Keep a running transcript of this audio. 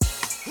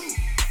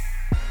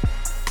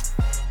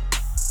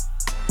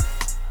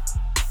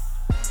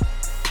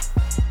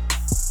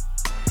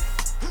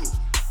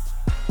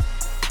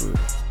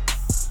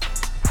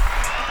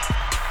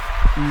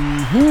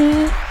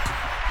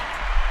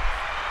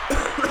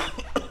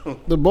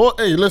The boy.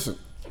 Hey, listen.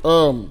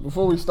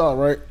 Before we start,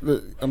 right?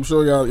 I'm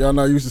sure y'all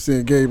not used to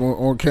seeing Gabe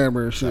on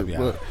camera and shit,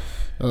 but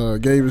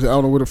Gabe is. I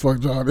don't know where the fuck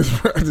John is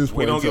at this point.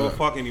 We don't give a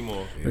fuck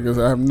anymore because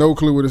I have no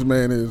clue where this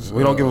man is.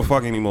 We don't give a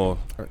fuck anymore.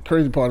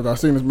 Crazy part is I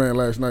seen this man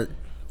last night,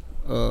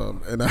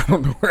 and I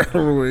don't know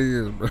where he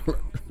is, bro.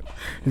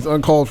 He's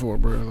uncalled for,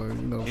 bro. Like,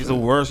 you know, He's the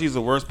worst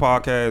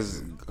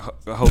podcast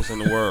host in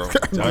the world.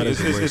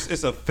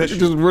 It's official. He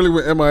just really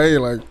went MIA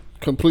like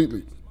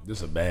completely. This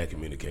is a bad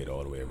communicator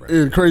all the way around.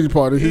 Yeah, the crazy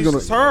part is he's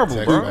gonna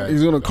terrible, bro.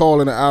 He's gonna call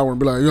in an hour and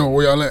be like, "Yo,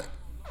 where y'all at?"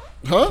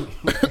 Huh?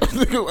 At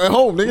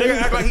home, nigga.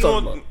 Nigga act like he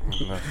on.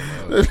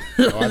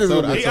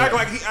 He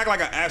act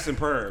like an absent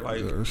parent.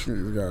 Like,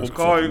 we'll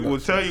call you, we'll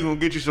tell you gonna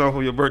get you something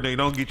for your birthday.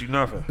 Don't get you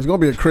nothing. It's gonna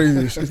be a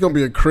crazy. It's gonna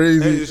be a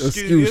crazy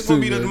excuse. It's gonna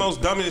be the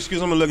most dumbest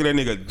excuse. I'm gonna look at that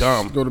nigga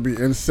dumb. It's gonna be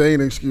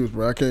insane excuse,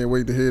 bro. I can't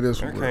wait to hear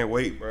this one. I can't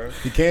wait, bro.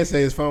 He can't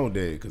say his phone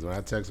dead because when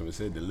I text him, it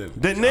said delivered.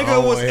 The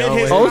nigga was in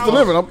his house. Oh, it's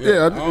delivered.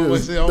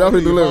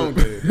 Definitely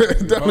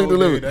delivered. Definitely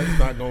delivered. That's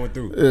not going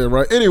through. Yeah,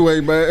 right.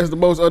 Anyway, man, it's the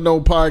most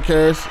unknown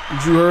podcast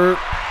that you heard.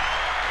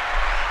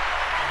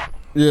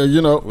 Yeah, you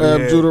know,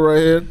 Ab Judah right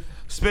here.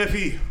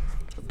 Spiffy.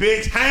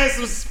 Big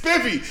handsome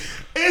Spiffy.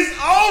 It's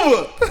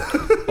over.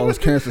 Oh, it's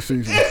cancer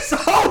season. It's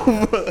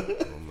over.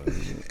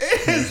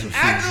 It's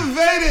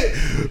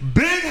activated.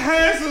 Big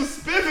handsome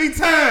Spiffy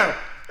time.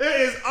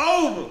 It is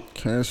over.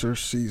 Cancer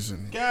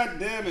season. God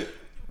damn it.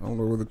 I don't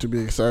know whether to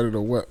be excited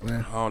or what,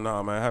 man. Oh,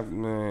 no,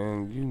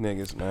 man. You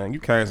niggas, man. You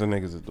cancer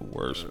niggas is the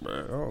worst,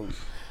 man.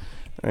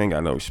 I ain't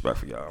got no respect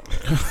for y'all,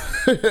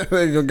 man.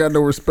 They ain't got no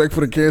respect for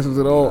the cancers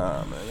at all.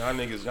 Nah, man. Y'all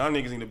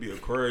niggas need to be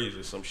Aquarius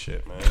or some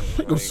shit, man.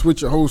 They gonna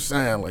switch your whole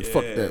sound. Like,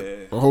 fuck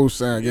that. The whole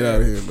sound. Get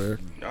out of here, man.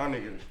 Y'all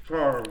niggas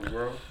horrible,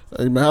 bro.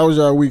 Hey, man, how was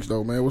y'all weeks,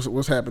 though, man?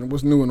 What's happening?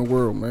 What's new in the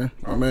world, man?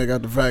 My man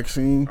got the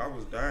vaccine. I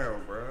was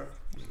down, bro.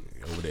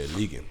 Over there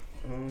leaking.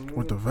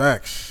 With the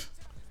vax.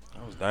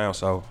 I was down,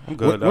 so I'm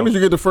good, though. When did you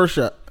get the first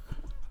shot?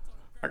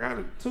 I got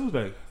it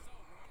Tuesday.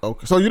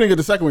 Okay. So you didn't get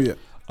the second one yet?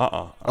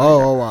 Oh,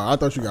 wow. I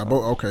thought you got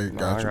both. Okay,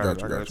 got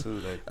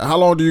you. How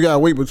long do you got to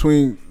wait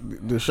between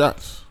the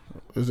shots?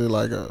 Is it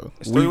like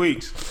it's 3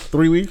 weeks.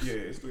 3 weeks? Yeah,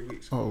 it's 3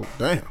 weeks. Oh,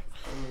 damn.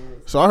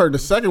 So I heard the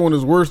second one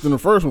is worse than the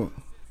first one.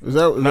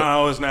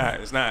 No, it's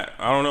not. It's not.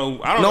 I don't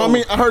know. I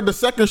mean, I heard the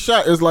second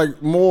shot is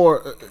like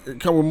more, it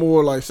come with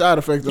more like side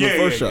effects than the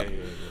first shot. Yeah.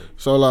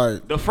 So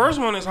like. The first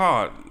one is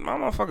hard. My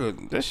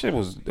motherfucker,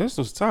 this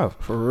was tough.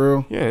 For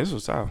real? Yeah, this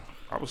was tough.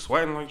 I was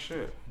sweating like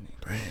shit.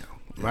 Damn.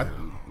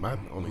 My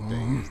only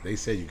thing is they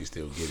said you can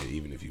still get it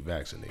even if you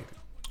vaccinated.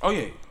 Oh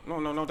yeah,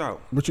 no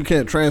doubt. But you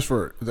can't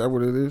transfer it. Is that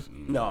what it is?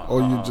 No.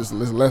 Or you just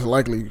less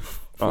likely.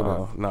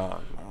 Nah,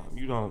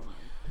 you don't.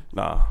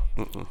 Nah.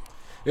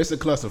 It's a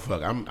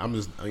clusterfuck.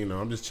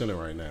 I'm just chilling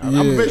right now.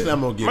 Eventually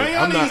I'm gonna get it.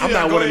 I'm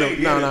not one of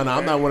them. No.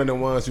 I'm not one of the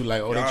ones who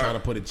like, they trying to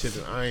put a chip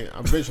in.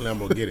 Eventually I'm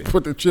gonna get it.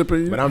 Put the chip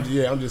in you. But I'm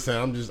just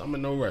saying I'm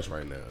in no rush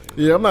right now.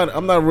 Yeah,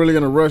 I'm not really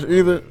in a rush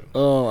either.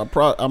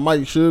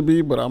 I should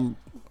be, but I'm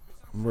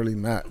really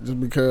not. Just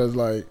because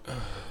like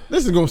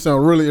this is gonna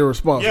sound really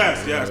irresponsible.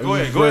 Yes. Go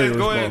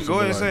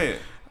ahead and say it.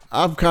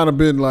 I've kind of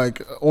been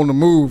like on the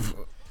move.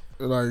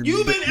 Like,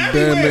 you've been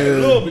everywhere,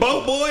 little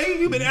boat boy.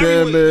 You've been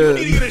everywhere.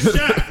 You need to get a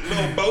shot,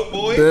 little boat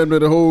boy. Damn near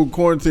the whole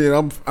quarantine.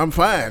 I'm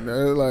fine.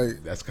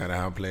 Like that's kind of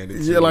how I'm playing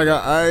it. Yeah, like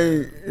I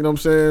you know what I'm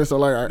saying. So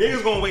like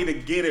niggas gonna wait to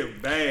get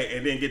it bad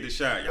and then get the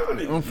shot. Y'all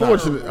niggas.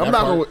 Unfortunately, I'm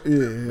not gonna.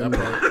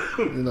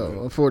 You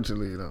know,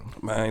 unfortunately, you know.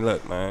 Man,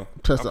 look, man.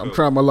 I'm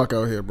trying my luck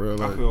out here, bro.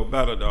 Like, I feel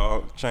better,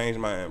 dog. Change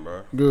man,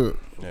 bro. Good.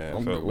 Yeah,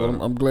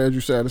 I'm glad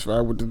you're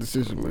satisfied with the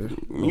decision, man.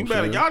 You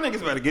better, y'all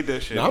niggas better get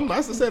that shit. No,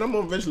 as I said, I'm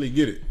gonna eventually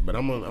get it, but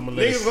I'm gonna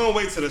let niggas gonna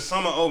wait till the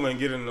summer over and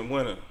get it in the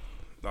winter.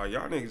 Like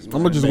y'all niggas. I'm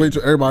gonna just wait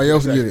till everybody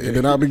else get it, and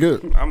then I'll be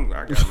good.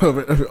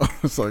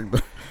 It's like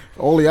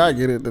only I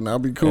get it, then I'll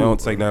be cool. It don't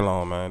take that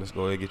long, man. Just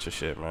go ahead and get your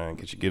shit, man.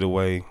 Get your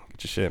getaway,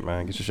 get your shit,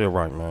 man. Get your shit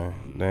right,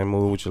 man. Then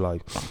move with your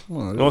life.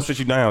 Don't sit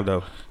you down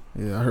though.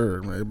 Yeah, I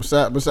heard, man.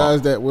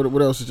 Besides that,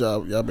 what else has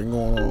y'all been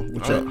going on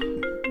with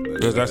y'all?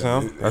 Is that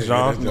him? That's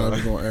John. I'm not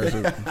even gonna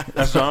answer.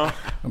 That's John.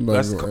 I'm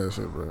not even gonna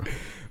answer, bro.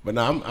 But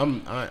no,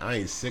 I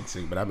ain't sick,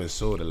 but I've been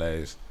sore the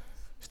last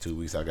 2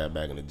 weeks. I got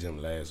back in the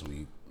gym last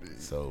week,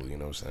 so you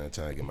know what I'm saying,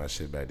 trying to get my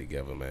shit back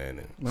together, man.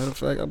 And, matter of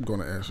fact, I'm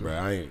gonna answer. Bro,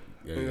 I ain't.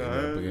 Put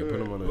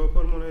him on the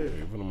Put him on the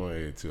head. Put him on the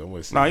head too.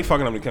 He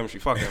fucking up the chemistry.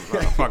 Fuck him.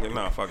 Fuck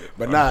it.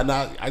 But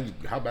I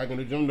hop back in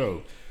the gym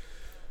though.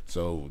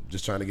 So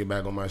just trying to get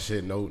back on my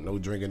shit. No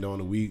drinking during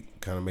the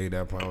week. Kind of made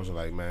that promise.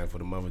 Like, man, for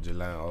the month of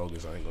July and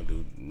August, I ain't gonna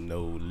do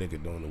no liquor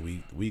during the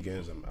week.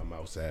 Weekends, I'm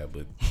outside.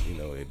 But you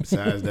know,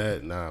 besides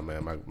that, nah,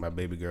 man. My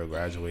baby girl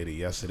graduated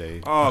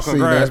yesterday. Oh,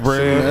 congrats, bro.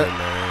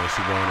 Man,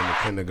 she going into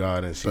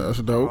kindergarten.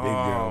 That's dope. Big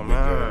girl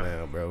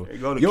now, bro. They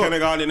go to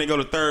kindergarten, they go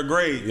to third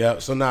grade. Yeah.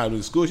 So now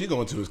the school she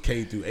going to is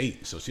K through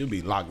 8. So she'll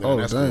be locked down.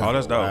 That's dope.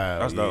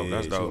 That's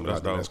dope.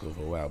 That's dope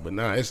for a while. But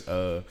nah,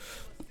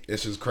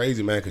 it's just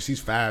crazy, man, because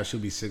she's 5. She'll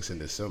be 6 in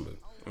December.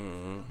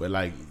 Mm-hmm. But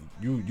like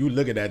you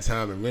look at that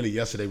time and really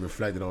yesterday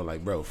reflected on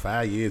like, bro,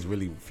 5 years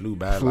really flew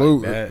by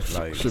like that.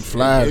 Like shit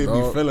flies, it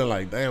be feeling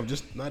like, damn,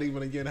 just not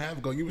even a year and a half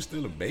ago, you was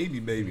still a baby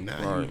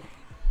now. You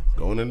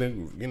going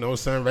into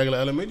some regular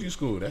elementary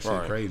school. That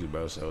shit crazy,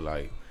 bro. So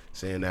like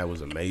saying that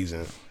was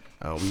amazing.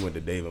 We went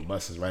to Dave and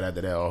Buster's right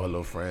after that. All her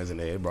little friends in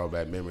there. It brought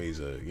back memories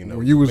of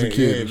when you was a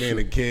kid, being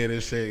a kid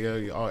and shit.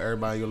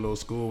 Everybody in your little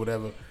school,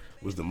 whatever.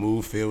 Was the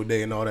move field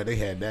day and all that. They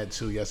had that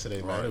too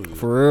yesterday, man.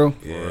 For real?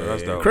 Yeah,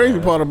 that's dope. Crazy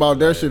part about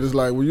that shit is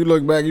like when you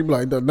look back, you be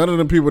like, none of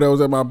the people that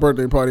was at my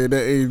birthday party at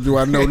that age do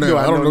I know now.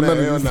 I don't know none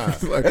of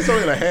these. Like, that's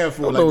only a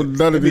handful. Like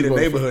none of these the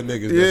neighborhood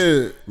niggas.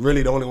 Yeah,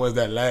 really the only ones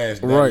that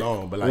last that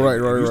long. But like,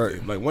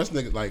 right. Like once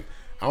niggas like,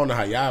 I don't know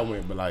how y'all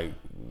went, but like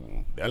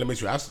the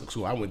elementary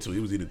school I went to, it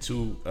was either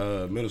two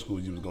middle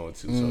schools you was going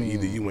to. So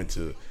either you went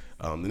to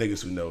the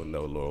niggas who know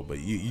Laurel, but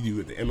you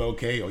went to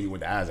MLK or you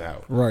went to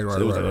Eisenhower. Right.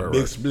 So it was like a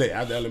big split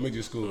after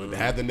elementary school.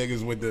 Half the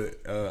niggas went to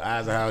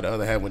Eisenhower, the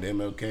other half went to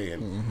MLK,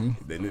 and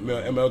the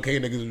MLK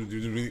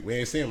niggas we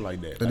ain't see them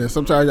like that. And then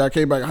sometimes y'all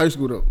came back to high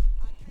school though.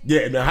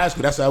 Yeah, in high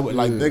school, that's how I went.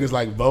 Like niggas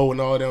like Bo and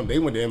all them, they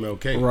went to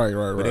MLK.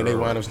 Right. But then they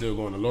wound up still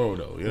going to Laurel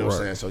though. You know what I'm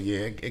saying? So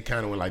yeah, it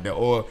kind of went like that.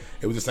 Or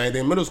it was the same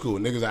thing in middle school.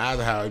 Niggas at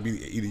Eisenhower, it'd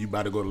be either you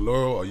about to go to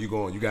Laurel or you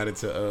got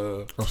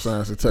into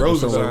Science and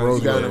Rose.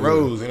 You got into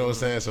Rose. You know what I'm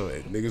saying? So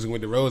niggas who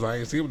went to Rose, I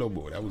ain't see them no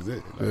more. That was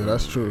it. Like, yeah,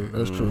 that's true.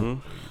 That's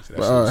true.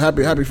 But,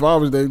 happy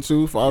Father's Day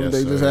too. Father's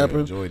Day just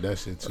happened. Enjoyed that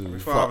shit too.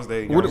 Father's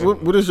Day.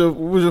 What was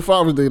your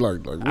Father's Day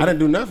like? I didn't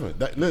do nothing.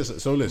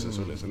 Listen.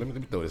 Let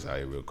me throw this out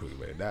here real quick,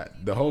 man.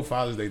 The whole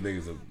Father's Day thing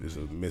is a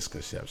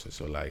misconception.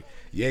 So like,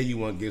 yeah, you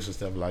want gifts and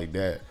stuff like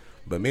that.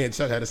 But me and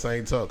Chuck had the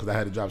same talk because I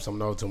had to drop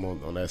something off to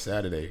him on that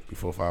Saturday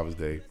before Father's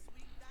Day.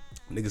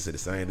 Nigga said the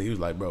same thing. He was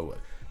like, bro,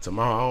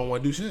 tomorrow I don't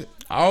want to do shit.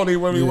 I don't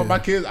even want my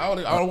kids. I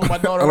don't want my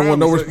daughter around me. I don't want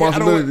no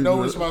responsibility. I don't want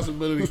no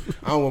responsibility.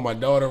 I don't want my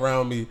daughter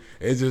around me.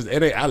 It's just,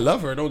 I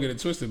love her. Don't get it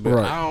twisted. But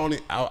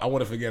I want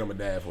to forget I'm a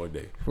dad for a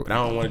day. But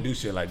I don't want to do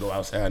shit like go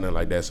outside, nothing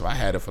like that. So I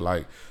had it for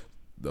like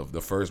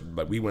the first,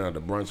 like we went out to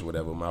brunch or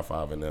whatever with my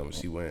father and them.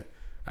 She went.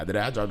 After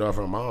that, I dropped off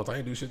from my mom's. I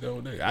ain't do shit the whole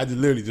day. I just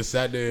literally just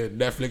sat there,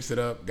 Netflixed it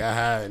up, got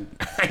high, and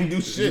I ain't do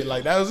shit.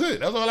 Like, that was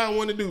it. That's all I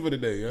wanted to do for the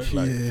day.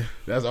 Like,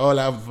 that's all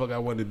I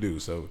wanted to do.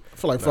 So I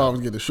feel like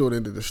fathers get the short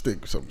end of the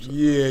stick or something.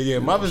 Yeah.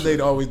 Mother's Day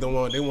always the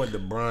one. They want the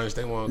brunch.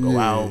 They want to go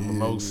out,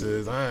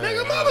 mimosas.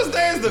 Nigga, Mother's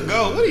Day is the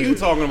go. What are you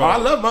talking about? I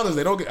love Mother's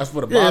Day. Don't get that's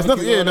for the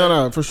barbecue.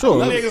 No, for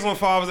sure. Niggas on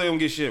Father's Day don't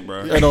get shit,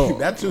 bro.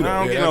 That too.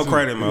 I don't get no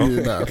credit,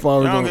 man. Y'all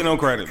don't get no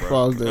credit,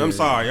 bro. I'm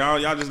sorry.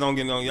 Y'all just don't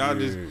get no. Y'all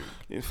just.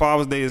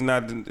 Father's Day is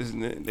not.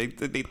 They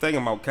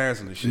thinking about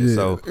canceling shit. Yeah.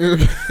 So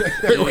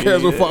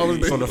cancel Father's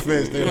Day on the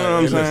fence. You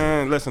know what I'm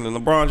saying? Listen,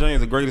 LeBron James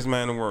is the greatest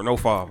man in the world. No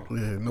father.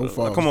 Yeah, no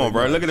father. Come on,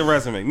 bro. Look at the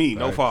resume. Me,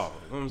 no father.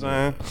 You know what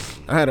I'm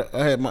saying?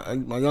 I had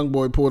my young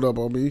boy pulled up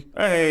on me.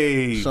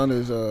 Hey, son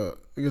is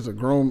I think it's a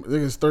grown. I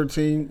think it's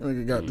 13. I think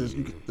he got this.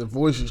 The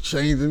voice is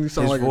changing. He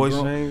sound like a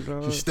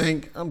grown. He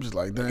stink. I'm just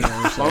like, damn. You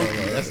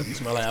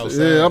smell like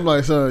outside. Yeah, I'm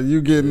like, son,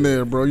 you getting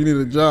there, bro? You need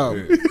a job.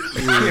 You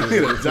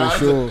need a job.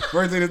 Sure.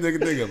 First thing this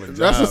nigga think of a job.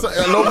 That's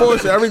no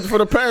bullshit. For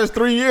the past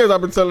 3 years,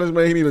 I've been telling this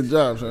man he need a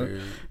job, son.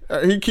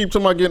 He keep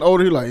talking about getting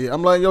older. He like,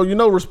 I'm like, yo,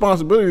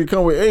 responsibility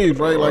come with age,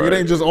 right? Like it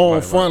ain't just all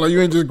fun. Like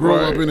you ain't just grow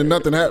up and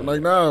nothing happen. Like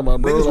nah, my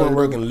bro. Niggas weren't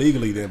working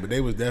legally then, but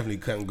they was definitely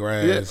cutting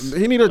grass. Yeah,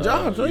 he need a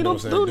job, so he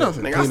don't do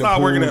nothing. Nigga, I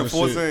started working at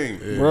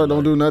 14. Bro,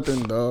 don't do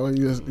nothing, dog.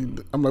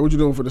 I'm like, what you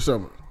doing for the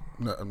summer?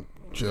 Nothing.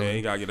 Chill. Yeah,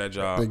 you gotta get that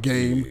job. The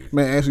game,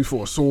 man, ask me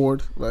for a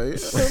sword. Like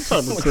that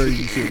type of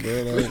crazy shit,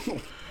 man.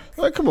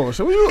 Like, come on,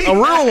 so a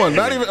real one,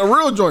 not even a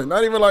real joint,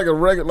 not even like a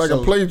regular,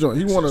 a play joint.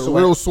 He wanted a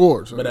real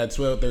sword. So. But at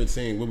 12,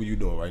 13, what were you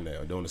doing right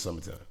now during the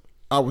summertime?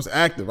 I was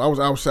active. I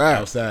was outside.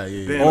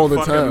 Outside, all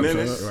the time.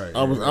 Right,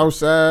 I was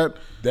outside.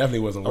 Definitely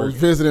wasn't working. I was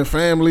visiting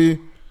family.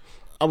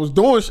 I was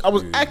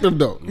active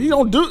though. He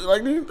don't do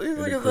like these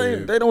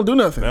niggas. They don't do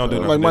nothing. They don't do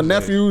nothing. Like my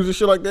nephews and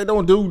shit like that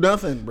don't do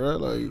nothing, bro.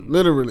 Like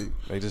literally,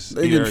 they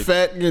get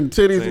fat, getting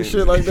titties and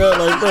shit like that.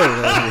 Like bro,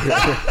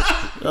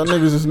 y'all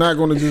niggas is not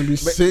gonna just be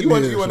sitting. You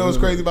want to know what's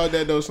crazy about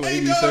that though? So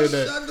you said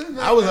that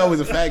I was always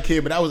a fat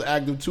kid, but I was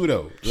active too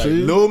though. Like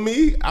little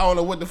me, I don't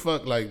know what the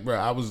fuck. Like bro,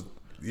 I was.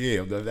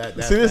 Yeah,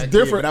 that see, it's different.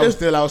 Kid, but I was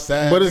still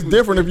outside. But it's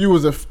different if you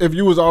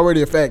was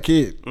already a fat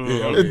kid.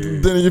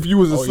 Than if you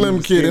was a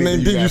slim kid and then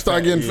you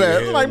start getting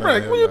fat. I'm like,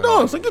 bro, what you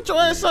doing? So get your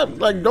ass up.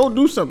 Like, don't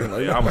do something.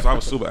 Like, I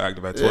was super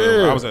active at 12.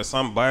 Yeah. I was at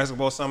some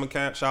basketball summer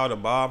camp. Shout out to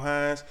Bob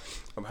Hines.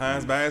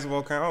 Hines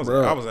basketball camp. I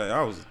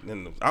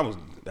was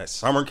at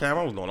summer camp.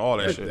 I was doing all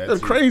that shit. The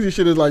crazy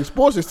shit is like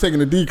sports is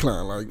taking a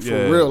decline. Like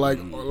for real. Like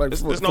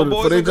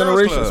for their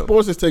generation,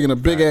 sports is taking a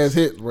big ass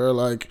hit. Where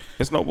like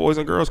it's no boys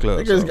and girls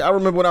club. I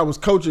remember when I was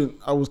coaching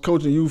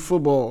youth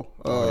football.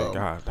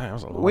 God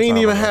damn, we didn't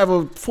even have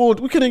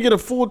we couldn't get a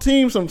full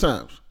team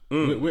sometimes.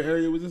 What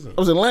area was this in? I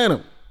was in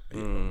Atlanta.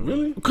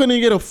 Really? We couldn't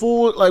even get a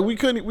full, like,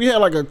 we had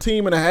like a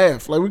team and a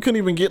half. Like, we couldn't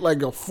even get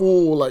like a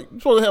full, like, you're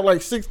supposed to have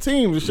like 6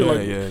 teams and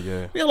shit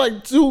Yeah. We had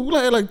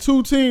like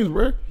 2 teams,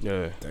 bro.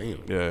 Yeah.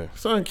 Damn. Yeah.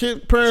 Son,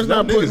 parents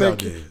not putting that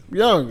kid.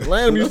 Young.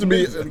 Lanham used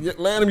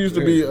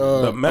to be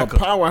a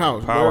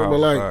powerhouse, bro. But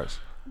like,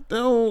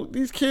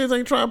 these kids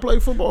ain't trying to play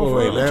football.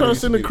 They're trying to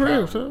sit in the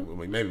crib, son.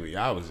 Maybe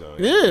I was young.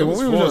 Yeah, when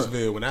we was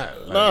young. When I,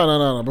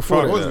 no.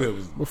 Before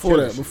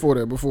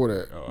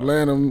that. Oh,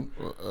 Lanham,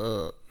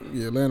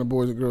 Lanham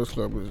Boys and Girls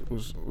Club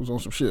was on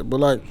some shit. But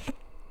like,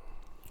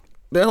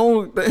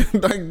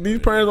 these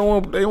parents don't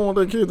want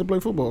their kids to play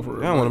football for real.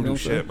 They don't want them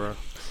to do shit, bro.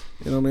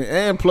 You know what I mean?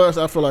 And plus,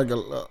 I feel like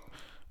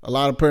a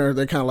lot of parents,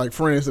 they kind of like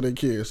friends to their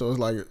kids. So it's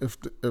like if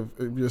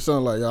your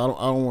son like, I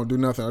don't want to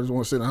do nothing, I just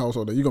want to sit in the house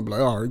all day. You gonna be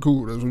like, all right,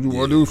 cool, that's what you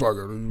want to do, fuck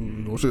it.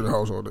 You gonna sit in the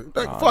house all day.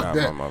 Like, fuck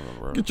that. Mother,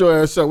 get your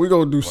ass up. We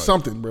gonna do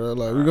something, bro.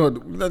 Like we're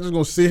not just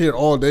gonna sit here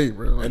all day,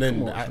 bro. Like, and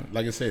then,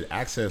 like I said,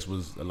 access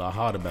was a lot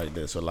harder back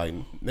then. So like,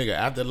 nigga,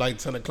 after like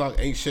 10 o'clock,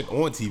 ain't shit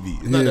on TV.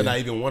 It's not that I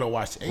even want to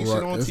watch. Ain't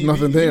shit on TV.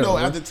 Nothing there,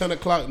 after 10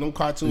 o'clock, no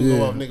cartoons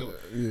go off, nigga.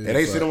 And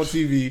they sit on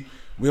TV.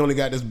 We only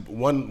got this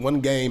one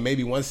game,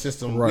 maybe one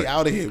system. Right. We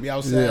out of here. We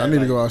outside. Yeah, I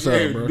need to go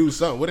outside, bro. Do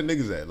something. Where the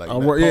niggas at? Like,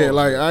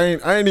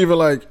 I ain't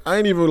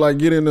even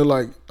get into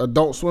like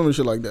Adult Swim and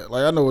shit like that.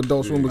 Like I know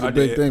Adult Swim was a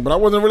big thing, but I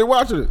wasn't really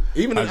watching it.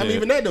 Even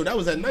that though, that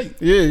was at night.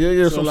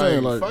 Yeah. So I'm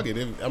saying, like, fuck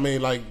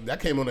it. That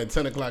came on at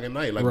 10 o'clock at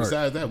night. Like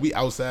besides that, we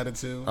outside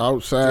until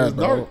outside,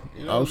 bro. Dark,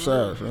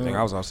 outside. I think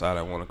I was outside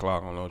at 1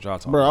 o'clock. I don't know what y'all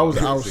talking bro, about. I was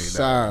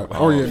outside.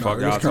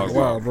 It's kind of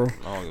wild, bro.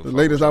 The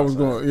latest I was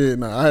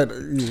going,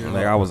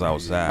 I was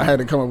outside. I had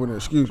to come up with an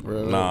excuse,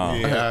 bro. Nah.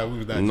 We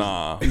was that.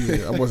 Nah.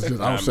 Yeah, I wasn't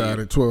just outside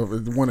at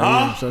 12 at 1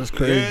 a.m. So that's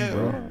crazy,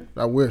 bro.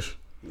 I wish.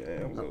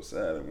 Yeah, I was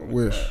outside.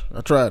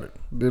 I tried it.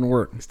 Didn't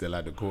work. Still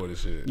out the court and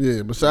shit.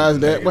 Yeah, besides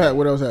that,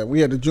 what else happened? We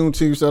had the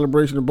Juneteenth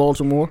celebration in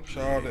Baltimore.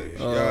 Shout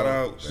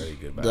out.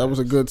 That was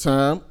a good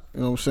time.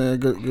 You know what I'm saying?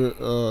 Good. It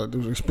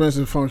was an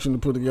expensive function to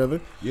put together.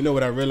 You know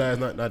what I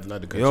realized? Not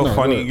to cut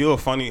You're a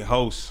funny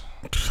host.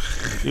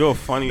 You're a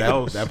funny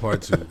host. That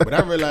part too. But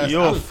I realized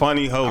you're a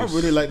funny host. I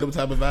really like them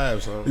type of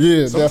vibes, son.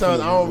 Yeah,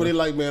 sometimes I don't really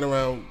like being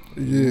around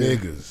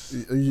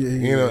niggas.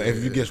 Yeah. You know,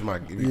 if you catch my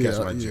drift.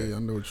 Yeah, I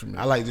know what you mean.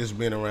 I like just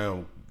being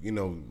around,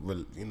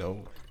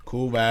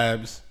 cool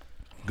vibes,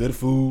 good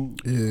food.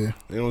 Yeah. You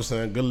know what I'm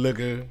saying? Good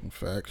liquor.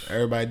 Facts.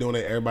 Everybody doing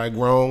it. Everybody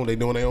grown. They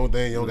doing their own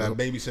thing. You don't got to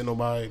babysit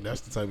nobody. That's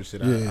the type of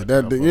shit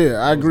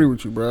I agree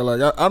with you, bro.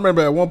 Like I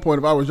remember at one point,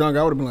 if I was young,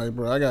 I would have been like,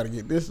 bro, I got to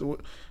get this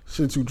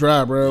shit too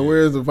dry, bro.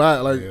 Where's the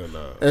vibe? Like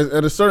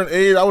at a certain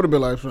age, I would have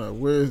been like,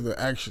 where's the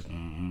action?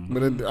 Mm-hmm.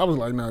 But I was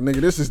like, nah,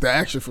 nigga, this is the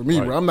action for me,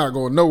 bro. I'm not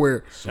going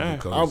nowhere.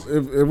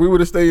 If we would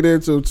have stayed there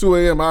till 2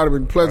 a.m., I'd have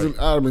been pleasant.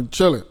 I'd have been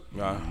chilling.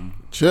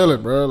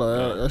 Chilling, bro.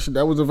 Like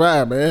that was a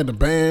vibe, man. The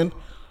band.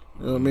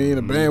 You know what I mean?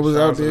 The band was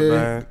out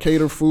there,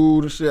 cater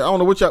food and shit. I don't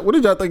know what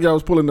did y'all think y'all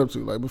was pulling up to?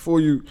 Like before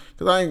you,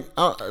 because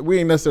we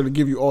ain't necessarily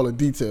give you all the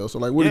details. So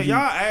like, what did you? Y'all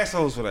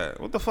assholes for that.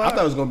 What the fuck? I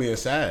thought it was gonna be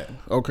inside.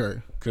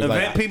 Okay.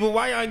 Event people,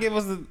 why y'all give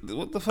us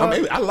what the fuck?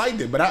 I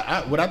liked it, but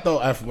what I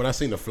thought when I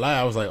seen the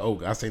flyer, I was like,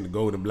 oh, I seen the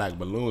gold and black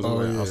balloons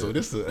around. Yeah. So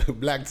this is a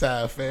black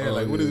tie affair.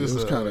 Like, what is this? It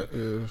was kind of.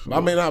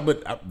 I mean,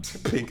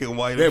 pink and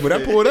white. Yeah, but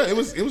I pulled up. It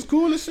was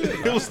cool as shit.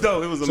 It was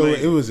dope. It was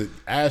amazing. So it was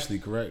Ashley,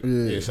 correct?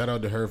 Yeah. Shout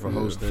out to her for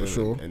hosting, for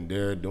sure. And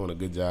they're doing a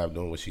good job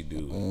doing what she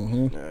do.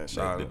 Mm-hmm. Yeah,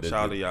 shout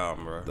out to y'all,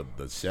 bro.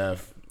 The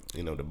chef,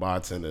 the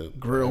bartender,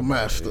 grill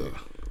master.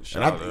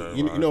 And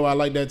you know I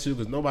like that too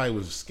because nobody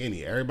was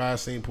skinny. Everybody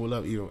seen pull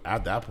up even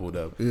after I pulled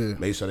up. Yeah.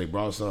 Made sure they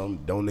brought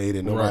something,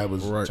 donated. Nobody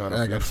was trying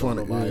to flex on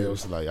nobody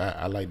else. Like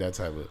I like that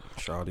type of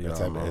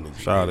energy.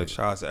 Shout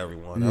out to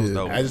everyone. That was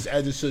dope. As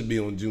it should be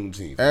on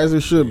Juneteenth. As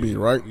it should be,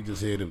 right? You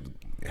just here to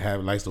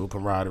have nice little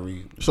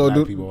camaraderie. So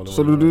do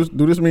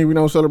this mean we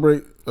don't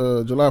celebrate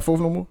July 4th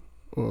no more?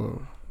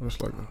 Or it's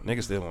like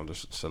niggas still want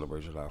to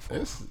celebrate July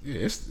 4th.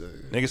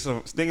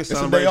 Niggas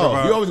celebrate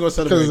July 4th. You always gonna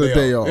celebrate because it's a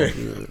day off.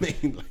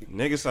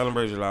 Niggas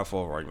celebrate July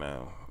 4th right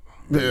now.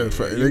 Yeah,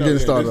 they getting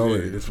started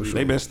already. That's for sure.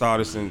 They been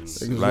started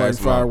since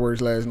last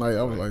fireworks last night.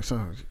 I was like,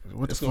 son,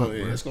 what the fuck?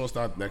 It's gonna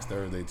start next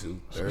Thursday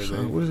too.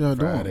 Thursday, what is y'all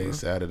doing? Fridays,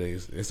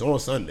 Saturdays. It's on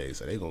Sunday,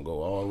 so they gonna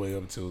go all the way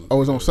up to.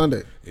 Oh, it's on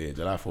Sunday. Yeah,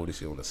 July 4th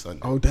this year on a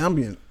Sunday. Oh, damn!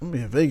 I'm gonna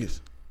be in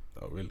Vegas.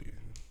 Oh, really?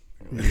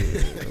 Yeah,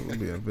 I'm gonna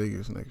be in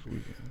Vegas next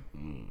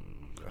weekend.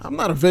 I'm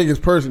not a Vegas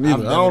person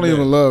either. I don't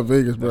even love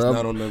Vegas, bro.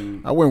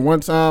 I went one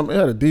time. It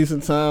had a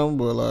decent time,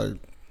 but like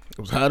it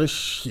was hot as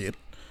shit.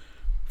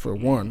 For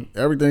one,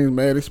 everything's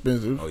mad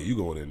expensive. Oh, you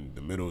going in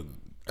the middle?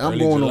 I'm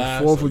going July,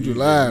 on 4th of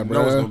July,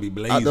 bro. It's gonna be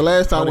blazing. The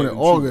last time I went in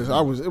August,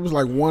 it was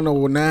like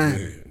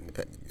 109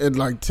 at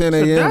like 10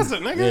 a.m.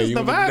 Desert, nigga. It's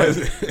the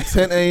vibe.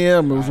 10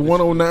 a.m. It was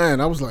 109.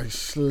 I was like,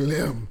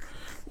 Slim,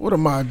 what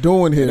am I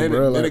doing here,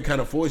 bro? Then it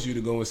kind of forced you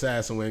to go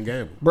inside somewhere and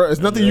gamble, bro.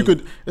 It's nothing you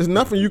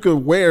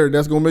could wear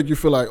that's gonna make you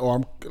feel like, oh,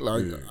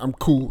 I'm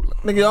cool,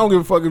 nigga. I don't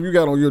give a fuck if you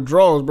got on your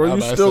drawers, bro.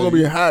 You still gonna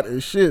be hot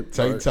as shit.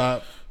 Tank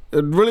top.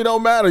 It really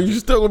don't matter. You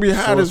still gonna be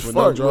hot as fuck.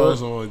 No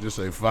drawers on, just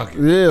say fuck it.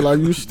 Yeah, like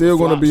you still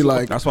gonna be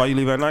like. That's why you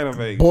leave at night in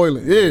Vegas.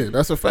 Boiling. Yeah,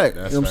 that's a fact.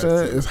 You know what I'm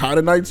saying? It's hot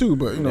at night too,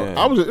 but you know,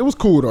 it was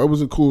cool though. It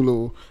was a cool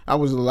little. I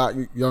was a lot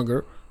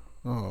younger.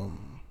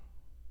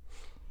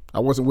 I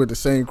wasn't with the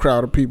same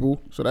crowd of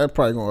people, so that's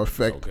probably gonna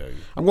affect. Okay.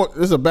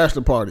 This is a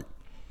bachelor party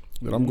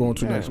that I'm going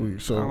to next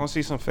week. So I'm gonna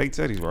see some fake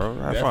titties, bro.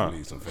 Have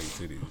Definitely fun. some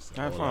fake titties.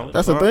 Have fun.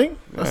 That's a thing.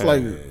 That's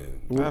like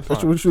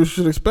that's what you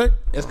should expect.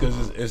 It's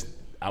because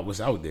I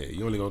was out there.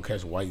 You only gonna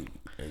catch white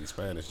and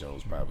Spanish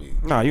Jones probably.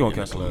 Nah, you gonna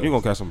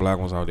catch some black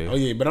ones out there. Oh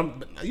yeah,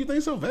 but you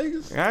think so?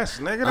 Vegas? Yes,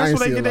 nigga. That's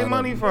where they get their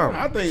money from.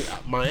 I think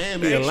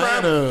Miami,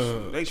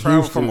 Atlanta. They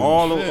travel from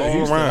all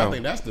around. I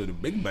think that's the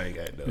big bank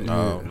at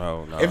though.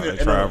 No.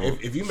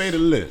 If you made a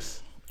list.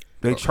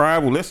 They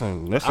travel.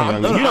 Listen. You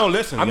don't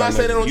listen. I'm not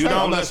saying they don't travel.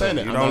 I'm not saying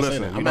that. You don't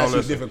listen. I'm asking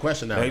a different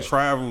question now. They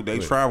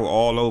travel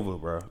all over,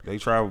 bro. They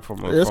travel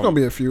from. It's gonna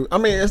be a few. I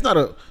mean, it's not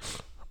a.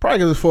 Probably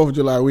because it's 4th of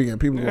July weekend.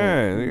 People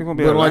they're gonna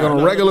be like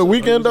on a regular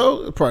weekend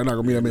though, it's probably not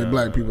gonna be that many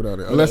black people out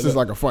there unless it's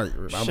like a fight.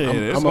 It's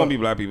gonna be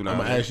black people now. I'm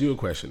gonna ask you a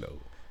question though.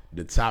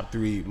 The top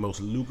 3 most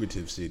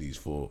lucrative cities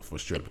for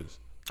strippers.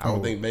 I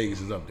don't think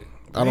Vegas is up there.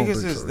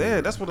 Vegas is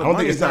there. That's what I don't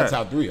think it's not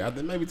top 3. I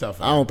think maybe top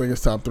 5. I don't think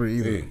it's top 3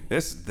 either.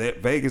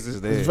 Vegas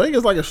is there. Is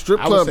Vegas like a strip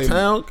club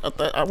town? When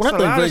I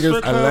think Vegas,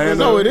 Atlanta.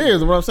 No, it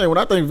is. What I'm saying, when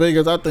I think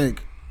Vegas, I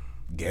think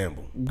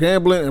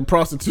gambling and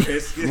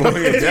prostitution.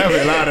 Definitely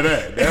a lot of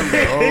that.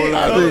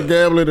 I think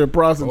gambling and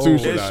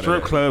prostitution. There's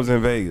strip clubs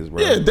in Vegas, bro.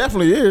 Yeah, it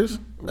definitely is.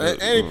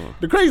 And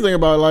the crazy thing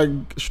about like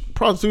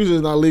prostitution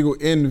is not legal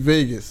in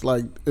Vegas.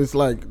 Like it's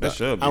like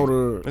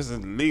outer. This is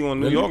legal in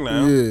New York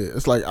now. Yeah,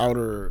 it's like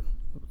outer.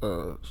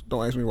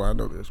 Don't ask me why I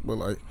know this, but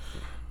like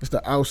it's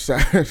the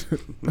outside,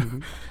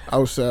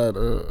 outside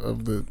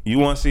of the. You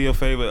want to see your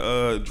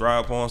favorite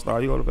dry porn star?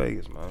 You go to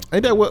Vegas, man.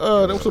 Ain't that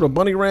what that's what the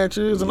bunny ranch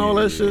is and all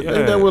that shit?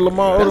 Ain't that what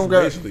Lamar Odom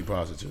got? That's basically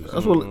prostitution.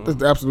 That's what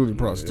it's absolutely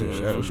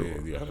prostitution for sure.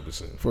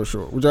 100%. For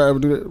sure. Would y'all ever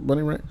do that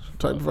bunny ranch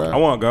type of vibe? I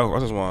want to go. I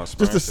just want to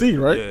just to see,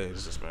 right? Yeah,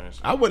 just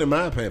experience. I wouldn't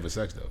mind paying for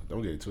sex though.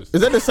 Don't get it twisted.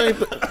 Is that the same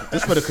thing?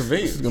 Just for the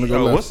convenience.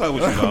 What's up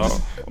with you, dog?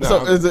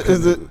 So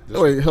is it?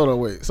 Wait, hold on,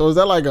 wait. So is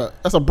that like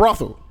that's a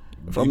brothel?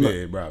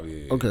 Yeah.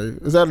 Okay,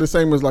 is that the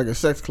same as like a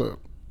sex club?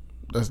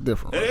 That's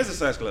different. It is a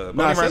sex club.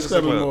 Sex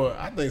club is more.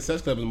 I think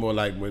sex club is more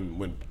like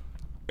when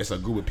it's a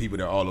group of people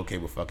that are all okay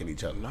with fucking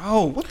each other.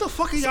 No, what the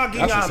fuck are y'all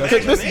getting y'all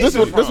This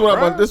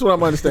is what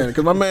I'm understanding.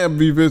 Because my man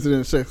be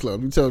visiting a sex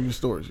club. He tells me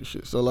stories and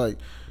shit. So like,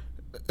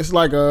 it's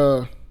like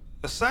a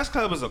sex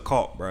club is a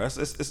cult, bro.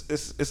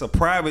 It's a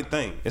private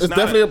thing. It's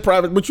definitely a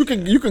private, but you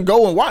can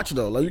go and watch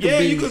though. Like you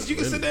can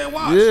sit there and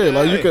watch. Yeah,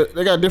 like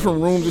they got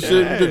different rooms and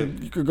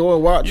shit. You could go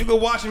and watch. You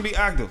could watch and be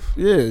active.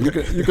 Yeah, you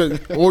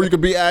could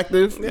be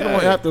active. You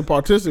don't have to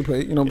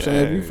participate. You know what I'm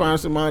saying? If you find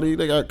somebody,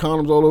 they got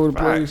condoms all over the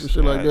place and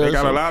shit like that. They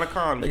got a lot of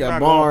condoms. They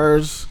got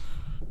bars.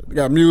 They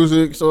got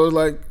music, so it's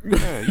like you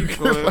can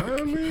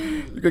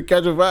you could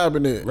catch a vibe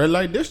in there. Red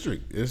Light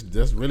District,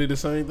 that's really the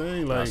same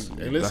thing. Like,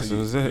 hey,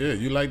 listen,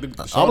 you like the.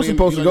 I was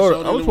supposed to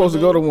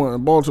go to one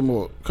in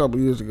Baltimore a couple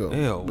years ago.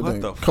 Ew, what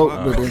the fuck?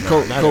 But then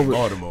COVID.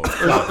 Baltimore.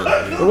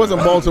 It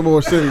wasn't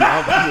Baltimore City. You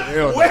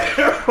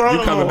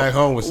coming back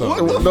home with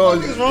something? What the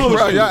fuck is wrong with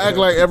you? Y'all act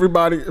like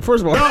everybody.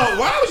 First of all, no.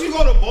 Why would you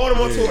go to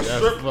Baltimore to a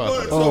strip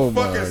club? To a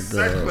fucking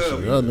sex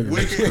club?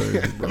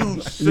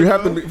 You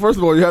have to be. First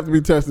of all, you have to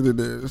be tested in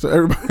there. So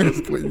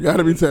everybody's clean. You got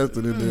to be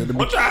tested in there.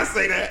 I'm trying to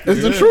say that.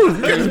 It's the truth.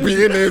 You can't just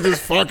be in there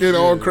just fucking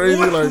all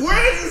crazy. Like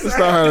that's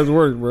not how this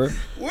works, bro.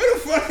 Where the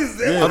fuck is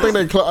that? Yeah, I think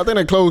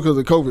they closed because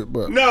of COVID,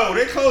 but no,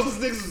 they closed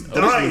because niggas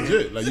was dying.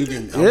 Legit. Like you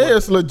can.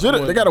 It's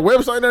legit. They got a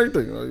website and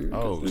everything.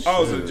 It's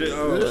legit.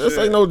 This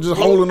ain't no just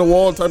hole in the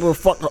wall type of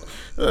fuck. It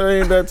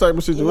ain't that type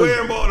of situation.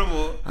 Where in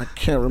Baltimore? I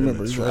can't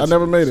remember. I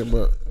never made it,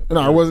 but no,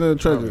 I wasn't in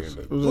the trenches.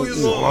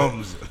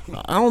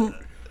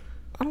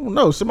 I don't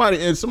know.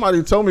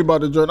 Somebody told me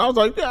about the joint. I was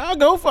like, yeah, I'll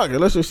go. Fuck it.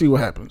 Let's just see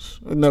what happens.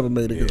 It never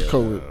made it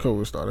because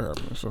COVID started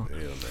happening. So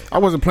I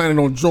wasn't planning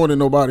on joining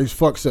nobody's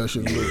fuck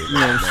session. You know what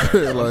I'm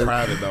saying? Like,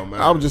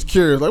 I was just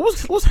curious. Like,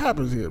 what's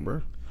happens here,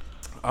 bro?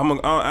 I'm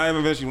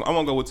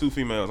gonna go with 2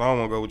 females. I don't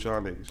want to go with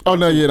y'all niggas. Oh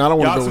no, yeah, I don't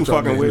want to go with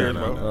y'all fucking weird,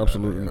 bro. No,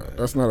 absolutely not.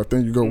 That's not a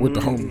thing you go with the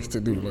homies to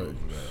do. Like,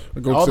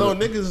 although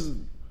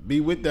niggas be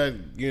with that,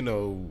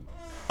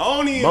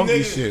 only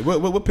monkey shit.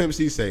 What Pimp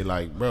C say?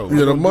 Like, bro,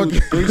 yeah, the monkey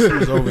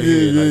threesomes over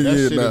here.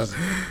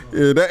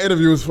 Yeah, that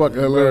interview was fucking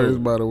hilarious.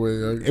 By the way,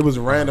 it was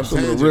random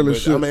tangent, real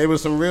shit. I mean, it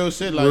was some real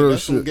shit. Like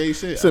that's some gay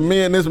shit. Said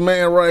me and this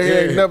man right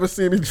here ain't never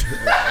seen each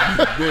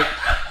other.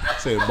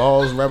 Say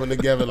balls rubbing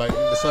together like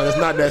son. It's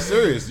not that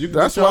serious.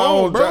 That's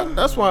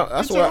why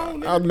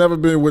I've never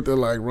been with the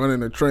like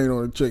running a train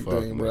on a chick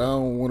thing, bro. I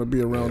don't want to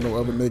be around no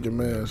other naked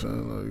man,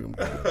 son.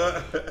 Like,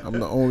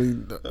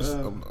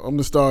 I'm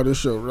the star of this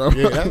show, bro.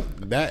 Yeah,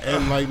 that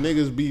and like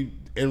niggas be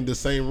in the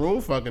same room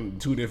fucking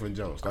 2 different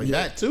jumps. Like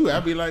that too.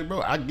 I'd be like,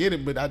 bro, I get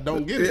it, but I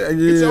don't get it.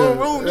 It's your own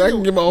room. Nigga. I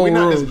can get my own room. We're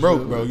not this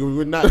broke, bro.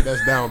 We're not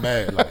that's down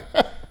bad. Like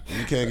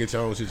can't get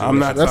your own situation. I'm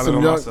not telling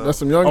on myself. That's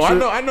some young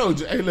shit. I know.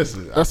 Hey,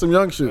 listen. That's some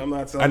young shit.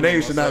 A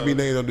name should not be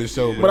named on this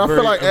show, but I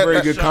feel like a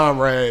very good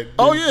comrade.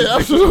 Oh yeah,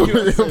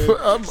 absolutely. Yeah,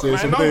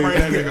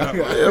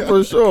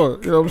 for sure.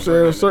 You know what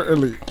I'm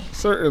saying?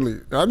 Certainly.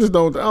 I just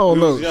don't. I don't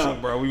know. We was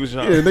young, bro. We was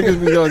young. Yeah,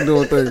 niggas be young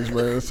doing things,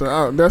 man.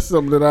 So that's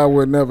something that I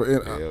would never.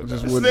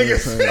 Just wouldn't.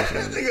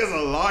 Niggas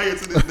a liar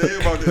to this day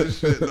about this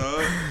shit,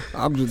 dog.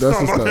 I'm just. That's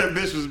just that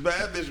bitch was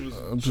bad. Bitch was.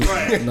 I'm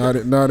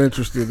just not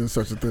interested in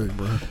such a thing,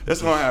 bro.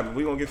 That's gonna happen.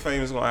 We gonna get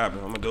famous. It's gonna happen.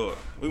 I'm gonna do it.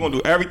 We gonna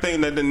do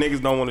everything that the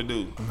niggas don't want to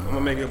do. I'm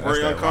gonna make it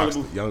very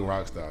uncomfortable. Young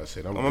rock star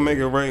shit. I'm gonna make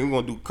it right. We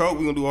gonna do coke.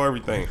 We gonna do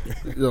everything.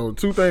 Yo,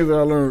 two things that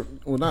I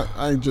learned. Well,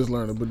 I ain't just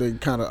learned it, but I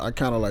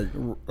kind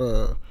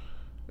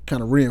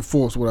of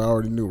reinforced what I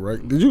already knew.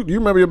 Right? Do you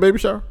remember your baby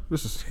shower?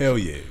 This is hell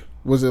yeah.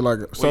 Was it like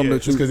something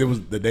that you? Because it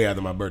was the day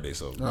after my birthday,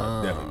 so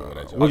I definitely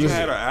remember that. Oh, you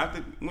had her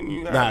after? When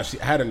you had Nah, she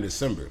had her in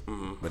December,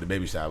 but the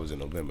baby shower was in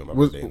November. My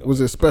birthday. Was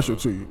it special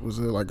to you? Was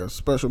it like a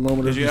special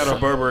moment? Did you have a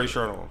Burberry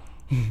shirt on?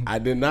 I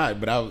did not,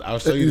 but I'll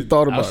show you.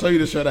 I'll show you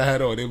the shirt I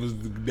had on. It was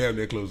damn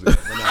near close.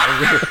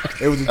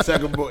 It was a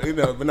checkerboard,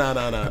 But nah.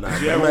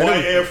 You had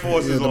white Air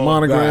Forces on. The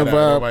monogram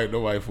vibe.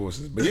 No white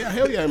forces. But yeah,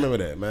 hell yeah, I remember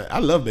that, man. I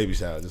love baby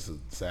showers. Just a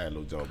sad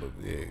little jump, but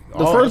yeah.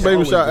 The first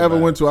baby shower I ever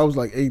went to, I was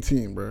like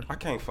 18, bro. I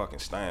can't fucking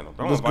stand them.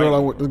 This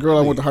girl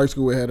I went to high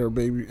school with had her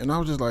baby, and I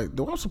was just like,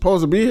 "Do I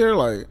supposed to be here?"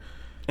 Like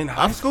in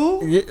high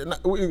school? Yeah,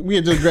 we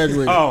had just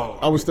graduated.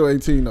 I was still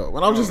 18 though,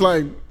 and I was just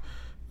like,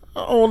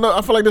 I don't know.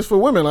 I feel like this for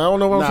women. Like, I don't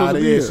know what I'm supposed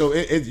to be here. So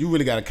you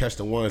really got to catch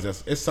the ones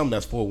it's something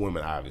that's for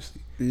women,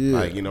 obviously. Yeah.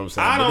 Like, you know what I'm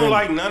saying? I don't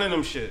like none of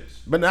them shits.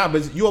 But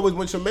you always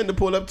want your men to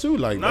pull up too.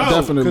 Like, no,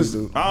 definitely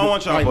do. I don't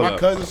want y'all to pull up. My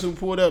cousins who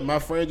pulled up, my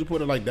friends who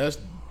pulled up, like that's.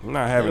 I'm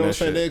not having that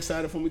shit. They're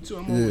excited for me too.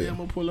 I'm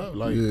gonna pull up.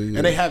 Like, and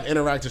they have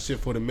interactive shit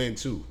for the men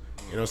too. You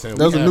know what I'm saying?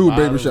 That's a new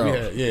baby shower.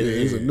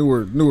 It's a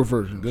newer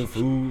version. Good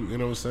food. You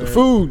know what I'm saying? The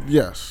food,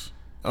 yes.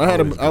 I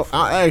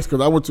asked because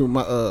I went to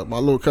my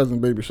little cousin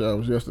baby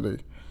shower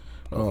yesterday.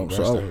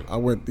 So I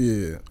went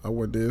there.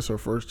 It's her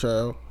first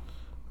child.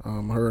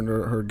 Her and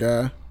her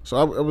guy.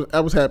 So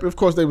I was happy. Of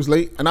course they was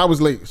late, and I was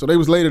late. So they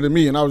was later than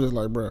me, and I was just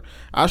like, bro.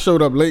 I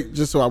showed up late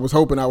just so I was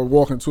hoping I would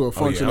walk into a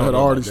function that had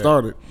already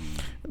started.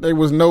 They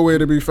was nowhere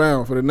to be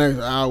found for the next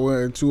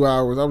hour and 2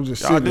 hours. I was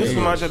just sitting there. Y'all did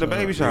too much at the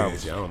baby shower.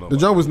 The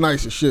joint was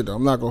nice as shit though.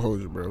 I'm not gonna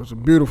hold you, bro. It was a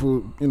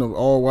beautiful,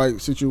 all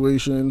white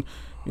situation.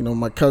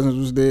 My cousins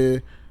was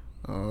there.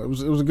 It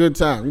was a good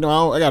time.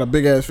 I got a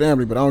big ass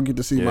family, but I don't get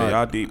to see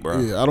y'all deep, bro.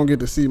 Yeah, I don't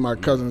get to see my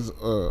cousins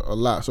a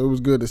lot, so it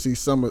was good to see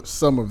some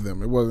of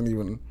them. It wasn't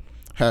even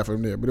half of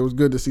them there, but it was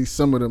good to see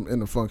some of them in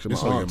the function.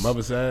 This on your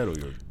mother's side or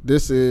your?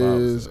 This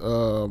is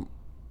on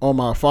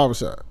my father's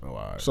side. Oh, all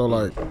right. So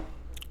like,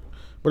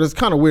 but it's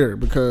kind of weird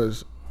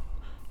because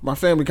my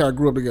family kind of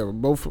grew up together.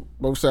 Both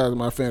sides of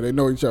my family, they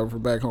know each other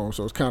from back home.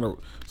 So it's kind of,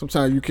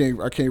 sometimes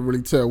I can't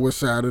really tell which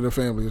side of the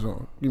family is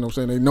on. You know what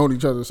I'm saying? They known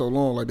each other so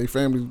long, like they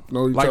families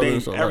know each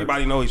other.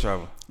 Everybody know each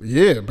other.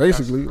 Yeah,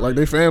 basically. Like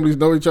they families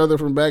know each other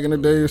from back in the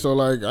day. So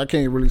like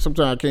sometimes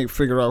I can't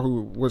figure out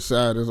which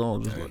side is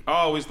on. Just like, I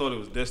always thought it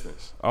was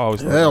distance. Hell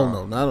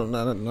no,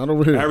 not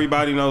over here.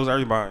 Everybody knows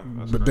everybody.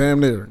 But damn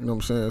near, you know what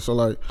I'm saying? So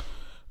like,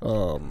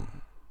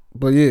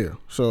 but yeah,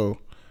 so,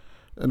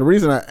 and the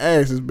reason I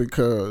asked is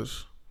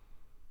because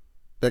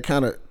that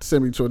kind of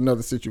sent me to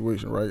another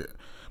situation, right?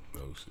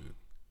 Oh shit.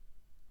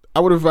 I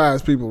would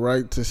advise people,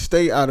 right, to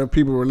stay out of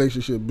people's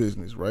relationship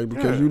business, right?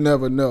 Because you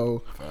never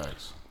know.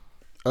 Facts.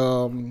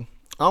 I'm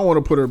not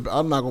gonna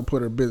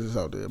put her business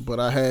out there, but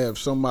I have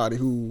somebody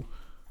who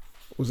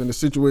was in a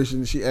situation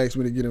and she asked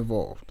me to get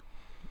involved,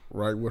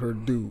 right, with her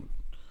dude.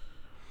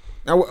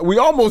 Now we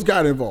almost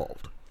got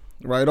involved,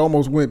 right?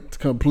 Almost went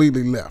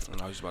completely left.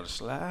 Now he's about to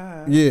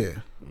slide. Yeah.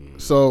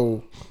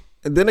 So,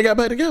 and then they got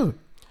back together.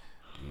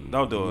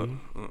 Don't do it.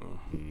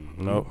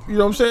 Nope. You know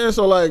what I'm saying?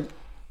 So like,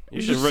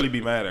 you should really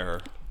be mad at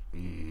her.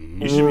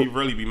 You should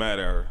really be mad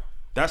at her.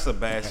 That's a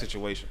bad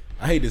situation.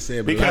 I hate to say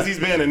it, but because he's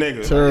being a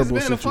nigga. Terrible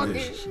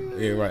situation.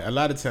 Yeah, right. A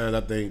lot of times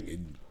I think,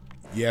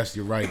 yes,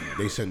 you're right.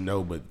 They shouldn't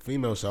know, but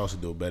females should also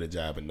do a better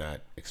job of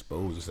not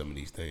exposing some of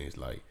these things.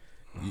 Like,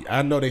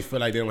 I know they feel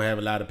like they don't have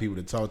a lot of people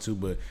to talk to,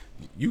 but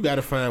you got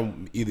to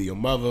find either your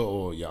mother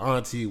or your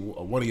auntie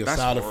or one of your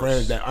solid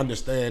friends that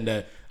understand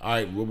that, all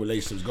right, what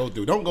relationships go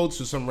through. Don't go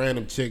to some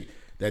random chick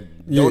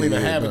that don't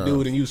even have a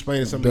dude and you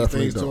explaining some of these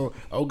things to her.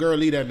 Oh, girl,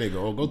 leave that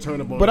nigga. Or go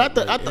turn up on him.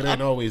 It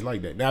ain't always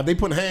like that. Now, if they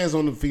put hands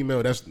on the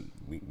female,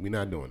 we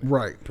not doing it.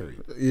 Right.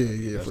 Period.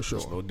 Yeah, that's, for sure.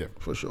 That's no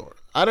different. For sure.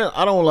 I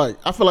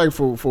feel like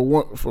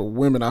for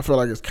women, I feel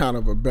like it's kind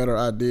of a better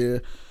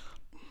idea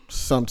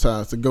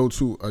sometimes to go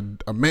to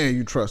a man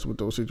you trust with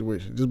those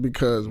situations, just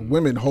because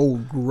women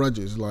hold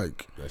grudges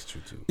like that's true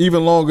too,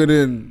 even longer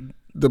than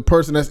the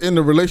person that's in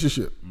the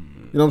relationship.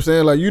 You know what I'm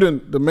saying?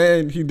 Like the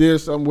man, he did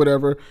something,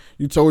 whatever.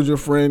 You told your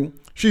friend,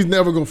 she's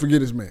never gonna forget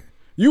his man.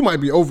 You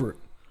might be over it.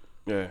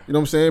 Yeah. You know what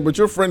I'm saying? But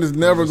your friend is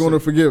never gonna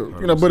forgive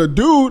it. But a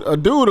dude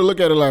will look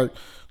at it like,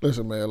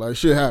 listen, man, like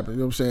shit happens. You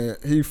know what I'm saying?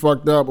 He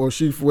fucked up or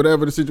she,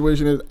 whatever the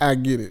situation is, I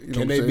get it. You know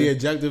Can they be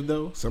objective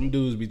though? Some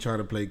dudes be trying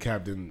to play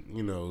captain,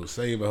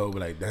 save a hoe, be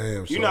like,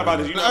 damn. You're not about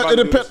to do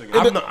this. No.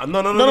 You're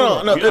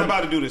not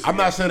about to do this. I'm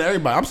not saying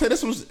everybody. I'm saying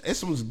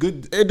this was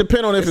good. It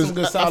depends on if it's some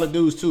good solid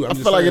dudes too. I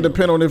feel like it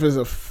depends on if it's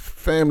a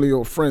family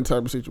or friend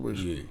type of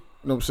situation. Yeah. You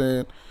know what I'm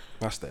saying?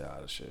 I stay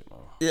out of shit, man.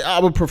 Yeah, I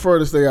would prefer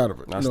to stay out of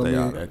it. I stay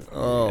out of it.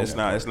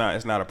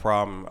 It's not a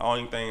problem.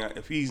 Only thing,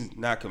 if he's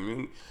not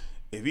trying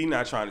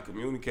to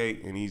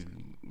communicate and he's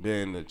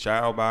being a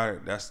child about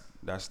it, that's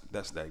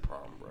that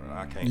problem, bro.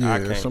 I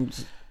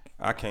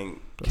can't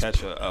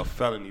catch a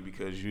felony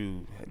because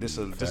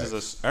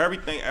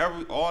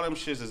all them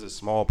shits is a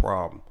small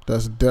problem.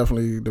 That's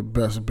definitely the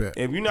best bet.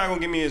 If you're not gonna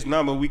give me his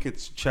number, we could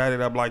chat it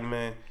up like,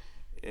 man.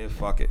 Yeah,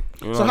 fuck it.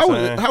 You know so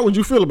how would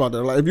you feel about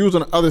that? Like if you was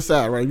on the other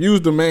side, right? If you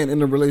was the man in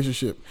the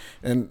relationship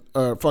and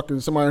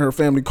fucking somebody in her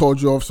family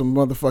called you off some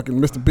motherfucking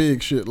Mr.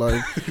 Big shit,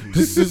 like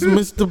this is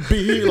Mr.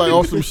 Big, like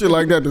off some shit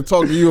like that to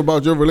talk to you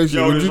about your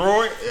relationship. Yo,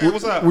 Roy? Yeah,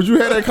 what's up? Would you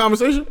have that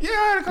conversation? Yeah, I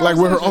had a conversation. Like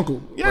with her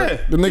uncle? Yeah.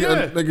 Right? The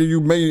nigga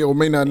you may or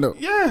may not know.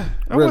 Yeah.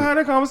 I would have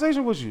that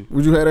conversation with you.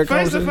 Would you have that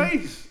conversation? Face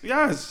to face.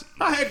 Yes.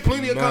 I had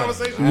plenty of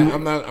conversations.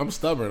 I'm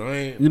stubborn.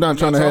 You're not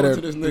trying to have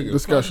that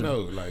discussion.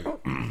 No, like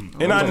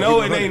and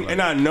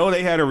I know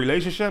they had a relationship.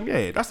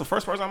 Yeah, that's the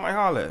first person I might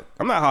holler at.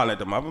 I'm not hollering at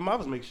the mother.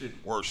 Mothers make shit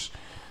worse.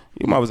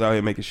 Your mother's out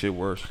here making shit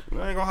worse.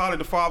 I ain't gonna holler at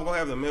the father. Gonna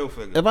have the male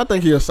figure. If I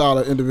think he's a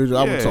solid individual,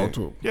 I would talk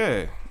to him.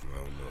 Yeah.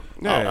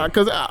 I don't know.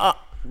 Because it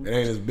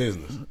ain't his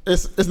business.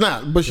 It's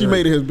not. But she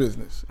made it his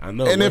business. I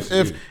know. And if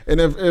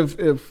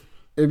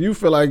you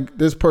feel like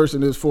this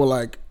person is for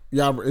like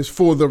y'all is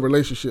for the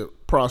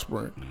relationship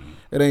prospering,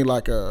 it ain't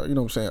like a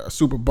a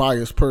super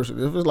biased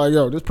person. If it's like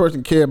this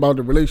person care about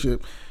the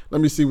relationship. Let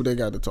me see what they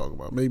got to talk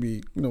about.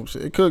 Maybe,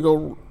 it could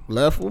go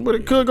left, but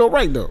it could go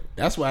right, though.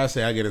 That's why I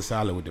say I get it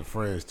solid with the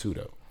friends, too,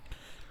 though.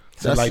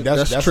 So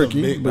that's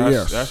tricky, but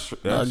yes.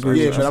 I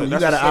agree. Yeah, but you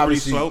got to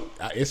obviously...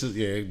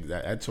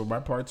 That's for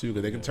my part, too,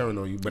 because they can turn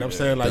on you. But I'm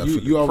saying, like,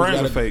 you always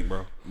got to... fake,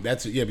 bro.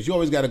 But you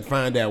always got to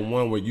find that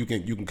one where you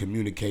can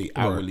communicate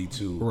outwardly,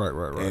 too.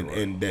 Right.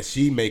 And that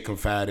she may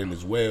confide in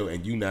as well,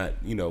 and you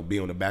not, be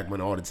on the back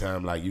burner all the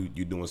time like you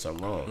doing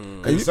something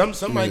wrong. And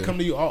somebody come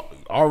to you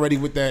already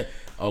with that...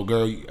 Oh,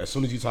 girl, as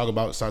soon as you start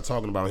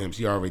talking about him,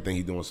 she already think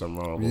he's doing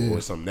something wrong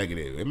or something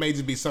negative. It may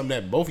just be something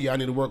that both of y'all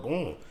need to work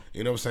on.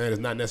 You know what I'm saying?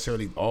 It's not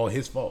necessarily all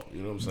his fault.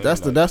 You know what I'm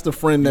saying? That's the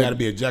friend that... You got to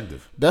be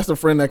objective. That's the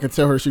friend that can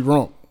tell her she's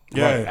wrong.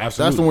 Yeah, right,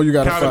 absolutely. That's the one you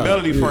got to find.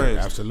 Accountability friends.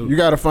 Yeah, absolutely. You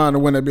got to find the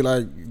one that be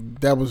like,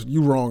 that was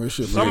you wrong and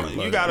shit.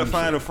 You got to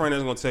find a friend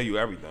that's going to tell you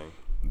everything.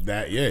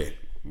 Yeah.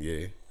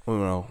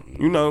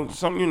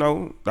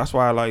 That's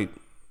why I like...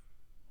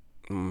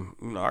 I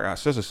got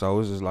sister, so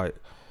it's just like...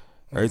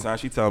 Every time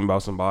she tell me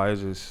about somebody,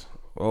 it's just...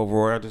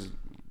 Overall,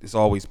 it's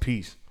always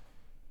peace.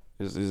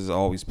 It's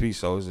always peace.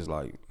 So it's just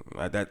like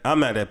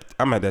I'm at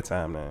that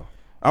time now.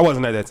 I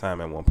wasn't at that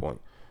time at one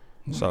point.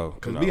 So,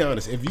 cause be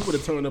honest, if you would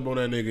have turned up on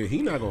that nigga,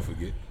 he not gonna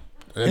forget.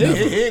 He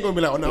ain't gonna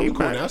be like, oh no, we cool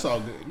now. That's all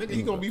good. Nigga,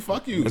 he gonna be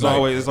fuck you. It's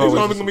always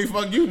gonna be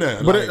fuck you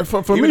now. But like,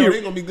 for me, it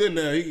ain't gonna be good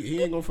now.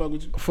 He ain't gonna fuck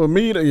with you. For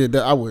me,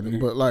 I wouldn't.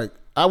 But like,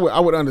 I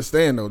would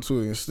understand though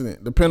to an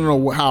extent, depending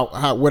on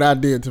how what I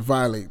did to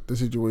violate the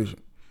situation.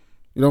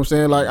 You know what I'm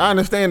saying? Like, I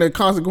understand that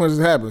consequences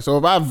happen. So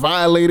if I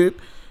violated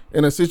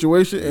in a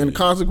situation and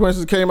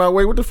consequences came my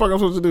way, what the fuck am I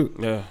supposed to do?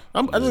 Yeah.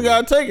 I just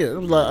gotta take it. I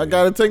was like, I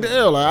gotta take the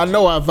L. Like, I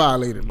know I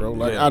violated, bro.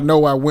 Like, I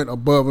know I went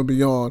above and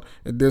beyond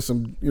and did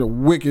some,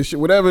 wicked shit,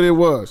 whatever it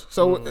was.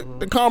 So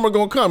the karma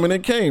gonna come, and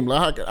it came.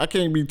 Like, I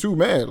can't be too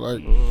mad. Like,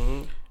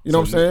 you know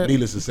what I'm saying?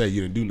 Needless to say,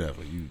 you didn't do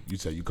nothing. You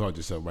said you caught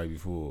yourself right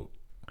before.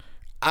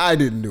 I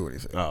didn't do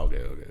anything. Oh,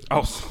 okay.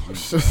 Oh, you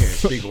can't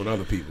speak on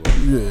other people.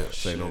 Yeah.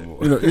 Say no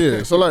more.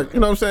 So like, you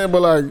know what I'm saying?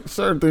 But like,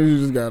 certain things you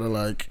just gotta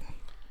like,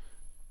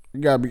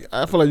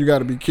 I feel like you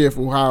gotta be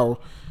careful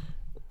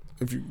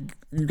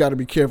you gotta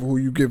be careful who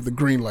you give the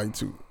green light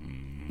to,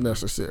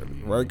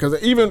 necessarily, right?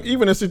 Because even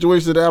in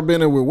situations that I've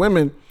been in with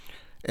women,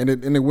 and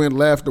it went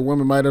left, the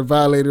woman might have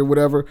violated or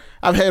whatever.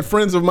 I've had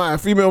friends of mine,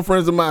 female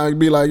friends of mine,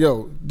 be like,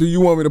 "Yo, do you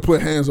want me to put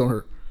hands on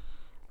her?"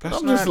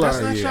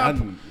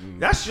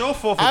 That's your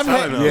fault for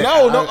telling her.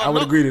 I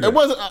would agree to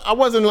that. I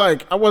wasn't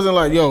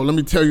like, yo, let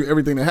me tell you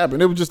everything that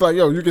happened. It was just like,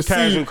 yo, you can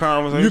casual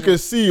conversation. You can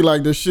see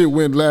like the shit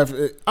went left.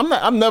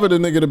 I'm never the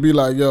nigga to be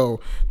like,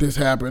 yo, this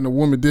happened. A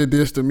woman did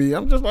this to me.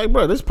 I'm just like,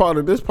 bro, this part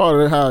of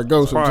how it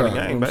goes sometimes.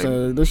 Game, you know what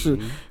I'm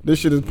saying? This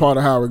shit is part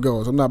of how it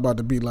goes. I'm not about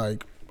to be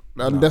like,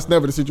 that's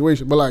never the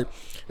situation. But like,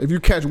 if you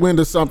catch wind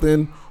of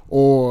something,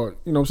 or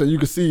you know what I'm saying, you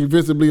can see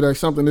visibly like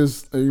something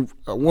is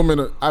a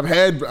woman. I've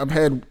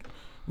had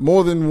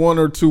more than one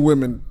or two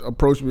women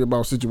approach me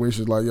about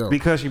situations like, yo,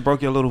 because she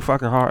broke your little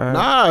fucking heart.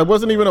 Nah, it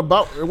wasn't even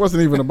about.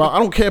 I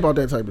don't care about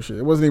that type of shit.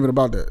 It wasn't even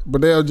about that.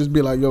 But they'll just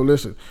be like, yo,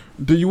 listen,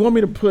 do you want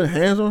me to put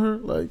hands on her?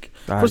 Like,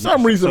 for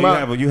some reason,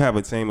 you have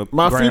a team of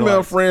my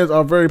female friends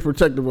are very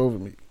protective over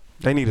me.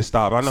 They need to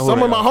stop. I know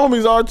some of my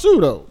homies are too,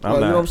 though. Like, you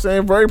know what I'm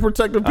saying? Very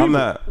protective people.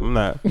 I'm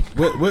not.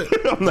 What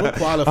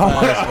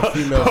qualifies a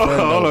female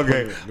friend?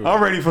 Okay.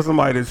 I'm ready for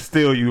somebody to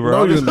steal you,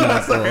 bro. No, you're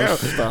not, bro.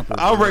 Stop it.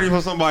 I'm ready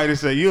for somebody to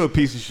say you're a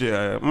piece of shit.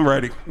 I'm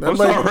ready. I'm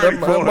so ready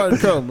for that might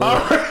come,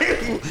 bro.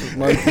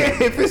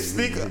 If it's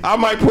sneaker, I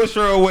might push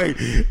her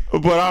away,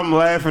 but I'm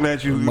laughing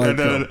at you at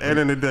the end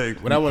of the day.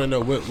 But I want to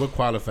know what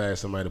qualifies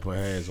somebody to put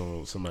hands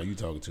on somebody you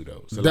talking to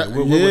though. So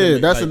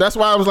that's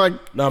why I was like,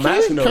 no, I'm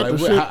asking though,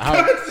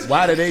 like,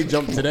 why did they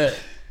jump to that?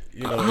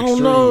 You know, I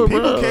don't know, bro.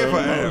 People care for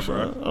ass,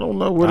 bro. I don't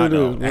know what it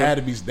is. It had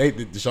to be.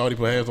 Did shawty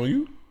put hands on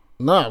you?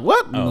 Nah,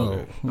 what? Oh, No.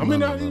 okay. I mean,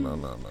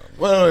 No.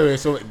 Wait.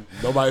 So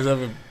nobody's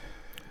ever.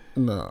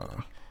 Nah.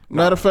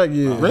 Matter of fact,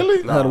 yeah.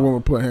 Really? I had a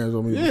woman put hands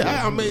on me.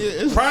 Yeah, I mean,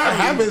 it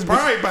happens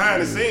probably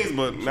behind the scenes,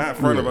 but not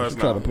in front of us. She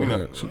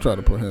tried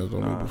to put hands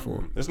on me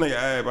before. This nigga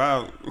Ab,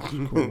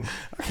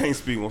 I can't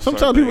speak on.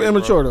 Sometimes people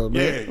immature though.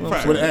 Yeah,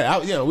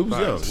 we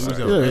was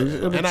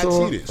young. And I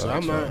cheated, so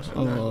I'm not.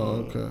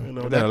 Oh, okay. You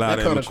know, that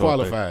kind of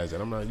qualifies it.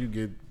 I'm not. You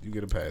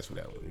get a pass for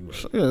that one.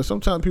 Right. Yeah,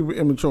 sometimes people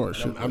immature and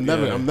shit. I'm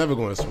never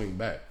going to swing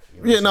back.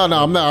 Yeah, no,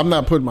 I'm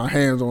not putting my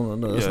hands on her.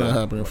 No, it's not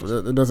happening.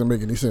 It doesn't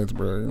make any sense,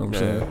 bro. You know what I'm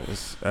saying?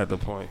 It's at the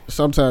point.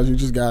 Sometimes you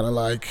just gotta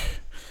like,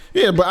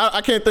 but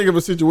I can't think of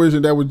a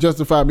situation that would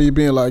justify me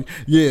being like,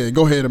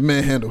 go ahead and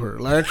manhandle her.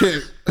 Like I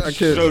can't.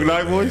 Suge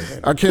Knight voice?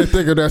 I can't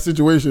think of that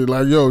situation.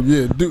 Like,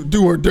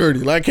 do her dirty.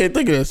 Like I can't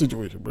think of that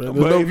situation, bro.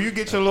 But if you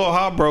get your little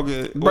heart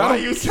broken, why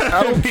you telling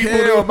I don't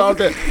care about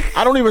that.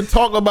 I don't even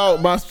talk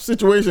about my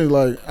situations.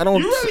 Like I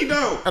don't. You really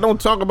don't. I don't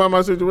talk about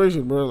my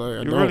situation, bro.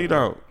 Like you really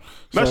don't.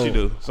 Yes, you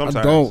do. Sometimes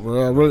I don't,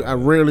 bro. I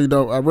rarely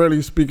don't. I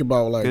rarely speak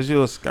about like. Because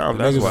you're a scout.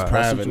 That's why.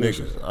 Private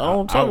niggas. I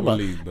don't talk about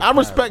it. I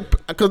respect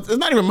because it's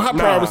not even my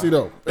privacy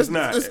though. It's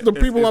not. It's the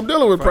people I'm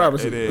dealing with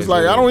privacy. It's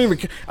like I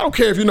don't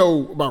care if you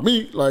know about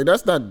me. Like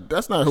that's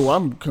not who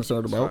I'm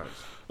concerned about.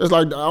 It's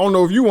like I don't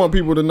know if you want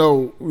people to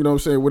know, you know what I'm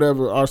saying,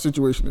 whatever our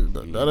situation is.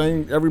 That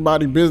ain't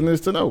everybody's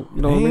business to know.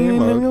 You know what I mean?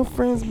 Like, your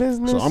friend's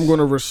business. So I'm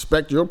gonna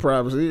respect your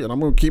privacy and I'm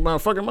gonna keep my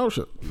fucking mouth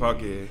shut.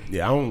 Fuck it.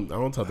 Yeah, I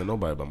don't talk to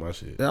nobody about my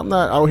shit. Yeah, I'm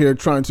not out here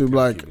trying to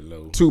like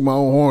toot my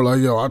own horn like,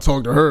 yo, I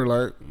talked to her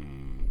like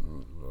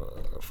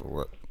for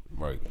what?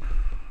 Right.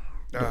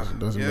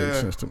 Doesn't make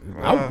sense to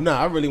me.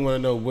 I really want to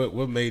know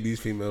what made these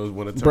females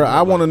want to turn. Bro,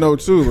 I want to know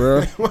too,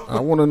 bro. I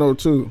want to know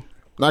too.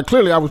 Now,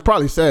 clearly, I was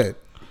probably sad.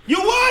 You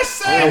was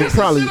sad.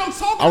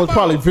 I was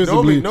probably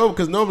visibly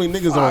because normally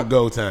niggas on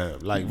go time.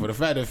 Like for the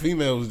fact that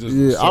females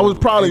just I was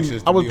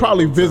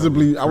probably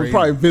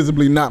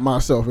visibly not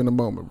myself in the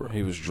moment, bro.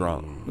 He was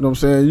drunk. You know what I'm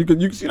saying?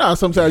 You know how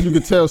sometimes you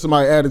could tell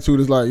somebody's attitude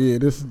is like,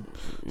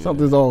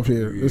 something's off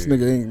here. This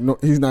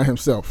nigga he's not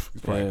himself.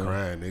 He's probably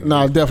crying, nigga. No,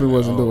 I definitely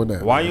wasn't doing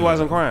that. Why you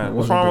wasn't crying?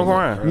 What's wrong with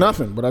crying?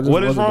 Nothing, but I just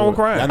What is wrong with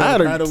crying?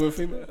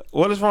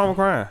 What is wrong with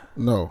crying?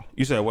 No.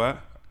 You said what?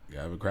 You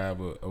ever cry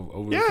over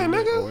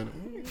nigga.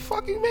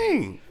 Fuck you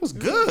mean? It was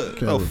good.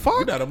 The fuck?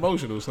 You're not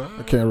emotional, son.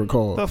 I can't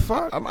recall. The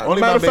fuck?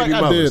 Only matter of fact,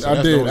 I did.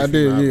 I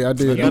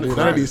did.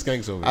 None of these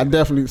skanks over there. I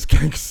definitely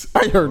skanks.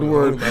 I heard the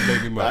word.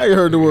 I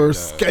heard the word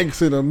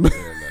skanks in them.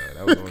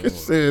 Nigga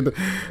said.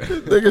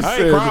 I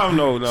ain't crying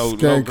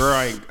no girl.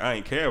 I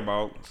ain't care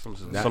about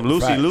some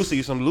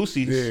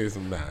Lucy. Yeah,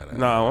 some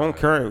nah. I don't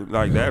care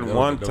like that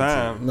one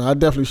time. No, I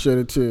definitely shed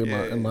a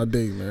tear in my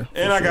day, man.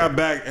 And I got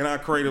back and I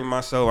created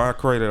myself. I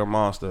created a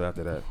monster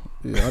after that.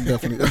 Yeah, I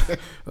definitely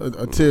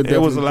a tear.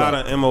 It was a lot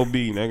of MOB,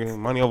 nigga.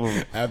 Money over.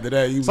 After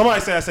that, somebody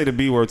say I say the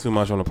B word too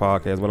much on the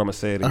podcast, but I'm gonna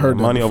say it again. I heard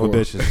money over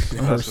bitches.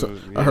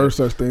 I heard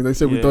such things. They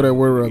said we throw that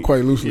word around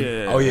quite loosely.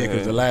 Yeah, oh yeah,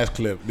 because the last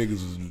clip, niggas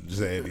was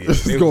saying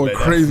it's going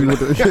crazy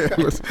with it. Yeah,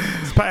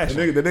 it's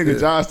passion. The nigga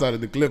John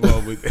started the clip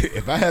off with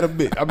if I had a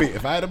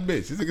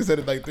bitch. This nigga said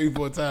it like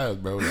 3-4 times,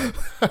 bro. Like,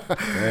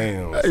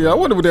 damn. Hey, I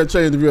wonder would that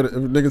change if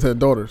niggas had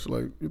daughters.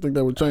 Like, you think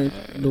that would change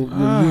your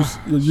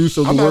use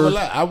of the word?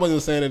 I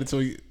wasn't saying it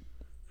until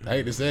I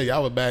hate to say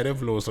y'all was bad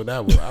influence on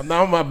that one. I'm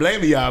not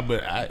blaming y'all,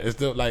 but it's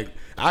still like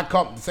I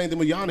caught the same thing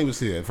when Yanni was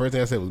here. The first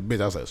thing I said was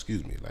bitch. I was like,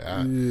 excuse me. Like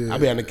I be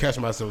having to catch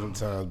myself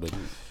sometimes, but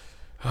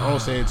I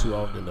don't say it too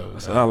often though.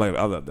 So I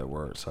love that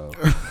word, so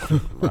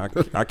I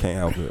can't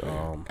help it.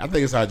 I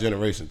think it's our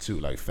generation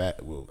too. Like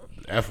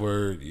F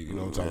word, you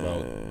know what I'm talking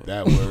about?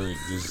 That word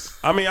just.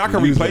 I mean, I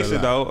can replace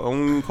it though.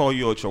 I'm gonna call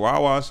you a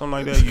chihuahua or something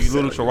like that. You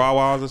little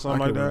chihuahuas or something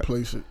like that.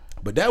 Replace it.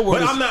 But that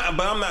word. I'm not.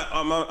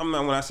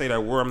 When I say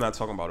that word, I'm not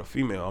talking about a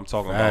female. I'm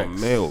talking about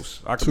males.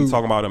 I could be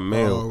talking about a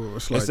male.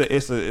 It's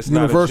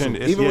not a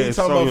gender. Even when you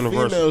talk about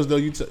females, though,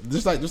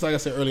 just like I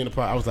said earlier in the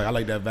pod, I was like, I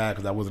like that vibe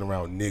because I wasn't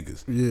around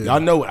niggas. Yeah.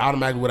 Y'all know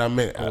automatically what I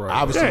meant. Right.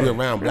 Obviously, we're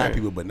around black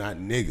people, but not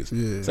niggas.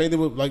 Yeah. Same thing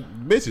with like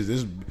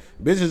bitches.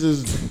 Bitches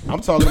is.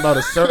 I'm talking about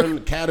a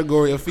certain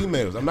category of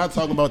females. I'm not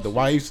talking about the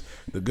wives,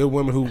 the good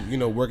women who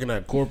working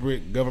at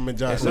corporate government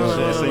jobs.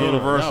 It's a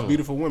universal. Y'all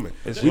beautiful women.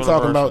 We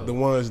talking about the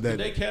ones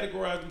that.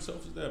 categorize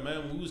themselves as that, man.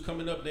 When we was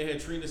coming up, they had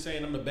Trina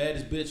saying I'm the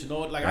baddest bitch and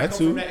all. Like I come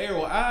from that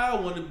era. I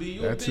want to be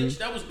your bitch.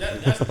 That's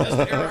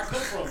the era I come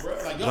from, bro.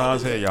 Like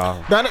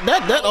y'all.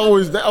 That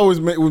always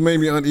made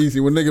me uneasy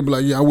when nigga be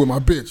like, yeah, I with my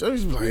bitch. I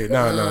was like,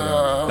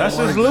 no. That's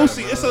just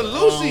Lucy. It's a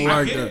Lucy.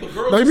 I get it, but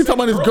girls. He be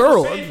talking about his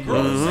girl.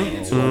 Girls saying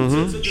it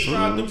to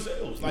describe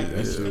themselves. Like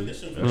it's a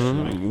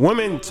condition.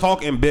 Women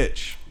talking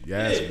bitch.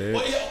 Yes, bitch.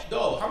 Well,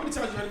 dog, how many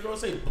times you heard a girl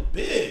say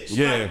bitch?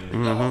 Yeah.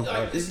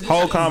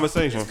 Whole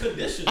conversation. I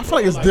feel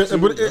like it's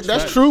different, but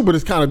that's true, but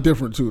it's kind of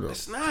different too, though.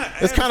 It's not.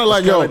 It's kind of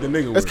like, yo,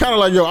 it's kind of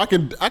like, yo, I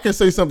can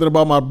say something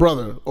about my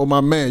brother or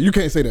my man. You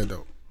can't say that,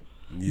 though.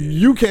 Yeah,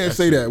 you can't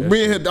say that.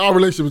 Me and our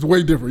relationship is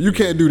way different. You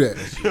can't do that.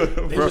 You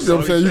know what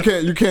I'm saying?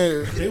 You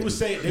can't. They was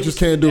saying they just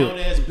can't do it.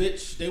 Ass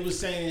bitch. They was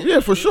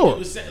saying for sure. They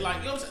was saying, like,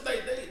 you know what I'm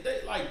saying?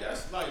 They like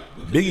that's like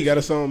Biggie got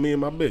a song, Me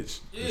and My Bitch.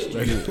 Yeah,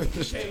 we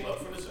came up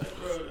from the same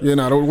brother. Yeah,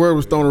 the word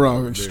was thrown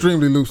around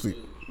extremely loosely.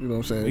 You know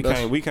what I'm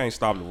saying? We can't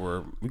stop the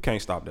word. We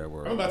can't stop that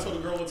word. I remember I told a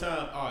girl one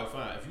time, all right,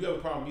 fine. If you have a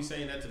problem with me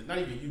saying that to, not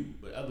even you,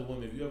 but other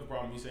women, if you have a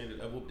problem with me saying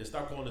that, then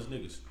stop calling us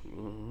niggas.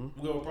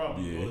 We have a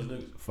problem. Yeah. Call us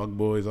niggas. Fuck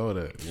boys, all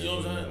that. You know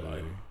what I'm saying?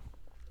 Like,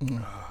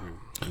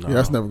 yeah,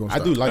 that's never gonna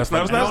stop. I do like that's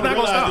not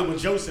gonna stop. When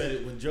Joe said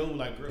it, when Joe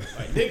like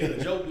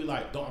nigga, Joe be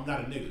like, I'm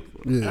not a nigga.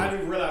 Yeah. And I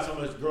didn't realize how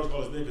much girls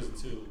call us niggas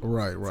until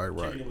right.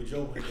 Kicking it with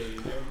Joe one day and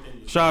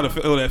everything. Shout out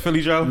to that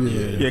Philly Joe.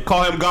 Yeah,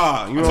 call him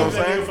God. You know what I'm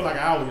saying? For like an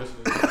hour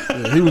yesterday.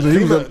 Yeah,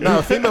 he was.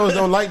 Nah, females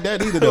don't like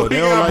that either though.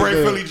 They don't like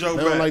the Philly Joe.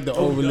 They don't like the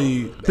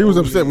overly. He was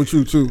upset with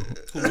you too.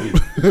 You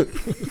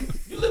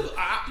live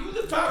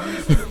 5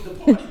 minutes from the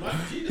party, man.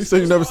 You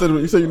said you never sent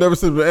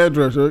him the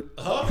address, right?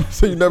 Huh? You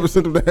said you never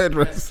sent him the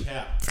address.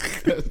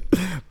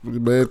 The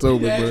man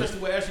told me, man. bro. Address to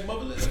where Ashley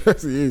mother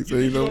lives?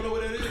 You don't know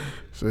where that is?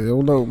 Say, I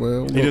don't know,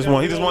 man. He just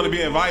want to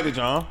be invited,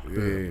 John. Yeah.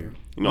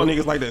 You know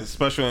niggas like that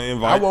special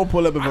invite. I won't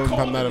pull up if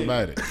I'm not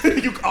invited.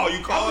 You called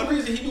The him?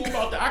 reason he knew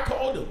about that, I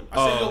called him.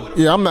 I said, yo, what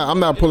Yeah, I'm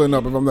not pulling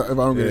up if I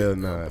don't get it.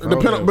 Nah.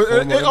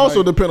 But it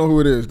also depends on who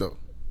it is, though.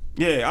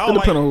 Yeah, it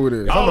depends on who it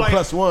is. If I'm a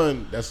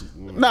 +1, that's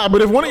nah.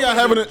 But if one of y'all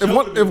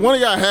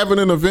having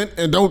an event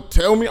and don't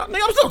tell me, nigga,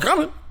 I'm still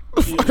coming.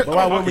 But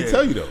why wouldn't we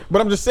tell you though?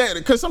 But I'm just saying,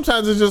 because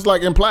sometimes it's just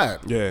like implied.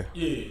 Yeah.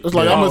 It's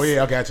like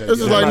I got you.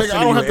 This is like, nigga,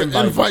 I don't have to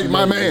invite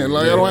my man.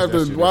 Like I don't have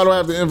to. Why do I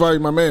have to invite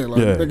my man?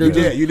 Like,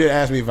 nigga, you did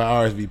ask me if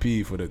I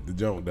RSVP for the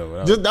joke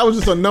though. That was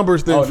just a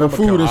numbers thing for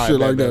food and shit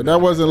like that. That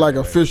wasn't like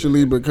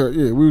officially because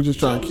we were just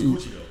trying to keep.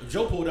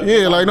 Joe pulled up.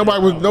 Yeah, like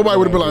nobody would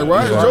have been like,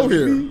 why is Joe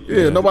here?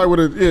 Yeah, nobody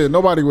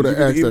would have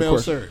asked that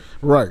question.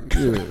 Right.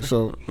 Yeah.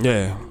 So.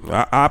 Yeah,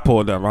 I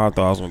pulled up. I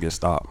thought I was gonna get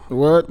stopped.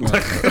 What?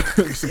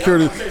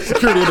 Security in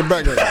the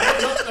background.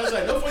 I was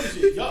like, no funny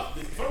shit.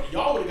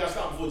 Y'all would have got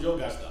stopped before Joe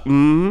got stopped.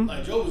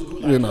 Like Joe was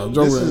good. Like,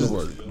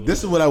 Joe.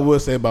 This is what I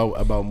would say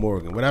about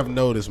Morgan. What I've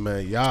noticed,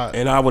 man, y'all.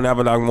 And I would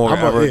never knock Morgan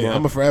ever again.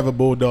 I'm a forever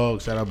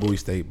Bulldog. Shout out Bowie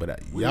State,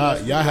 but y'all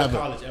have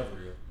college ever.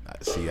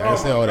 See, I didn't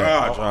say all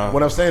that. God,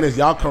 what I'm saying is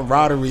y'all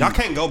camaraderie. Y'all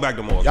can't go back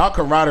to Morgan. Y'all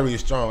camaraderie is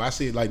strong. I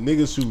see like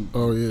niggas who.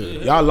 Oh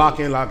yeah. Y'all lock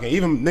in.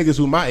 Even niggas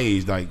who my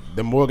age, like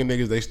the Morgan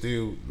niggas, they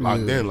still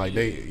locked in. Like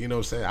they, you know what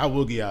I'm saying? I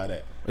will get out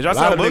of that. A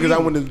lot of niggas I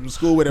went to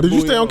school with. Did you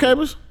stay on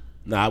campus?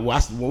 Nah,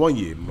 one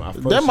year.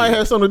 That might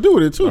have something to do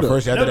with it too.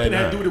 First year after that,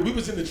 had to do with it. We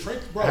was in the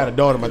trench, bro. I had a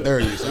daughter in my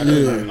 30s. So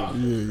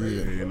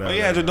yeah.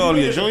 You had your daughter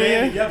your junior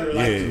year?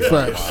 Yeah.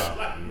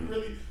 Facts.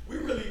 We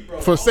really, bro.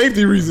 For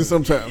safety reasons,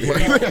 sometimes.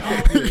 Like,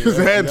 just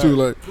had to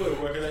like. I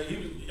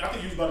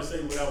think you was about to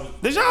say what I was.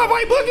 Did y'all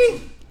invite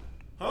Boogie?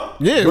 Huh?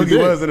 Yeah, Boogie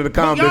was in the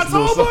comments.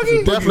 Y'all told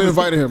Boogie? Definitely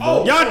invited him,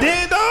 bro. Y'all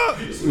did, dog?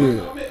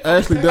 Yeah.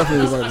 Ashley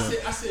definitely invited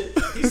him.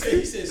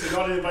 He said, so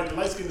y'all didn't invite the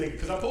light skinned nigga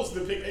because I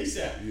posted the pic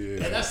ASAP.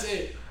 Yeah. And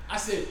I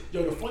said,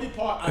 yo, the funny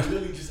part, I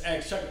literally just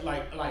asked Chuck, who did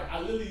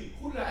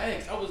I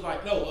ask? I was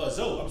like, no,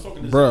 Zoe. I'm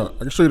talking to Zoe. Bro, I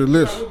can show you the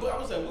list. I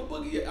was like, what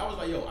Boogie at? I was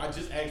like, yo, I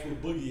just asked where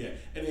Boogie at.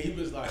 And then he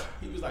was like,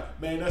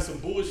 man, that's some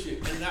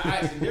bullshit. And I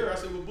asked him, I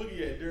said, where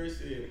Boogie at? Derek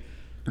said,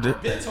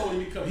 I've been told him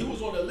he come. He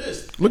was on the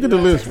list. Look at the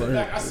list,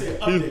 right? I said,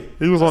 update.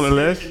 He was on the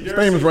list? His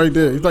name is right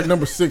there. He's like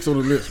number 6 on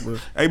the list, bro.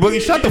 Hey, Boogie,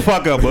 shut the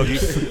fuck up,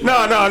 Boogie. No,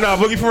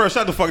 Boogie, for real,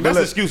 shut the fuck up. That's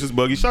excuses,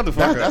 Boogie. Shut the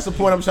fuck up. That's the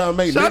point I'm trying to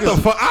make. Shut the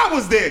fuck. I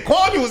was there.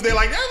 Kwame was there.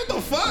 Like, what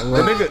the fuck?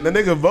 The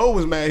nigga Vo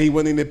was mad he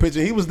wasn't in the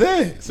picture. He was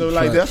there. So,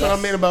 like, that's what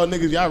I mean about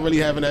niggas. Y'all really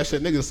having that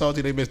shit. Niggas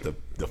salty. They missed the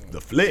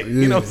flick.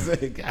 You know what I'm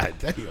saying? God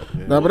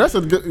damn. Nah, but that's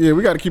a good. Yeah,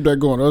 we got to keep that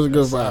going. That was a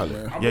good vibe,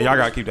 man. Yeah, y'all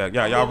got to keep that.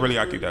 Yeah, y'all really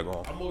got to keep that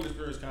going. Our mortgage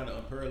experience kind of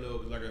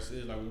unparalleled because, like I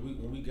said, like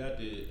when we got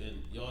there,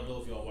 and y'all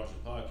know if y'all watch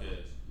the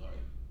podcast, like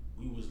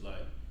we was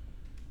like,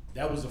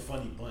 that was a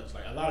funny bunch.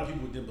 Like a lot of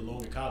people didn't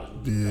belong in college.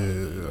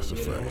 That's a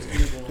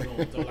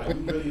fact. So like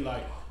we really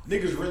like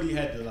niggas really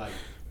had to like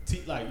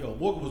yo,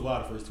 Morgan was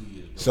wild the first 2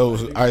 years. Bro.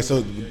 So all right,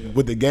 so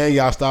with the gang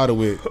y'all started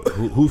with,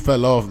 who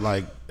fell off?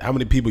 Like how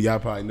many people y'all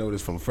probably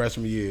noticed from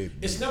freshman year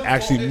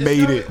actually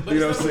made it? You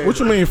know what I'm saying? What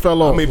you mean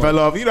fell off? I mean fell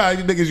off. You know how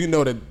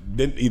niggas that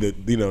didn't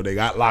either they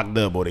got locked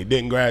up or they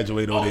didn't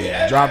graduate or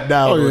they dropped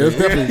out. Oh yeah, it's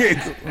definitely.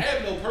 I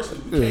have no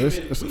personal.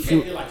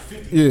 like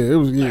 50. Yeah, it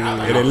was.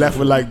 Yeah, and they left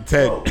with like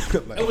 10. Bro,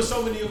 it was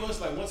so many of us.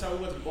 Like one time we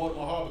went to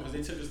Baltimore Harbor because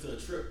they took us to a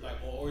trip, like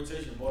on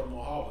orientation in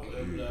Baltimore Harbor.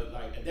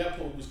 Like at that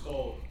point, it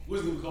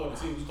wasn't even called the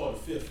team. It was called the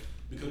Fifth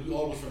because we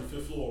all was from the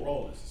fifth floor of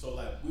Rollins. So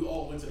like we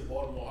all went to the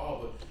Baltimore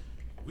Harbor.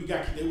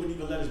 They wouldn't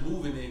even let us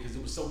move in there because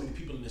there was so many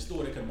people in the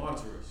store they couldn't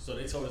monitor us. So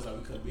they told us like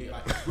we couldn't be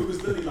like we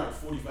was literally like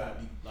 45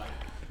 deep. Like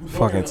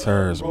fucking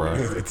terrorists, bro.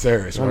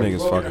 Terrorists. Some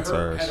niggas fucking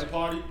terrorists.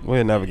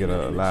 We'll never get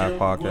a live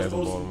podcast in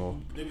Baltimore.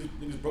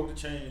 Niggas broke the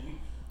chain.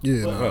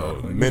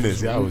 Yeah,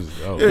 minutes. Y'all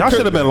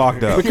should have been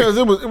locked up because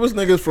it was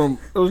niggas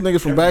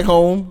from back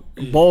home,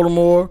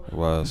 Baltimore,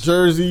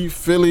 Jersey,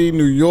 Philly,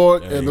 New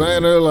York,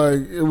 Atlanta.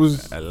 Like it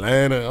was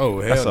Atlanta.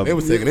 Oh hell, they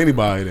was taking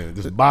anybody then.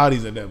 Just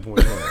bodies at that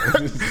point.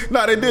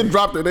 No, they did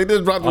drop it. They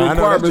did drop the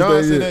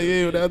requirements.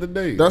 The other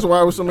day. That's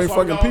why it was so many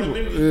fucking people.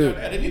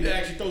 They need to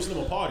actually throw Slim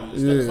a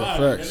party.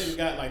 Facts.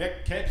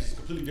 That campus is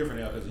completely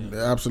different now.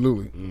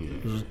 Absolutely.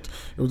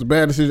 It was a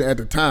bad decision at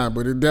the time,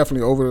 but it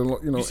definitely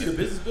You see the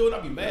business building,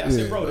 I'd be mad. I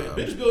said, bro, the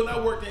business building I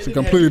worked in. It's a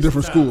completely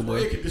different school, bro.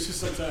 Shit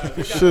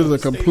is a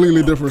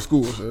completely different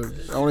school. So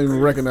I don't even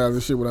recognize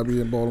this shit when I be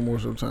in Baltimore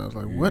sometimes.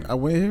 Like, what? I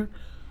went here?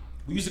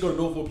 We used to go to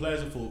Norfolk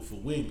Plaza for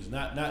wings,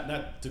 not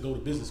to go to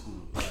business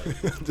school.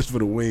 Like, just for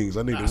the wings.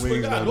 I need the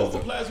wings.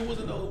 Norfolk Plaza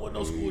wasn't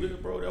no school there,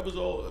 bro. That was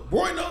all.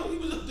 Roy, no, he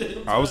was up there.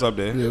 I was up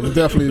there. Yeah, it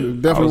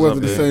definitely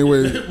wasn't the same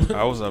way.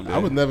 I was up there. I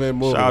was never in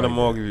Morgan. Shout out to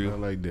Morganview. I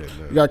like that.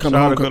 Man. You gotta come to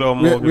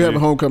homecoming. We have a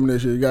homecoming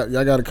this year.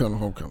 Y'all gotta come to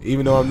homecoming.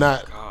 Even though I'm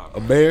not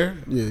a bear,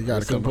 yeah, you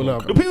gotta come pull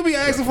up. Do people be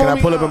asking for me? Can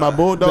I pull up in my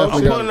Bulldogs?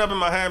 I'm pulling up in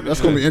my Hampton.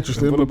 That's gonna be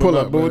interesting. Pull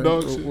up,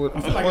 Bulldogs. I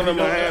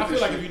feel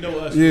like if you know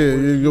us,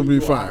 you'll be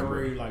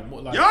fine.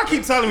 Y'all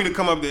keep telling me to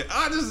come up there.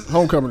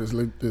 Homecoming is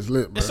lit,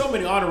 bro. There's so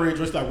many honorary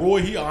joints. Like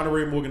Roy, he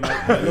honorary Morgan.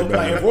 Like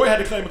if Roy had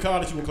to claim a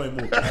college, he would claim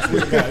Morgan.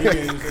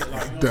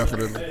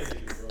 Definitely.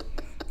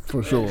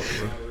 For sure,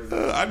 bro.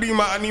 I need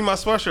my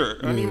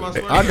sweatshirt. I need my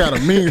sweatshirt. I got a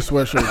mean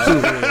sweatshirt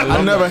too.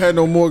 I never had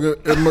no Morgan.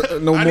 I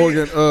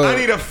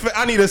need a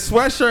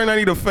sweatshirt and I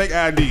need a fake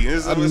ID.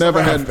 I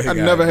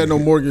never had no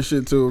Morgan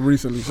shit till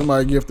recently.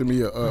 Somebody gifted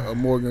me a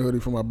Morgan hoodie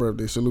for my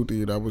birthday. Salute to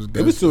you. That was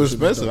it was too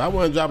expensive. I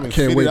wasn't dropping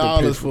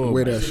 $50 for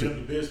wear that shit.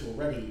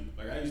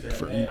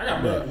 I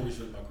got mad Morgan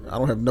shit in my career. I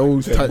don't have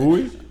no type.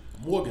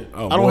 Morgan.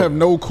 I don't have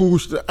no cool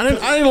shit. I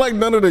didn't like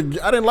none of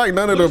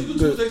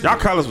the. Y'all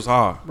colors was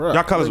hard.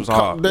 Y'all colors was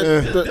hard. You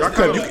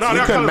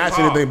couldn't match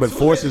anything but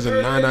Forces and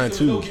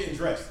 992s. Getting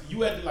dressed.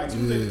 You had to like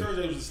Tuesday,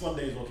 Thursday was the slum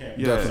days on campus.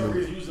 Yeah. For some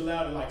reason you was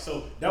allowed to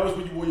so that was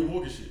when you wore your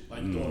Morgan shit.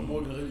 Like you throwing a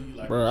Morgan hoodie.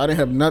 Like, bro, I didn't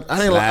have nothing. I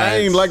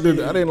didn't like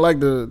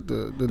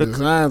the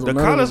designs. The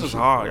colors was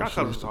hard. Y'all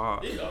colors was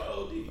hard.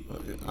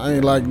 I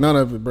ain't like none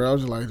of it, bro. I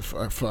was just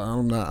like,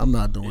 I'm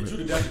not doing it.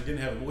 Didn't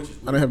have I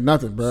didn't have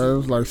nothing, bro. It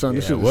was like, son,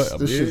 this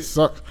shit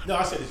sucks. No,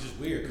 I said it's just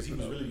weird because he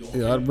was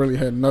really on I really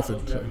had nothing.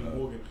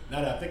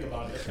 Now that I think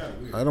about it, that's kind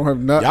of weird. I don't have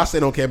nothing. Y'all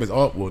stayed on campus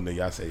all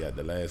y'all say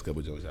the last couple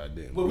of jokes y'all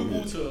did. Well, we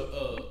moved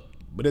to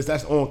but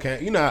that's on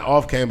campus. You know how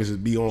off campus is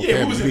be on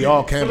campus. Be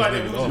all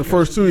campus. The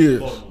first 2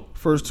 years.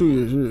 First 2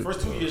 years, yeah.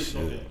 First 2 years,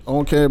 okay.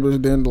 On campus,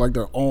 then like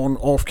the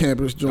off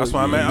campus joint. That's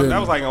why I met. That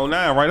was like 09,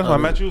 right? That's why I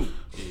met you.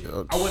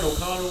 I went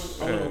O'Connell,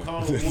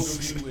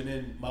 Morganview, and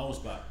then my own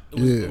spot.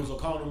 It was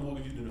O'Connell,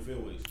 Morganview, and the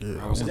Fairways.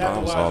 Yeah, I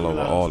was all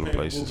over all the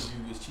places.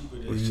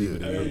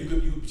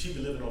 You could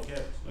cheaper living off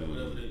campus. Like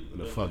whatever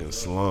the fucking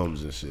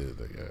slums and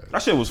shit.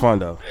 That shit was fun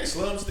though.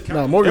 Slums to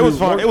it was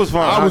fun. It was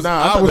fun. I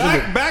was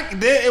back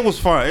then. It was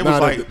fun. It was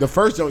like the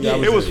first joint.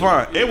 It was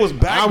fun. It was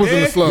back. I was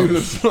in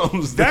the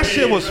slums. That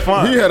shit was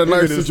fun. He had a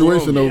nice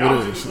situation over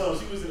there.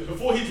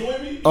 Before he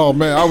joined me. Oh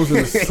man, I was in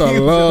the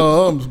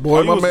slums,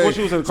 boy. My man,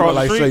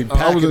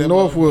 I was in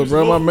Northwood,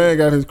 bro. My man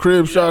got his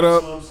crib shot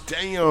up.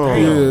 Damn.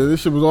 Yeah,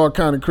 this shit was all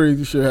kind of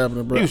crazy shit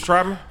happening, bro. He was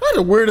trapping. I had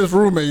the weirdest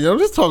roommate, yo.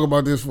 Let's talk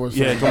about this for a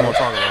second. Yeah, come on,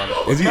 talk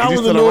about it. Is he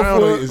still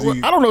around? Or is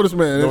he I don't know this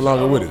man. No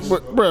longer with us.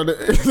 But, bro,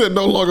 he said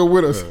no longer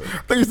with us. I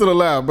think he's still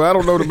alive, but I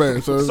don't know the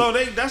man.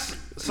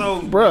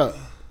 So bro.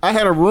 I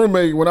had a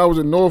roommate when I was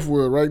in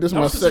Northwood, right? This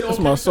is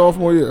my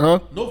sophomore year, huh?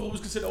 Northwood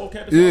was considered on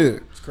campus. Yeah.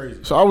 It's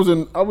crazy. So I was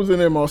in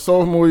there my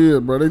sophomore year,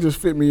 bro. They just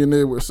fit me in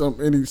there with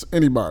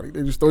anybody.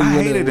 They just throw you in there.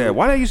 I hated that.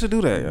 Why they used to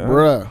do that,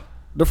 bruh?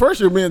 The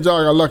first year, me and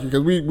John got lucky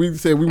because we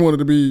said we wanted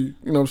to be,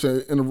 you know what I'm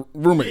saying, in the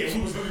roommates.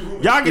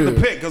 Y'all get to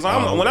pick because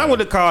when I went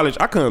to college,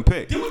 I couldn't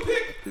pick. Did we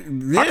pick?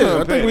 Yeah,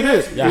 I think we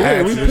did.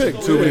 Yeah, we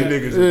picked too many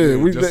niggas.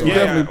 Yeah, we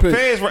definitely picked.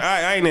 Feds,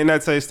 I ain't in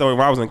that same story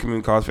when I was in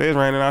community college. Feds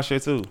ran in our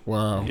shit too.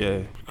 Wow.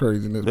 Yeah.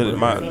 Craziness.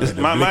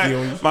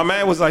 My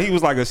man was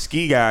like a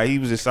ski guy. He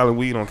was just selling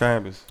weed on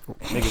campus.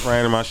 Niggas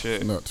ran in my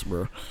shit. Nuts,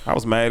 bro. I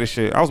was mad as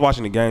shit. I was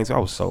watching the game too. I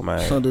was so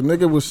mad. So the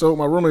nigga was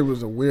my roommate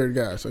was a weird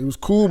guy. So he was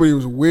cool, but he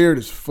was weird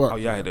as fuck. Oh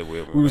yeah, I had that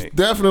weird roommate. We was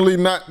definitely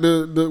not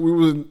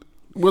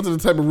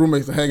wasn't the type of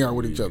roommates to hang out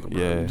with each other, bro.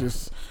 Yeah.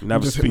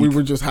 We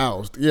were just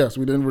housed. Yes,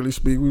 we didn't really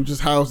speak. We were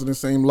just housed in the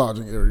same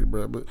lodging area,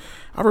 bro. But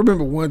I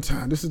remember one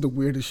time, this is the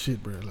weirdest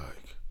shit, bro.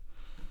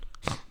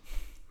 Like,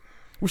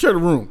 we shared a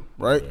room,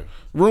 right? Yeah.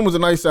 Room was a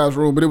nice size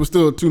room, but it was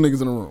still two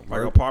niggas in a room. Like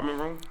right? An apartment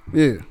room?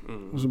 Yeah.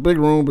 It was a big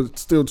room, but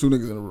still two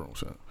niggas in a room.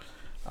 So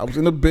I was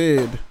in the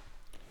bed.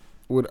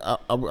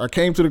 I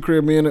came to the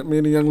crib. Me and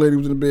the young lady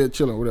was in the bed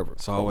chilling, whatever.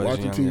 It's always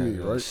watching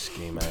TV, right?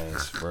 Scheme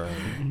ass, bro.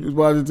 He was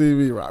watching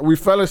TV, right? We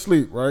fell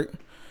asleep, right?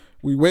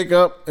 We wake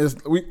up. It's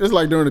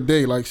like during the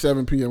day, like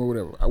 7 p.m. or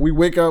whatever. We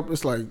wake up.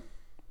 It's like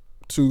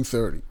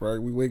 2:30,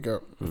 right? We wake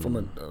up from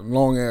a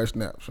long ass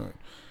nap, son.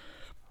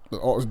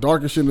 It's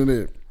dark as shit in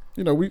there.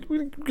 You know, we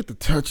get the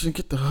touch and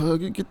get the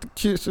hug and get the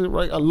kiss,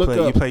 right? I look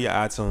up. You play your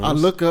iTunes. I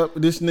look up.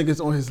 This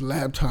nigga's on his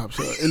laptop,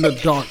 son, in the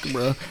dark,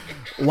 bro,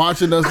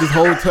 watching us this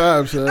whole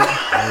time, son.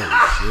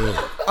 Oh, shit.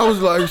 I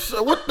was like,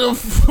 what the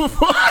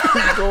fuck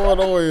is going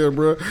on here,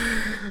 bro?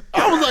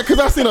 I was like, because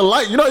I seen a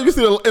light. You know, you can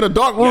see in a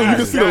dark room, you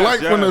can see the light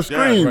from the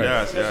screen.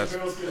 Yes.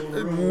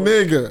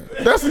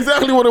 Nigga, that's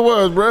exactly what it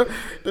was, bro.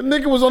 The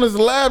nigga was on his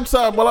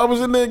laptop while I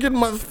was in there getting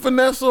my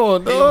finesse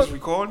on, dog. He was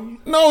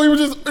recording you? No, he was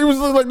just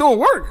like doing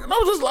work, and I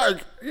was just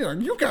like,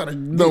 you gotta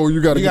know,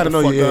 you gotta get the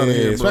fuck out of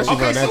here, especially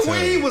okay, that so time.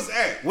 where he was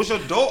at? Was your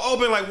door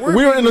open? Like where?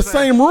 We were in the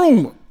same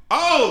room.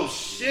 Oh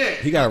shit!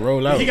 He gotta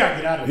roll out. He gotta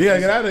get out of here.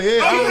 He gotta get out of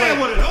here. Oh, you had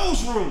one of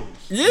those rooms.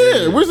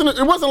 Yeah, it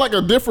wasn't like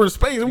a different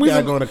space. We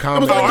gotta go in the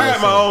combat. Like,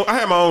 I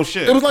had my own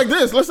shit. It was like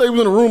this. Let's say he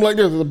was in a room like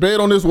this. There's a bed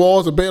on this wall.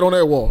 There's a bed on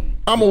that wall.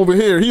 I'm over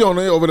here. He on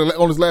there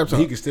on his laptop.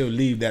 He can still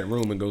leave that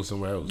room and go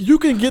somewhere else. You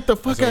can get the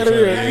fuck out of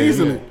there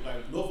easily.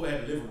 Like Norfolk had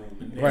a living room.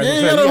 Right, yeah,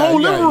 he had a whole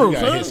living room, you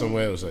gotta son. hit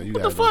somewhere else.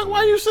 What the fuck?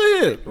 Why you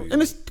say it?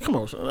 And it's come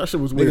on, son. That shit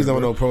was weird. Niggas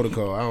don't know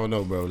protocol. I don't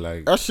know, bro.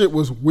 Like that shit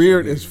was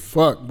weird as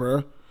fuck,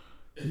 bro.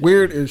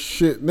 Weird as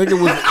shit.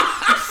 Nigga was.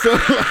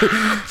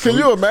 Can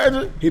you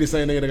imagine? He the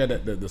same nigga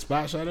that got the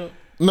spot shot up.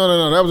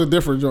 No. That was a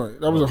different joint.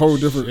 That was a whole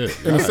different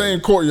in the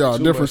same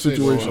courtyard, different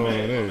situation. My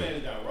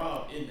man got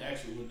robbed in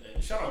actual.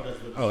 Shout out Dutch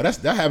Village.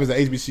 That happens at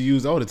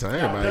HBCUs all the time.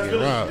 Everybody get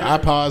robbed.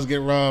 iPods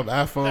get robbed.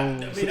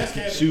 iPhones,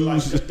 that's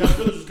shoes. Like, Dutch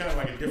Village was kind of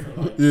like a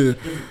different,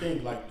 different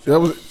thing. Like that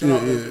was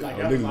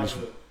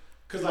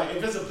because like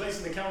if it's a place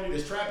in the county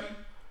that's trappy,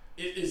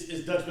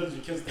 it's Dutch Village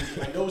and Kinston.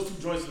 Like those two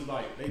joints is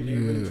like they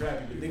really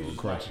trappy, but niggas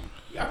was like,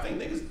 I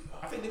think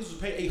niggas was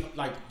paying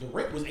the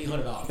rent was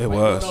 $800. It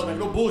was.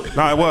 No bullshit.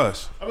 No, it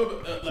was. I remember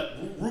like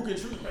Ruger and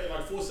Truth paying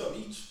like $4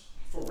 each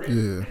for rent.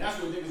 Yeah. And that's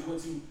what niggas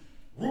went to.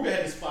 Ruger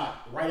had the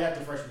spot right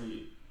after freshman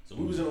year, so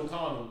we was in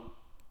O'Connell.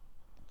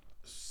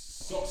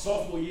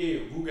 Sophomore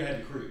year, Ruger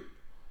had the crib.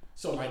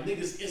 So like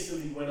niggas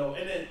instantly went on,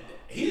 and then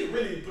he didn't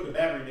really put the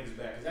battery niggas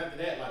back, because after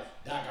that, like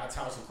Doc got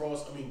Towson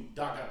Cross.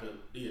 Doc got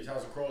the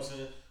Towson Cross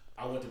in.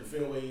 I went to the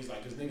fairways,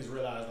 like, because niggas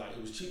realized like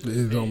it was cheaper.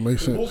 It don't make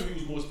sense. Both of you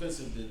was more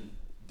expensive than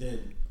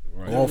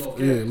right.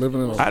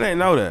 Living in. I didn't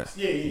know that.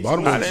 Yeah.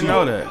 I didn't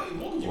know that.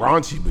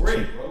 Raunchy, but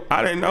cheap.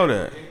 I didn't know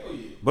that.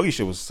 Boogie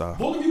shit was soft.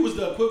 Boogie was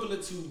the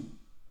equivalent to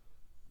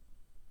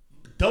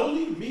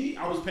doubly me.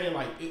 I was paying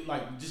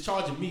like just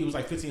charging me. It was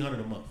like $1,500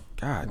 a month.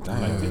 God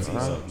damn. Like 15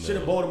 something. Shit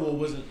in Baltimore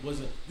wasn't.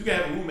 You could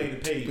have a roommate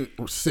and pay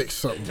 $6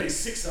 something. Pay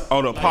 $6 something.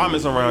 Oh, the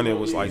apartments around there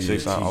was like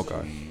 $6 something.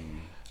 Okay.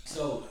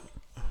 So,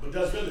 but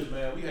Dutch Village,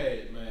 man,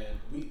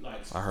 we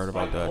like. I heard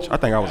about Dutch. I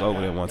think I was over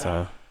there one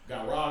time.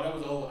 Got robbed. That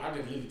was a whole. I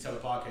could literally tell a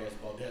podcast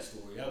about that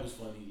story. That was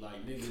funny.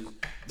 Like niggas.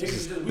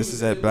 This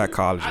is at black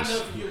colleges. I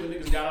never forget when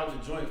niggas got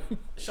out the joint.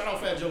 Shout out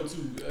Fat Joe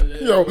too.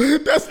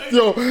 That's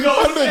the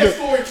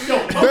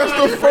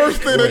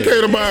first thing that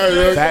came to mind.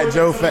 Yo. Fat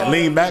Joe,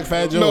 lean back,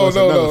 Fat Joe. No, it's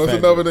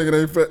another nigga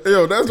named Fat.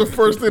 Yo, that's the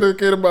first thing that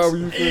came to mind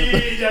when you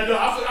said. Yeah, no,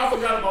 I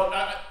forgot about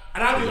that.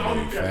 And I don't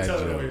even think I tell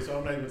it on here, so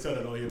I'm not even telling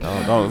it on here.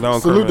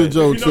 Don't salute to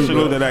Joe too.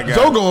 Salute to that guy.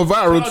 Joe going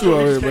viral too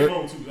out here,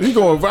 man. He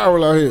going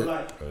viral out here.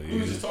 Like, we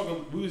was just talking.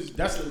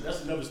 That's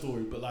another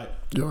story, but like,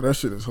 yo, that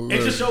shit is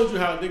hilarious. It just showed you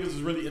how niggas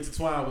was really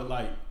intertwined with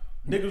like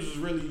niggas was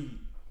really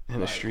in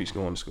the streets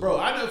going to school. Bro,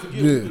 I never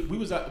forget. Yeah.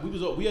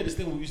 We had this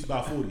thing when we used to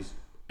buy 40s.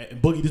 And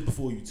Boogie, this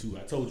before you too.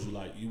 I told you,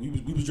 like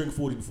we was drinking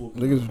 40 before.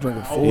 Niggas was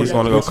drinking 40. He's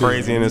gonna go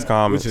crazy in his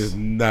comments. Which is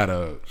not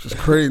just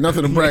crazy.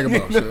 Nothing to brag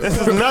about. This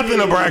is nothing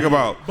to brag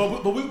about.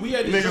 But we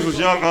had these niggas was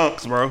young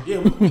unks, bro. Yeah,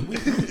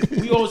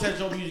 we always had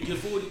jump music get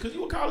 40 because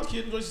you a college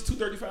kid and it's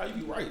 $235. You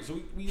be right. So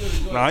we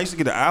I used to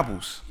get the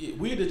apples. Yeah,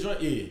 we had the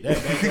joint. Yeah, that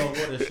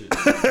shit.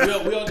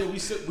 We all did.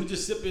 We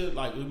just sip it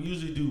like we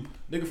usually do.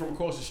 Nigga from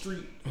across the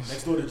street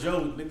next door to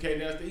Joe. Nigga came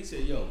downstairs. He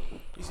said, yo,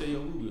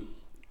 Ruger.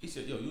 He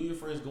said, yo, you and your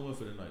friends going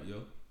for the night,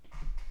 yo.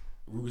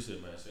 Ruger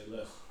said, man, say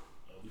less.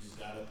 We just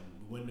got up and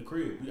we went in the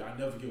crib. I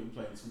never forget we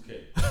playing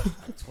 2K.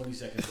 Like 20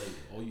 seconds later,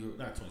 all you heard,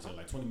 not 20 seconds,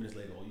 like 20 minutes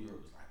later, all you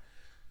heard was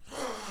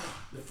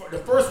like, the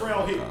first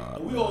round hit.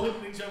 And we all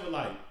looked at each other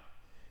like,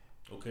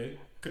 okay,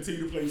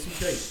 continue to play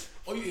 2K.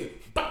 Oh yeah,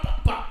 bop,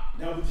 bop, bop.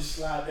 Now we just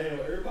slide down.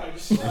 Everybody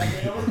just slide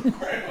down on the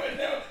ground right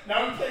now.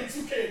 Now we play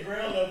 2K at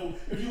ground level.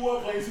 If you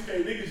want to play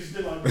 2K, niggas just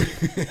did like they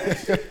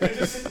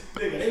just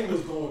nigga, they was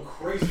going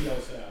crazy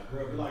outside,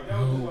 bro. Like that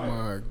was like,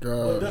 my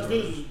god. Dutch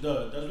Village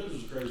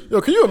was crazy.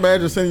 Yo, can you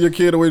imagine sending your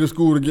kid away to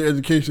school to get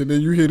education,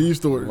 then you hear these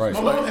stories? Right.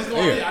 My mother has no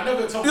idea. I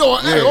never told her.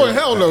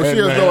 Hell no, she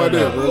has no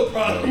idea, bro.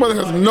 My mother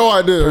has no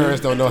idea.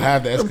 Parents don't know how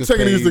to I'm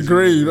taking these to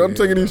grave. I'm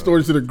taking these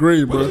stories to the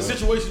grave, bro. But it's a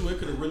situation where it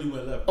could have really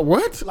went left.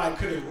 What? Like,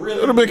 could it really? It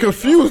would have been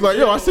confused. Like,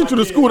 yo, I sent you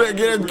to school to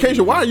get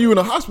education. Why are you in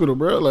the hospital,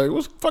 bro? Like,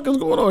 what the fuck is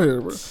going on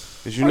here, bro?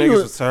 Because you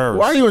niggas was terrorists.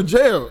 Why are you in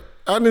jail?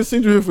 I didn't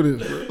send you here for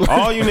this, bro. Like,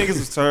 all you niggas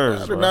was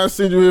terrorists, I did not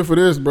send you here for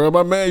this, bro.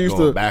 My man used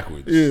to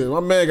backwards. Yeah,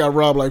 my man got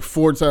robbed like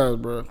 4 times,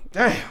 bro.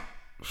 Damn.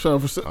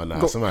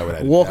 Somebody would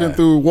have walking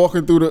through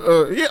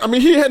the. Yeah, I mean,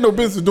 he had no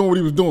business doing what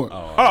he was doing.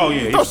 Oh yeah,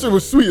 he thought shit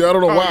was sweet. I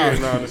don't know why. Yeah,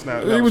 no, it's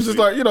not. He was just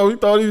like, you know, he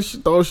thought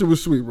shit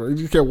was sweet, bro. He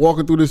just kept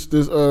walking through this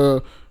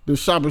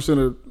shopping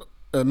center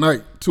at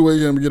night, 2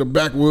 a.m. to get a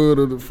backwood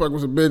or the fuck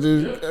with some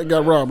bitches. Yeah.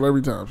 Got robbed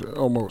every time,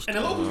 almost. And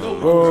the locals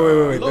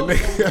go. Wait.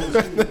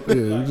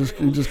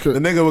 He just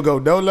couldn't. The nigga would go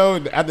dolo.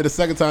 After the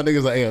second time,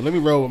 niggas like, hey, let me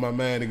roll with my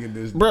man to get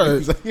this. Bro,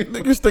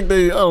 niggas think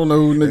they, I don't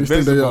know who niggas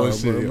think they are.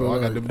 Shit, bro, I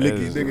got the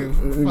blicky nigga.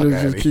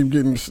 Niggas just keep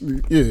getting,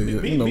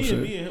 you know what I'm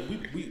saying. Me and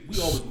him,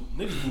 we always,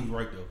 niggas moved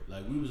right though.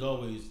 Like, we was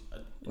always,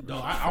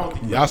 no, I don't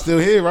think. Y'all still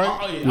here, right?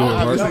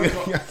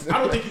 I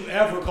don't think you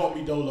ever caught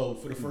me dolo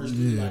for the first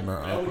time. Yeah,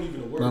 I wasn't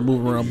even a word. Not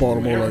moving around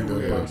Baltimore like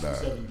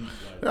that.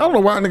 I don't know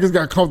why niggas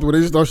got comfortable.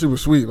 They just thought shit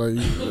was sweet. Like,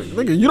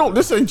 nigga, you don't.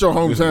 This ain't your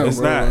hometown, it's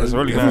bro. Not. Like, it's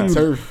really not.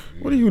 Turf.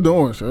 What are you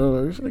doing, sir?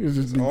 Like, these niggas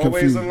just be always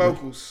confused. The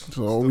locals.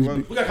 So always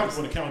be. We got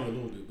comfortable in the county a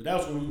little bit, but that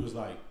was when we was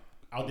like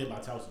out there by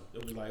Towson.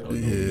 It was like,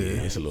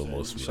 it's a little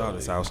more sweet. Shout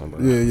out to Towson,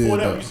 bro. Yeah.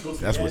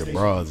 That's where the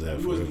bras at.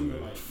 We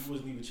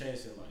wasn't even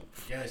chancing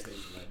like gas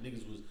station. Like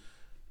niggas was.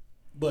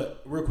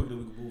 But real quickly,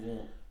 we can move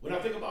on. When I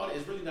think about it,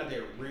 it's really not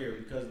that rare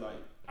because like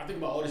I think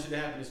about all this shit that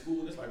happened in school,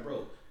 and it's like,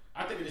 bro,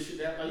 I think of this shit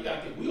that like you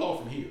gotta think we all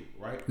from here,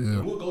 right? Yeah.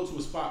 And we'll go to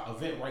a spot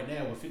event right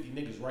now with 50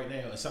 niggas right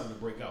now and something to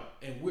break out,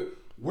 and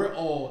we're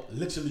all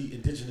literally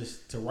indigenous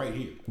to right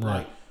here.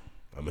 Right.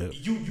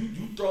 Like,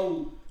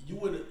 you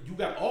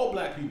got all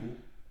black people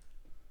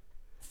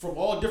from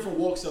all different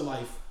walks of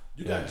life.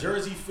 You got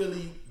Jersey,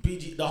 Philly,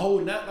 BG, the whole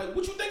night. Like,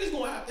 what you think is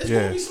going to happen? It's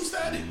going to be some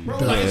static, bro.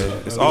 Like,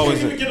 it's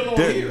always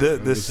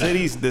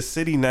the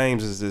city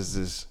names is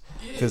this.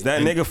 Because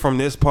that nigga from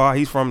this part,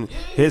 he's from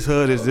his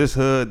hood is this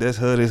hood, this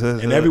hood is his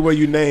hood. And everywhere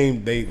you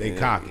name, they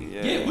cocky.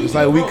 Yeah, it's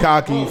like we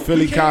cocky,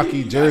 Philly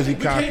cocky, Jersey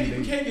cocky.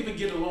 We can't even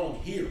get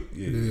along here.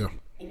 Yeah.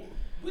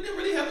 We didn't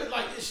really have it.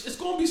 Like, it's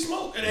going to be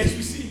smoke at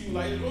HBCU.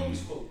 Like, it's going to be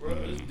smoke, bro.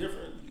 It's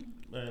different.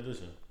 Man,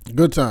 listen.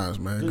 Good times,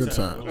 man. Good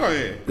times. Oh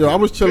yeah. Yo, I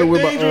was chilling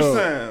with my my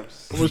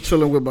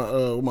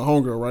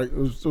homegirl, right?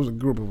 It was a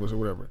group of us or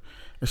whatever.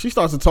 And she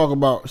starts to talk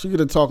about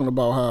talking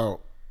about how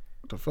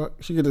the fuck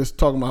she get this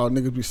talking about how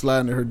niggas be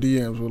sliding in her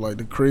DMs with like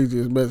the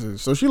craziest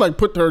messages. So she like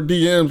put her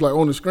DMs like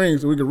on the screen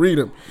so we could read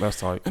them. That's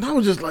tight. And I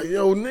was just like,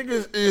 yo,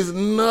 niggas is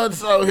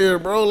nuts out here,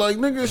 bro. Like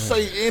niggas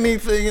say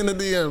anything in the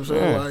DMs. So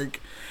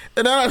like.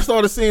 And then I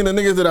started seeing the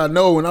niggas that I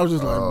know, and I was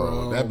just like,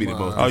 bro. That'd be the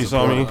most you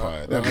saw me?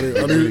 That'd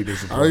be really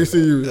disappointing. I didn't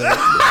see you.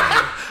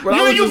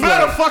 But you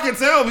better fucking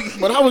tell me.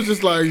 But I was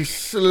just like,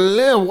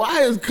 Slim,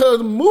 why is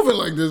cuz moving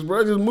like this,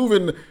 bro? Just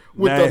moving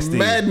with nasty. The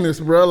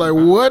madness, bro. Like,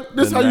 what?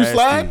 This how you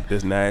slide?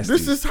 This nasty.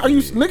 This is how you...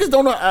 Niggas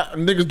don't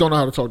know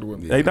how to talk to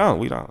women. They don't.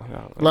 We don't.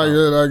 Like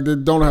they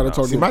don't know how to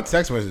talk to women. My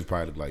text messages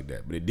probably look like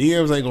that, but the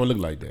DMs ain't gonna look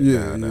like that.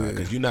 Yeah, nah,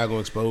 because you're not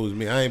gonna expose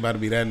me. I ain't about to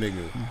be that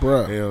nigga.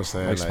 Bro. You know what I'm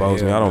saying?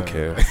 Expose me. I don't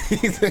care.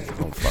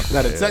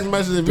 Now the text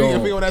messages,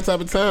 if we on that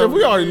type of time. If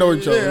we already know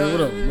each other,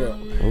 what up, bro?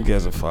 Who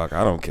gives a fuck?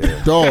 I don't care.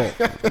 Dog.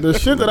 The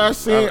shit that I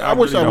seen, I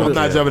wish I would have... I'm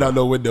not jumping out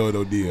no window,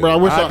 no DM.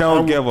 Bro, I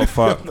don't give a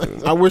fuck.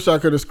 I wish I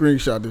could have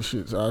screenshot this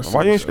shit. So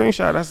why you ain't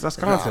screenshot? That's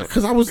content.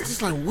 Because I was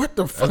just like, what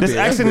the fuck? Just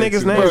asking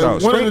niggas' names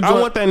out. I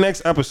want that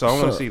next episode. I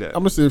want to see that.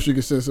 I'm going to see if she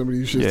can send some of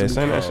these shit to me. Yeah,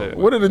 send that shit.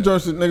 What did the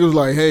joint nigga was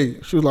like,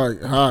 hey, she was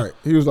like, hi.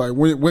 He was like,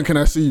 when can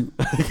I see you?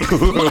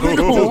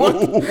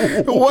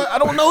 What? I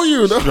don't know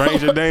you.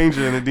 Stranger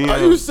danger in the DM. Are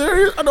you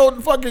serious? I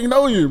don't fucking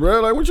know you, bro.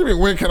 Like, what you mean,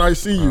 when can I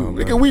see you?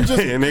 Nigga, we just...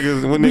 when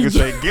niggas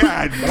say,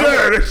 God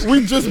damn.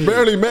 We just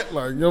barely met,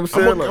 like, you know what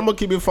I'm saying? I'm going to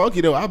keep it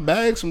funky, though. I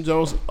bagged some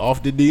Jones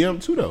off the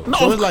DM, too, though. No,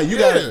 so it's like, you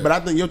got to... But I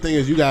think your thing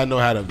is you got to know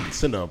how to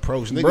send an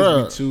approach.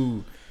 Niggas be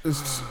too...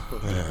 It's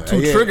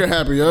too trigger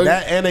happy, yo.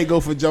 That and they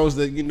go for jokes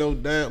that, you know,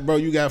 damn, bro,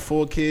 you got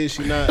 4 kids.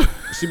 She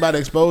about to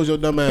expose your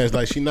dumb ass.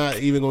 Like, she not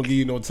even gonna give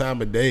you no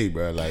time of day,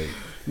 bro. Like,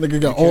 nigga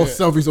got all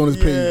selfies on his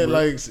page. Yeah, bro.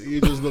 like you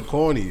just look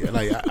corny.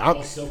 Like, I'm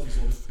selfies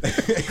on his page.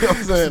 You know what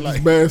I'm saying?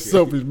 Like, bad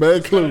selfies,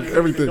 bad clothes,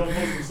 everything.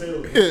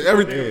 Yeah,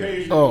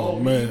 everything. Oh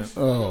man.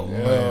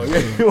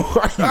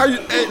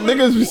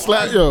 Niggas be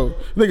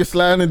niggas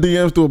sliding the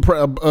DMs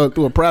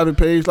through a private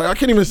page. Like, I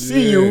can't even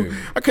see you.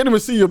 I can't even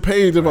see your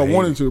page if I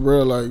wanted to,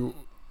 bro. Like,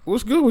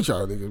 what's good with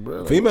y'all niggas, bro?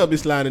 Like, female be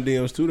sliding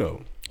DMs too,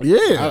 though.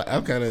 Yeah,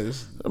 I kind of.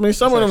 I mean,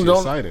 some of them don't.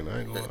 Exciting.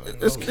 I ain't gonna,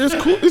 it's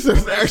cool. It's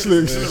actually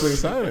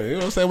exciting. You know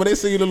what I'm saying? When they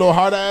see you the little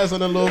hard ass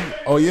and the little,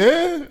 oh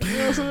yeah, you know what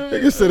I'm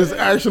saying? Nigga said it's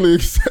actually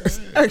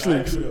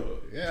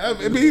yeah,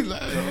 it be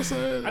like, you know what I'm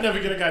saying? I never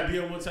get a guy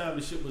DM one time.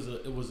 The shit was a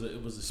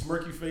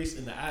smirky face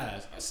in the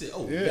eyes. I said,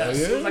 oh yeah.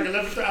 It was like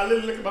 11:30. I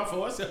literally looked at my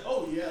phone. I said,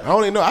 oh yeah. I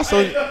don't even know. I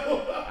sent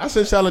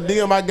y'all a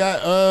DM I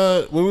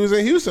got when we was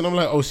in Houston. I'm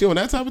like, oh, she on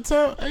that type of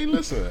time? Hey,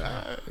 listen,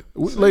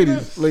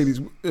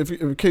 ladies, if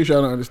in case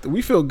y'all don't understand,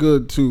 we feel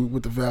good too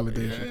with the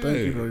validation. Thank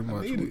you very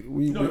much.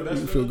 We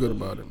feel good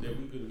about it. Yeah,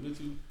 we good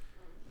too.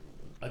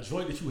 a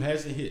joint that you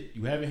haven't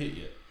hit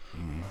yet.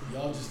 Mm-hmm.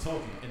 Y'all just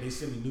talking, and they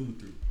send me nude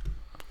through.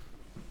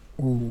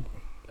 Ooh.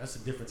 That's a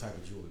different type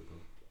of joy, bro.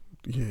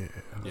 Yeah.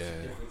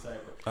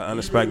 An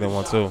unexpected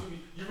one too.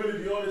 You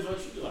really be on this,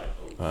 you be like,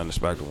 oh. An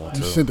unexpected one too.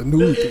 You sent the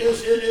nude.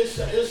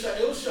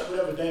 It'll shut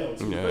whatever down.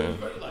 Too. Yeah.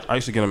 I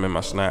used to get them in my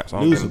snaps.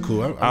 Nudes are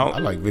cool. I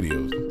like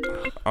videos.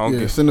 I don't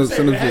get. Send the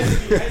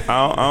video.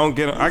 I don't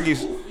get them. I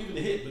get. Even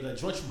the hit, but the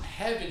joint you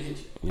haven't hit.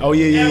 Oh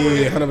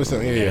yeah,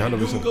 100%. Yeah,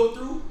 100%. Go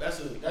through. That's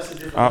a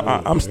different.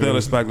 I'm still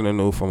expecting a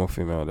nude from a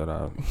female that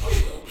I.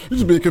 You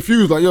just be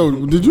confused, like,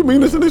 yo, did you mean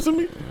this and this to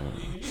me?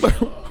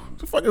 Like, where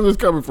the fuck is this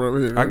coming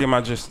from here? I get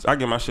my shit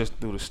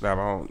through the snap.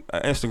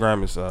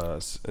 Instagram is Get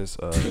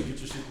your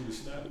shit through the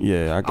snap.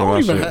 Yeah, I get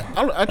my shit.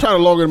 I try to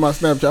log into my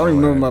Snapchat. I don't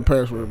even remember my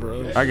password,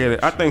 bro. I get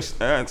it. I think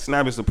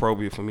Snap is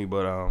appropriate for me,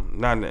 but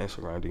not in the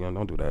Instagram DM.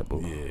 Don't do that,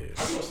 boo. Yeah.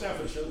 I do Snap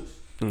for the shows.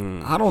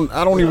 I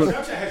don't even.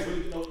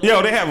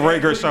 Yo, they have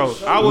regular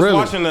shows. I was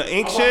watching the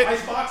Ink shit.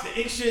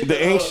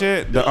 The Ink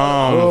shit.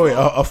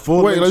 A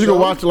full. Wait, you can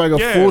watch like a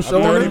full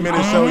show.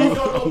 30-minute show.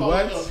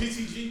 What?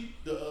 PTG,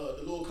 the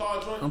little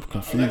car joint. I'm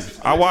confused.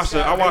 I watched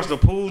the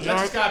pool joint.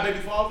 Alexis Scott, Baby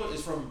Father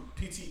is from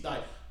PT.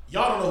 Like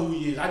y'all don't know who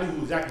he is. I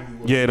knew exactly who he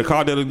was. Yeah, the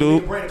car dealer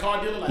dude. Brand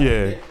car dealer. Like,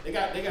 yeah. They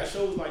got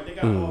shows like they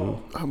got.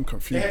 I'm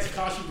confused. They had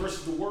Tekashi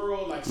versus the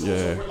World. Like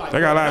they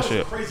got that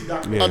shit. Crazy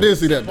I did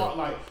see that.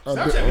 Like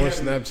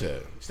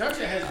Snapchat.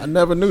 Snapchat has. I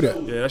never knew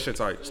that. Yeah, that shit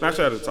tight.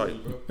 Snapchat is tight.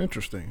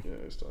 Interesting.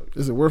 Yeah, it's tight.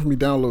 Is it worth me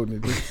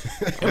downloading it?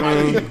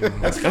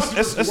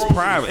 It's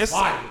private.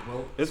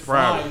 It's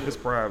private. It's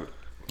private.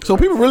 So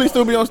people really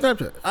still be on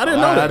Snapchat? I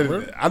didn't know that.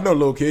 Bro. I know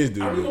little kids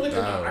do. I go to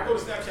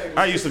Snapchat.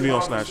 I used to be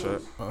on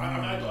Snapchat.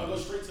 I go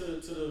straight to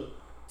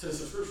the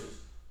subscriptions.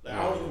 Like,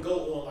 I don't even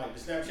go on like the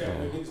Snapchat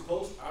where niggas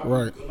post. I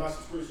go to my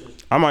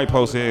subscriptions. I might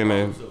post here and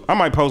there. I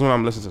might post when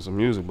I'm listening to some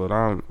music, but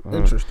I'm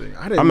interesting.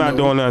 I'm not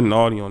doing nothing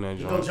naughty on that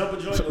joint. Don't jump a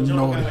joint.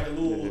 Got like a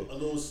little.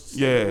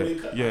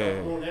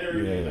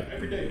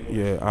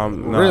 Yeah.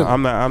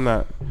 I'm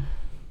not.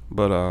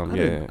 But I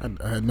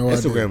had no idea.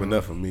 Instagram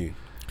enough for me.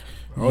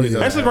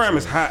 Instagram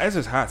is hot. It's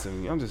just hot to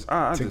me.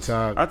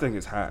 TikTok. I think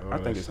it's hot. I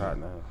think it's hot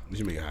now. What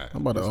you mean hot?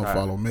 I'm about to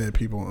unfollow mad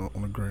people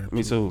on the gram.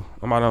 Me too.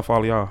 I'm about to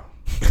unfollow y'all.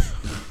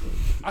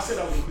 I said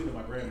I was cleaning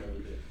my gram the other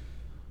day.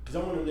 Because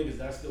I'm one of the niggas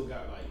that still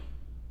got like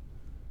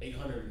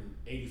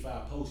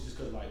 885 posts just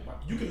because like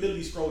you can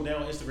literally scroll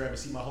down Instagram and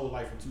see my whole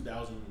life from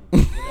 2000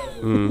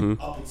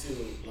 whatever up until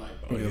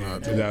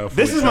like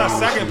this is my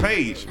second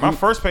page. My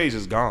first page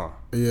is gone.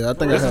 Yeah, I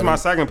think this is my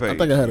second page. I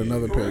think I had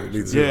another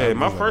page. Yeah,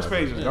 my first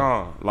page is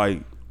gone.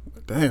 Like,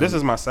 damn. This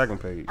is my second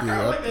page.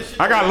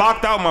 I got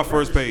locked out my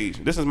first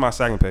page. This is my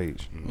second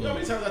page. You know how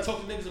many times I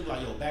talk to niggas and be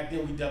like, yo, back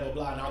then we blah blah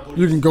blah, and I'll go.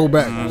 You can go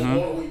back. All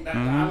the way back.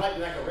 I like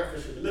that I can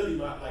reference it. Literally,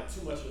 not like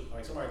too much.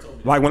 Like somebody told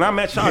me. Like when I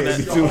met y'all,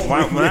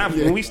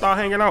 when we start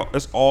hanging out,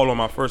 it's all on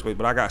my first page.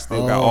 But I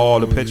still got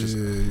all the pictures.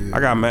 Yeah. I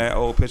got mad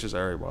old pictures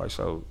of everybody.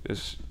 So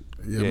it's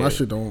my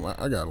shit don't.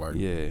 I got like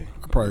I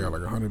probably got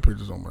like 100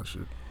 pictures on my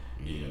shit.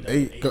 Yeah,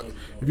 if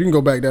you can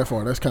go back that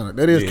far, that is kind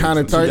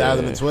of tight.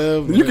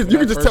 2012. You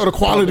can just tell the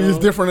quality is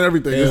different and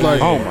everything. It's like,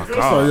 oh my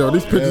god, so, yo,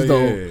 these pictures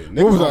don't.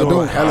 What was I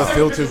doing? Hella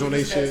filters on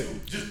their shit.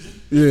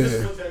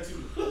 Yeah,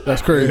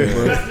 that's crazy,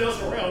 bro.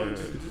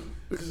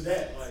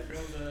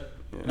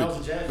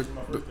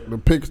 The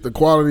pics, the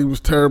quality was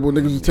terrible.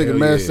 Niggas was taking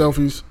mad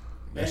selfies.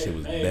 That shit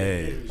was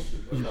bad.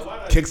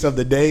 Kicks of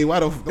the day.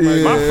 Why the fuck?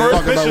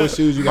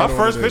 My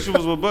first picture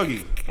was with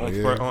Boogie on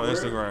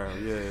Instagram.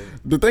 Yeah.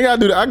 The thing I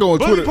do, I go on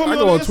Twitter. I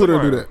go on Twitter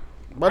and do that.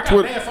 My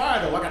Twitter. I got mad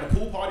fire though. I got the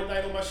pool party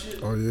night on my shit.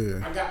 Oh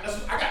yeah. I got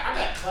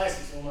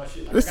classics on my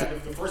shit. Like, I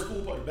got the first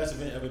pool party, the best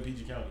event ever in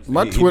PG County.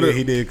 My Twitter.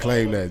 He did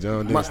claim that,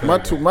 John. My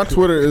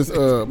Twitter is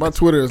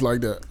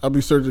like that. I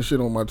be searching shit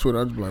on my Twitter.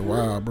 I just be like,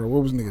 wow, bro,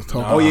 what was niggas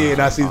talking? Oh yeah,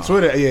 and I see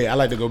Twitter. Yeah, I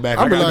like to go back.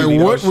 I be like,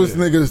 what was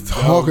niggas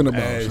talking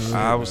about?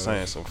 I was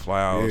saying some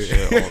fly out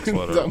shit on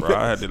Twitter, bro.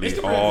 I had to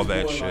delete all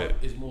that shit.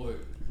 It's more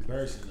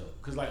embarrassing though,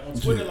 because like on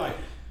Twitter, like.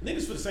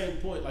 Niggas for the same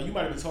point, like you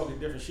might have been talking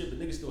different shit, but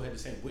niggas still had the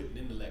same wit and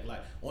intellect. Like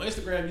on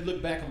Instagram, you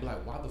look back and be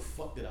like, why the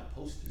fuck did I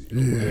post this?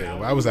 Yeah,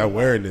 why was I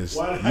wearing this?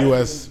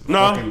 U.S.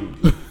 fucking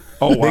big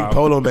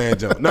polo man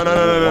jump. No,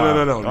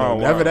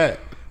 never that.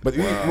 But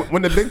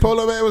when the big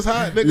polo man was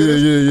hot,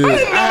 nigga. Yeah. I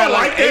had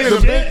like 8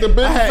 of them. The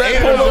big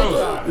fat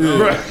polo.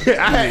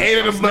 I had 8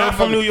 of them. Not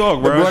from New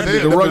York, bro.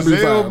 The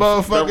Brazil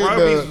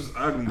motherfucker.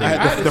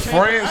 The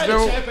France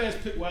though. I had a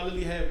pic where I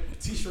literally had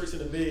t-shirts in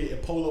the bed and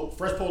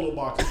fresh polo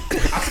boxes.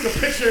 I took a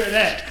picture of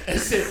that and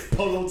said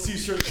polo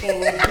t-shirt,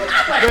 polo. Why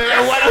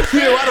the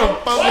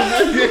fuck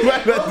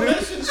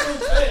that shit so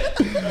fat?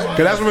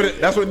 Cause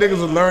that's what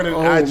niggas was learning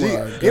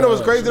IG. You know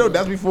what's crazy though?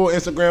 That's before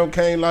Instagram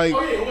came. Like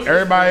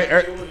everybody.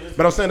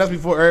 But I'm saying that's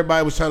before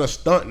everybody was trying to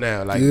stunt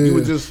now. Like, you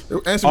would just...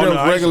 Instagram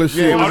was regular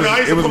shit.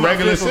 It was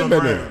regular shit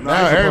back then.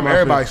 Now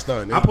everybody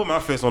stunting. I put my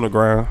fist on the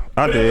ground.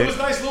 I did. It was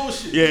nice little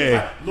shit.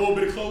 Yeah. Like, little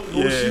bit of clothes,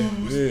 little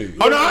shoes.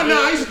 Oh, no,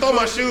 I used to throw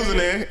my shoes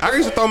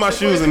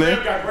in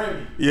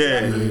there.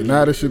 Yeah.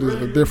 Now this shit is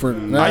a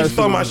different... I used to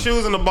throw my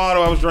shoes in the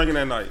bottle I was drinking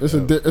that night. It's a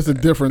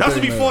different thing. That's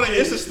before the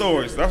Insta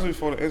stories.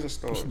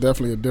 It's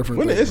definitely a different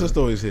thing. When the Insta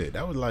stories hit,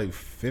 that was like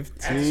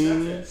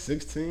 15,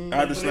 16?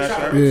 After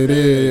Snapchat?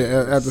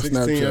 Yeah. After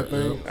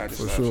Snapchat,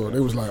 for sure. They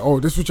was like, oh,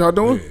 this what y'all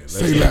doing?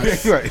 Say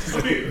less.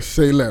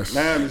 Say less.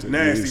 Now it's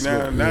nasty.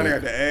 Now they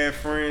got to add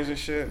friends and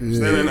shit.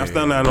 I'm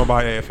still not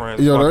nobody add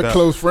friends. Yo, that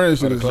close friend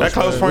shit is that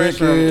close friend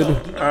shit.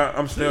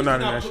 I'm still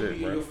not in that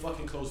shit, bro.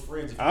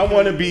 I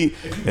want to be,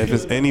 if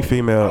it's any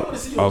female,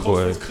 I'll go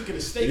ahead.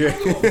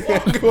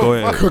 Go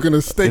ahead. Cooking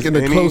a steak in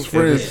the close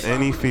friends. If it's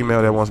any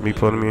female that wants me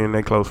putting me in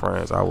their close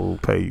friends, I will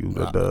pay you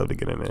the dub to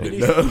get in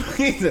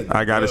there.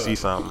 I gotta see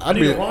something. I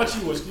need to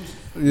raunchy or exclusive.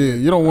 Yeah,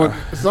 you don't want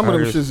some of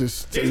them shits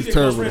is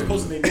terrible.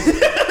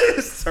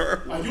 It's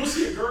terrible. Like, you'll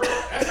see a girl.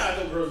 That's how I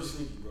know girls are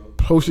sneaky, bro.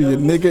 Posting your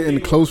nigga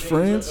in close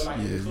friends. Like,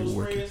 Yeah, close you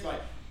working. friends,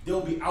 like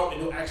they'll be out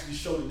and they'll actually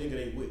show the nigga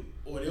they with,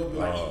 or they'll be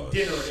like eating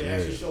dinner and they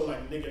actually show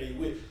like the nigga they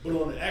with,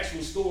 but on the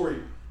actual story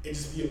it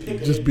just be a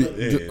picture. Just be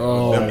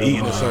them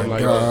eating or something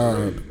like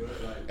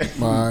that.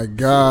 My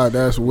God,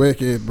 that's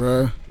wicked,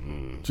 bruh.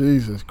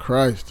 Jesus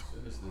Christ.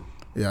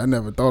 Yeah, I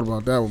never thought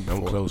about that one before.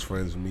 Them close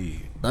friends with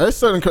me. It's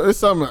something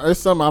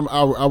I'm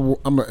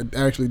gonna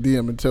actually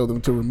DM and tell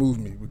them to remove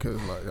me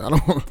because like I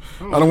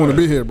don't want to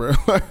be here, bro.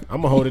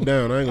 I'm gonna hold it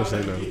down. I ain't gonna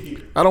say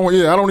nothing. I don't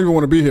even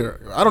want to be here.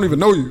 I don't even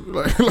know you.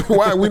 Like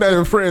why we not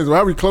even friends? Why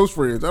are we close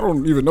friends? I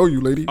don't even know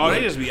you, lady. Oh,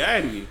 they just be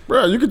adding you,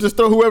 bro. You could just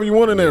throw whoever you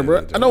want in there,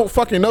 bro. I don't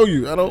fucking know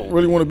you. I don't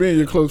really want to be in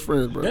your close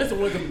friends, bro. That's the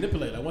one to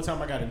manipulate. Like one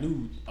time I got a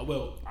nude.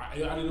 Well, I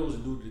didn't know it was a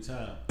nude at the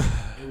time.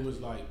 It was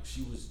like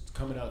she was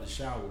coming out of the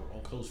shower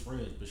on Close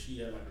Friends, but she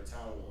had like a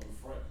towel on the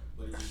front,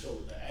 but it just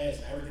showed the ass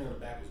and everything on the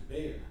back was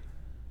bare.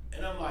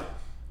 And I'm like,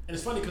 and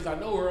it's funny because I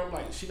know her. I'm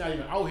like, she's not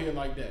even out here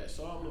like that.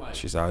 So I'm like,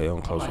 she's out here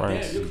on Close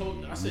Friends.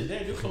 I said,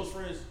 damn, your close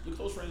friends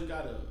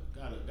got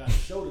a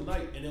show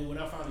tonight. And then when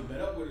I finally met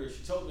up with her,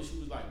 she told me she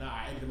was like, nah,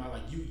 I ended my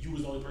like you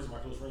was the only person my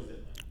close friends that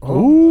night.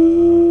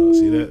 Oh,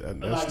 see that?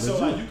 That's like, so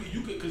like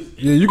you could cause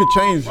you could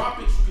change. Drop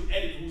it, you can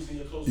edit who's in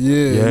your close friends.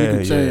 Yeah, you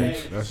can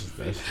change.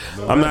 That's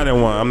I'm not in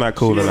one. I'm not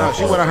cool enough.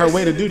 She went out her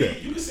way to do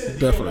that. You can send a DM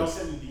definitely. without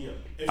sending a DM.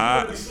 If you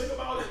want to be slick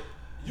about it,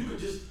 you could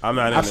just. I'm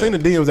not. I've seen the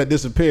DMs that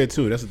disappeared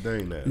too. That's the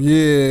thing now.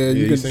 Yeah,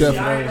 you could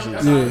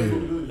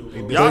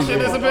definitely. Y'all shit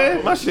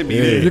disappear? My shit be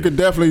there. You could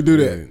definitely do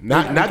that.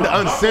 Not the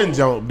unsend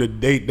joint.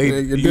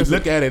 You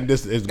look at it and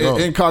this is gone.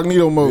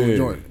 Incognito mode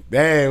joint.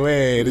 Damn,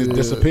 man, it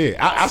disappeared.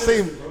 I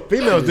seen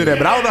females do that,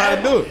 but I don't know how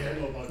to do it.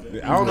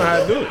 I don't know how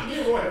to do it.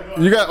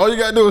 All you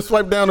gotta do is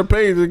swipe down the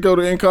page and go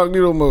to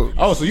incognito mode.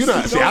 Oh, so you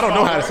not? See, I don't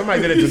know how to.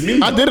 Somebody did it to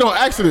me. I did it on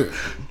accident.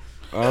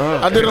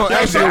 I did it on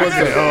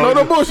accident.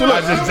 No bullshit.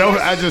 Look.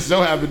 I just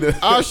so happened to.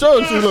 I'll show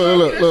it to you.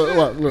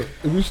 Look.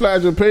 If you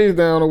slide your page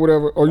down or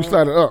whatever, or you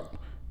slide it up,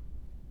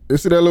 you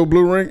see that little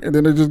blue ring, and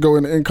then they just go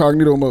into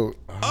incognito mode.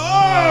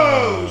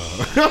 Oh,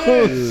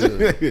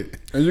 shit.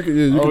 And you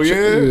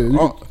can,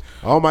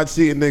 all my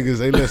cheating niggas,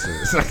 they listen.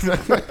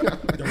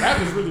 The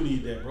rappers really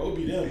need that, bro. It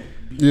be them.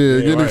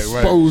 Getting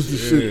exposed to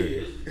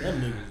shit.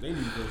 Them niggas, they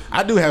need that shit.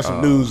 I do have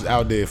some news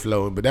out there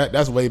flowing, but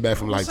that's way back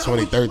from like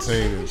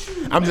 2013.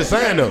 I'm just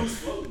saying though.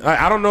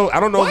 I don't know.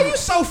 Why you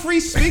so free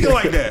speaking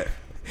like that?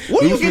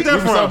 Where you get that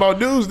from? Talking about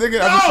news, nigga.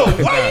 No,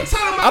 why you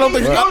talking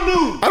about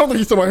news? I don't think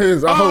he's talking about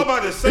his. I was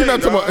about to say, he's not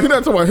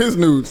talking about his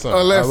nudes.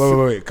 Unless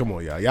wait, come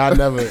on, y'all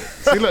never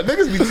see. Look,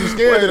 niggas be too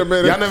scared. Wait a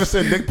minute. Y'all never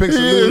sent dick pics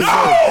of news.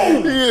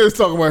 No, he is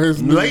talking about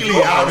his nudes.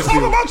 Lately, I'm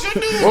talking about your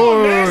news.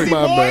 Oh,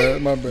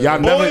 my bad. Y'all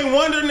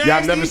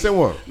never sent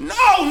one. No,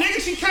 nigga,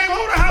 she came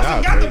over the house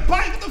and got the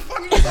bite. What the fuck?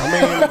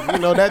 I mean, you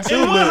know that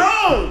too.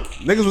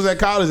 Niggas was at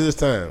college this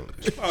time.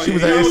 She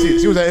was at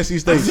NC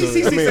State. So,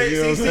 I mean, you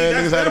know what I'm saying?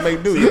 Niggas had to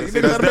make do.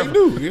 Niggas had to make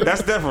do.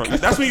 That's different.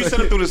 That's when you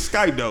send them through the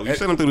Skype, though. You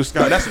send them through the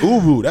Skype. That's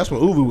Uvu. That's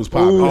when Uvu was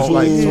popping. It was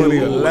like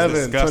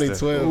 2011,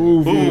 2012.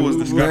 Uvu was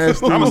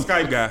disgusting. I'm a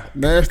Skype guy.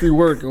 Nasty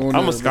work on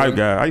I'm a Skype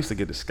guy. I used to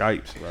get the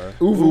Skypes, bro.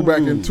 Uvu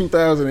back in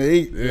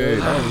 2008.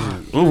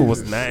 Uvu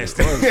was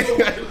nasty.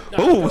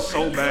 Uvu was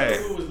so bad.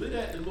 It was lit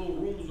at the little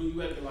rooms where you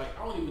had to like,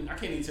 I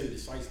can't even tell you the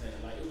sites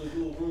now. Like, it was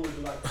little rooms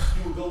where like,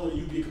 you would go in and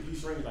you'd be a complete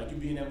stranger. Like,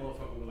 you'd be in that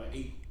motherfucker with like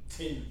 8,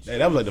 10. Hey,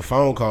 that was like the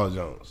phone call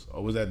Jones.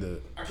 Or was that the...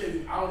 I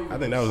think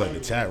that was like the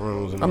chat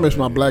rooms. And I miss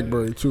my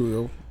BlackBerry too,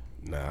 yo.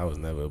 Nah, I was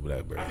never a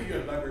BlackBerry. I think you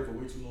had a BlackBerry for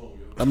way too long, yo.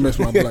 I miss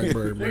my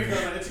BlackBerry, bro.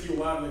 That took you a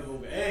while to go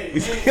over.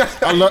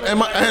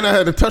 And I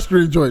had the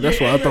touchscreen joint. That's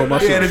why I thought my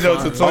shit was fire.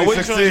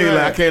 2016. Like,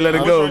 I can't let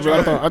it go,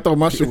 bro. I thought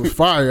my shit was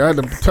fire. I had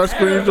the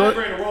touchscreen joint.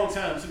 BlackBerry in the wrong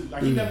time too.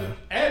 Like he never.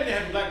 Ad didn't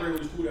have a BlackBerry when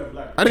it was cool to have a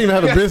BlackBerry. I didn't even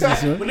have a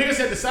business, man. When niggas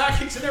had the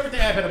sidekicks and everything,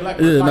 Ad had a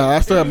BlackBerry. Yeah, I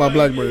still have my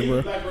BlackBerry,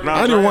 bro.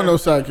 I didn't want no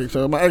sidekick.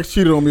 So my ex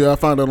cheated on me. I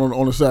found out on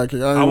the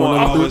sidekick. I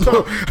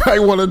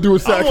didn't want to do a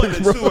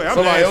sidekick, bro.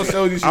 Somebody else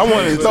showed you.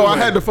 I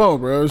had the phone,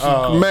 bro. It's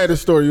the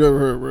maddest story you ever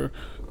heard, bro.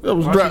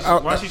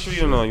 Why she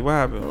cheating on you? What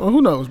happened?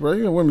 Who knows, bro?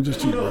 You know, women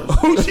just cheat, bro.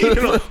 Who cheated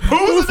on?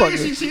 Who's the nigga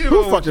she cheated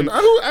on?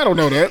 I don't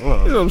know that. You know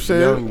what I'm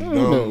saying? Who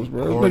knows,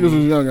 bro? Niggas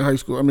was young in high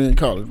school. I mean, in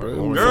college,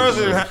 bro. Girls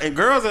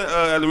in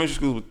elementary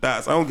school with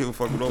thoughts. I don't give a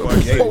fuck with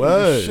nobody. They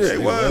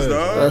was,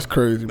 dog. That's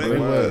crazy,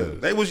 bro.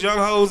 They was young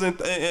hoes in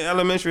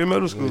elementary and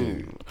middle school.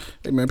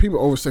 Hey man, people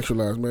over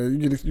sexualize, man.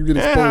 You get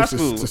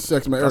exposed to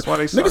sex, man. That's why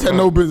they niggas had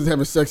no business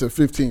having sex at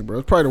 15, bro.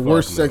 It's probably the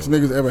worst sex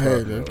niggas ever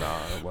had. Man. Nah,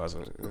 it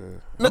wasn't.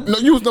 No,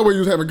 you was no way you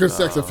was having good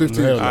sex at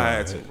 15. I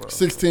had to, bro.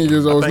 16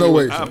 years old, no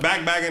way.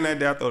 Back in that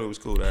day, I thought it was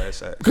cool to have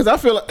sex. Because I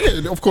feel like,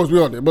 yeah, of course we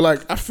all did, but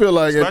like I feel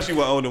like, especially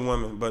with older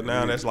women. But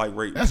now that's like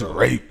rape. That's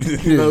rape.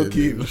 No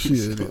kid.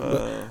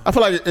 I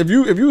feel like if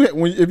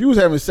you was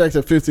having sex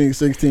at 15,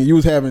 16, you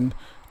was having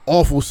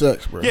awful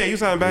sex, bro. Yeah, you was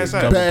having bad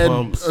sex.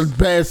 Bad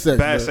sex.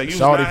 Bad sex.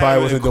 Shawty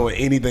probably wasn't doing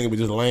anything but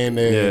just laying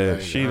there.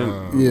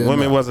 Yeah,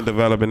 women wasn't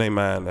developing their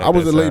mind. I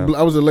was a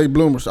late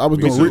bloomer, so I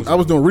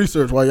was doing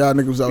research while y'all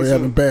niggas was out here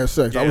having bad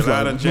sex. I was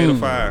like, Jada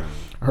Fire.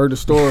 I heard the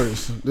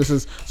stories. This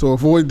is so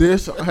avoid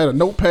this. I had a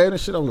notepad and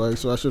shit. I was like,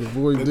 so I should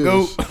avoid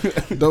this.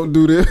 Don't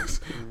do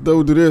this.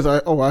 Don't do this. I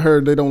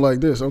heard they don't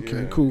like this.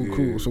 Okay,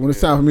 cool. So when it's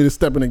time for me to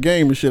step in the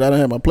game and shit, I don't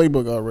have my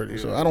playbook already.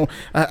 So I don't.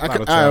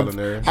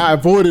 I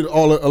avoided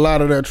a lot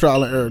of that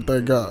trial and error.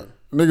 Thank God.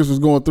 Niggas was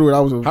going through it.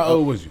 How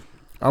old was you?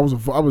 I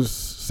was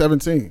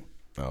 17.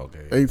 Oh,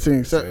 okay.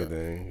 18.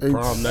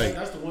 Prom night.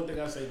 That's the one thing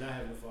I say not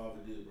having a father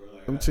did, bro.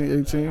 Like, 17,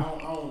 18. I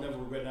don't never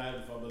regret not having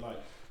a father. Like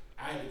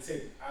I had to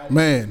take. I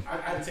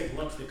had to take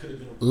lunch that could have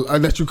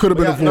been that you could have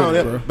been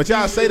avoided, bro. But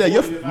y'all say that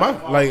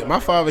my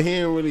father, he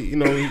ain't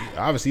really,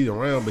 obviously he's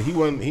around, but he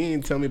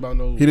didn't tell me about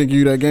no. He didn't give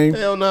you that game?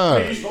 Hell no.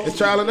 It's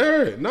trial and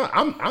error. No,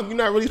 you're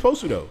not really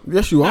supposed to though.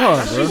 Yes, you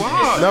are, bro.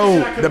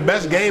 No, the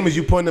best game is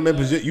you putting them in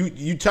position.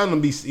 You tell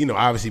them be,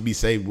 obviously be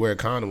safe, wear a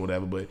condom,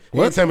 whatever. But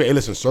you ain't tell me, hey,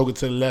 listen, stroke it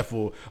to the left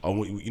or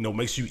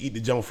make sure you eat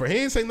the jump for. He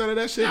ain't say none of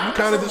that shit. You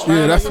kind of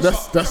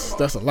just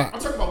that's a lot. I'm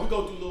talking about we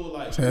go through little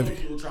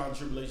trial and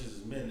tribulations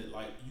as men that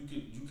like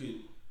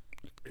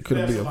you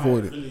could be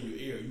avoided. In your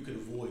ear, you could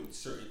avoid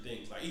certain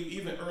things. Like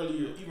even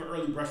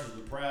early brushes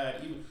with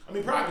pride.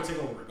 Pride can take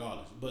over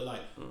regardless. But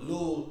like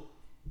little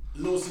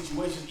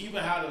situations,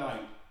 even how to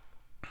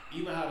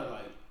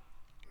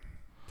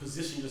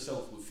position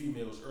yourself with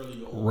females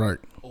earlier on, right?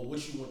 Or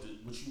what you want.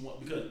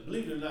 Because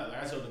believe it or not,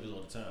 like I tell niggas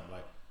all the time,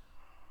 like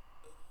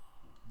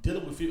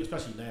dealing with females,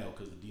 especially now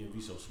because the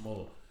DMV so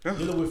small,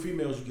 dealing with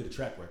females, you get a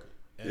track record,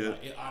 and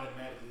like, it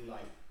automatically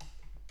like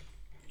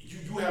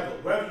you have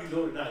wherever you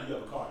go or not, you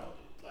have a card out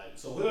there. Like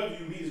so, whoever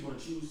you meet is going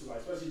to choose to like,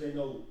 especially if they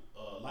know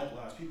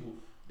likewise people,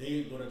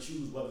 they're going to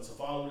choose whether to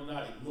follow it or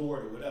not, ignore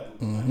it or whatever.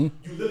 But, like,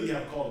 you literally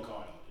have a calling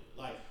card out there.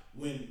 Like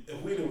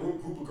if we're in a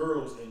group of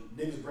girls and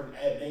niggas bring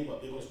ad name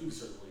up, they're going to speak a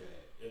certain way.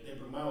 If they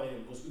bring my name,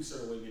 they're going to speak a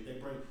certain way. If they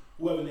bring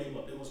whoever name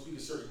up, they're going to speak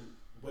a certain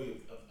way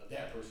of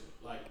that person.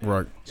 Like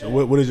right. So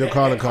what is your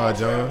calling card,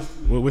 John?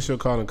 What's your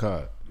calling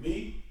card?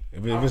 Me?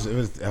 If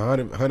it's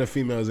 100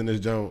 females in this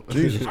joint,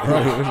 Jesus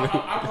Christ.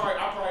 I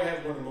probably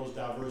have one of the most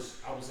diverse.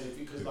 I would say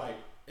because like.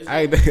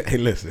 Hey,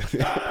 listen.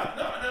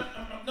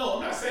 No,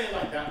 I'm not saying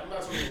like that. I'm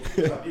not talking about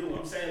people I deal with.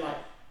 I'm saying like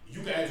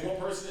you can ask one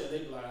person and they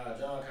be like,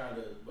 John kind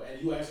of,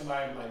 and you ask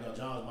somebody and like, no,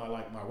 John's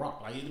my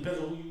rock. Like it depends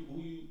on who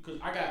you. Because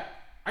I got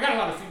a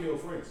lot of female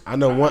friends. I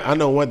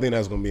know one thing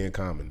that's gonna be in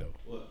common though.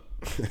 What?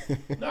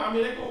 No, I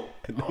mean they go.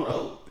 I don't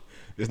know.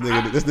 This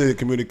nigga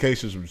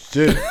communications some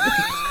shit.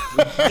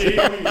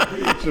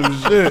 Some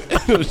shit.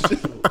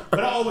 But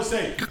I always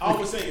say,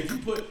 if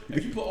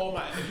you put all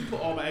my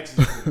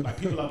exes, like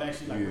people I've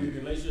actually like really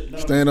good relationship,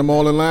 stand them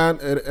all in line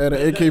at an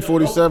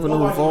AK-47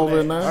 and revolver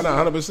at 9.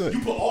 100%. You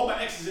put all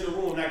my exes in a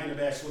room, not getting a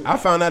bad swing. I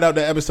found that out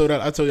that episode.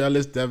 I told you I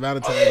listened to that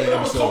Valentine's Day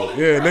episode.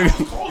 Yeah,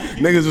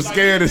 niggas was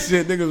scared of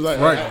shit. Niggas was like,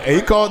 right. Hey,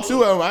 he called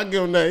 2 of them. I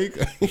give him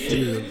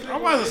that. I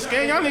wasn't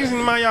scared. Y'all niggas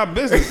didn't mind y'all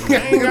business. I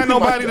ain't got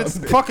nobody to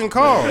fucking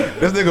call.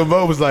 This nigga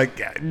Bo was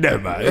like, never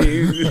mind.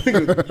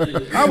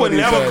 I would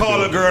never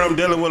call a girl I'm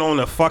dealing with on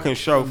the fucking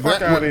show.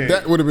 Fuck out here.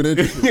 That would have been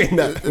interesting.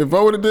 If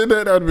I would have did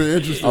that, that would have been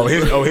interesting.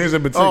 Here's a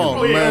particular.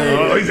 Oh,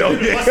 man. We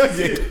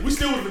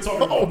still would have been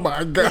talking about. Oh,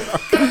 my God.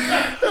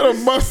 That a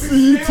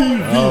must-see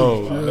TV.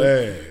 Oh,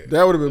 man.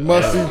 That would have been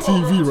must-see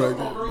TV right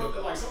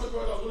there. Like, some of the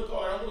girls I was going to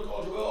call, I want to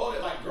call Joelle, all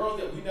that, like, girls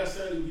that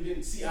we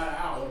didn't see eye to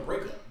eye on a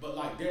breakup. But,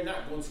 like, they're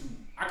not going to,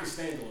 I can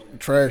stand on that.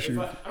 Trash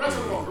you. I'm not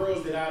talking about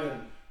girls that I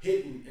done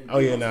hit and oh,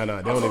 yeah, no,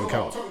 they don't even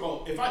count. I'm talking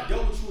about, if I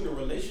dealt with you in a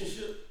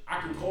relationship, I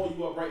can call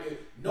you up right there.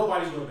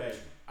 Nobody's going to bash you.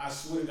 I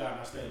swear to God,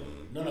 I stand on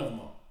it. None of them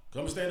are.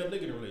 Because I'm a stand-up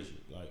nigga in a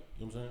relationship. Like,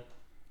 you know what I'm saying?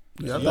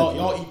 Yeah, so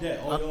y'all eat that.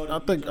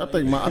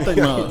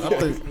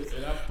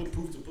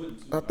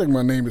 I think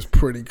my name is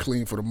pretty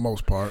clean for the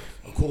most part.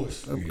 Of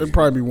course. There'd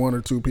probably be 1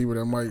 or 2 people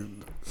that might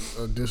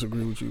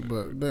disagree with you,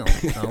 but they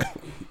don't count.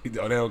 They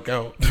don't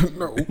count.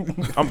 No.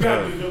 I'm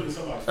good.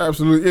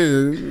 Absolutely,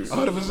 yeah.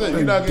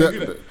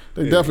 100%.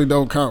 They definitely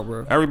don't count,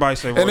 bro. Everybody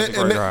say Royce the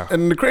great guy.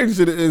 And the crazy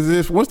shit is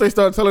this: once they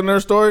start telling their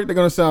story, they're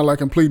gonna sound like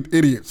complete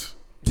idiots.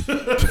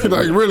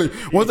 Like really,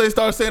 once they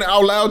start saying it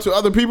out loud to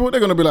other people, they're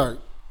gonna be like,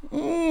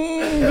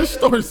 this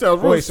story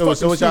sounds really. Wait, so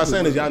what y'all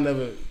saying is y'all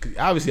never?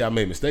 Obviously, I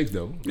made mistakes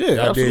though. Yeah,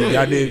 y'all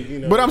did. You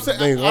know, but I'm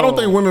saying I don't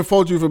think women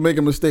fault you for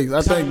making mistakes.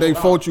 I think they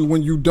fault you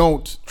when you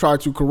don't try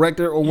to correct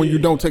it or when you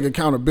don't take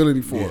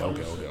accountability for it.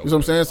 Okay. You know what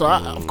I'm saying? So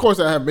of course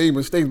I have made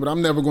mistakes, but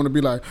I'm never going to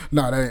be like,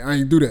 nah, I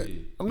ain't do that.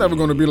 I'm never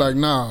going to be like,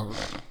 nah,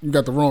 you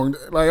got the wrong.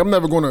 Like I'm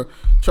never going to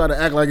try to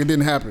act like it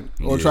didn't happen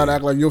or try to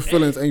act like your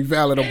feelings ain't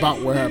valid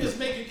about what happened. Just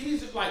make it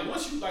easy. Like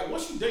once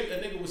you date a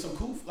nigga with some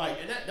cool, like,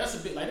 and that's a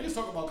bit like niggas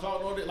talk about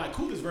clout and all that. Like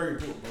cool is very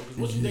important, bro. Because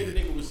once you date a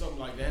nigga with something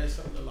like that, it's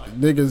something like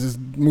niggas is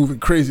moving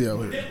crazy out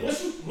here.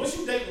 Once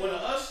you date one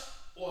of us,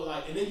 or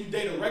like, and then you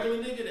date a regular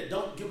nigga that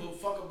don't give a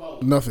fuck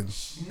about nothing.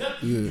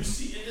 You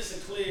see, and it's a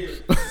clear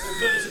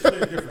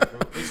difference, bro.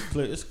 It's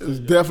clear. It's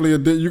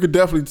definitely you could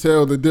definitely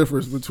tell the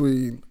difference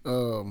between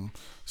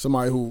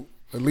somebody who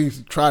at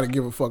least try to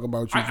give a fuck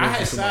about you. I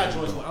had side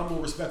joints where I'm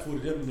more respectful to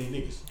them than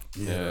they niggas.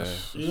 Yeah.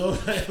 You know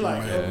what I'm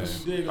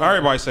saying? Like,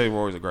 everybody say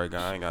Roy's a great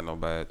guy. I ain't got no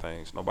bad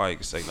things. Nobody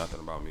can say nothing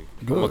about me.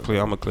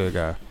 I'm a clear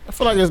guy. I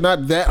feel like it's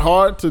not that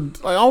hard to.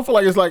 Like, I don't feel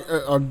like it's like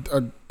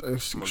a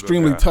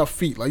extremely tough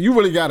feat. Like you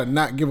really gotta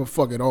not give a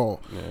fuck at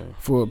all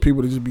for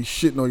people to just be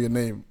shitting on your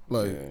name.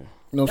 Like you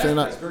know what I'm saying?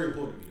 That's very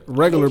important to me. Though.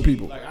 Regular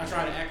people. Like I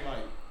try to act like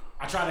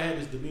I try to have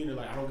this demeanor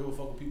like I don't give a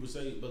fuck what people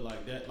say, but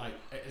like that, like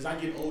as I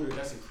get older,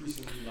 that's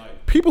increasingly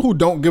like people who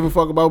don't give a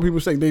fuck about what people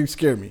say. They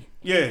scare me.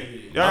 Yeah,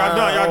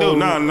 y'all do.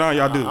 Nah,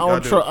 y'all do.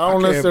 I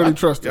don't necessarily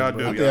trust them. I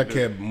think I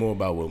care more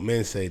about what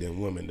men say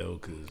than women though.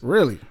 Cause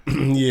really,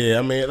 yeah,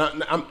 I mean,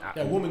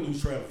 that woman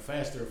who's travel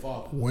faster and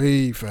farther,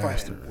 way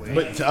faster.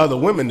 But to other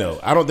women though,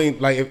 I don't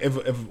think like if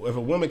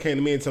a woman came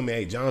to me and told me,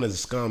 hey, John is a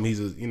scum, he's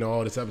a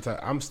all this other type,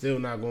 I'm still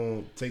not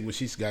gonna take what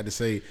she's got to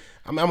say.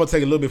 I'm gonna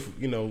take a little bit,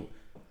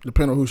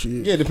 depending on who she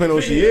is. Yeah, depending on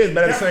who she is,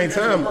 but at the same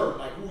time,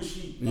 like who is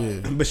she?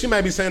 Yeah. But she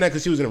might be saying that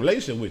because she was in a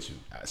relationship with you,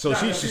 so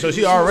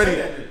she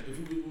already.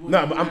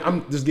 No, but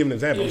I'm just giving an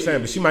example. I'm saying,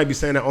 but she might be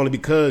saying that only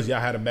because y'all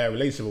had a bad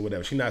relationship or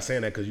whatever. She's not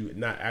saying that because you're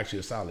not actually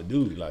a solid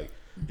dude. Like,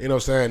 you know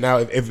what I'm saying? Now,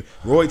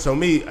 if Roy told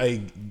me,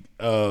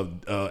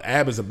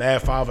 Ab is a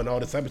bad father and all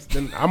this type of stuff,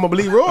 then I'm gonna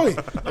believe Roy.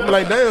 I'm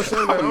like, damn,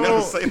 son. Like,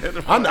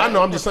 I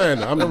know. I'm just saying.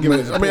 That. I'm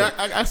giving. I mean,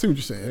 I see what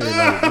you're saying.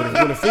 Like,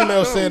 when a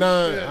female said,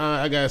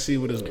 I gotta see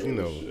what is,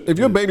 If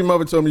your baby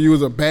mother told me you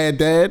was a bad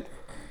dad,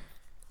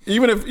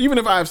 even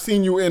if I've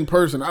seen you in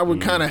person, I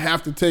would kind of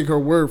have to take her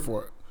word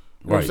for it.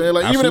 You know what I'm saying?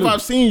 Like, even if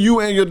I've seen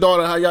you and your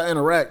daughter, how y'all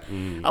interact,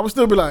 I would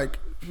still be like,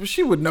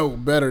 she would know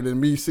better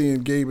than me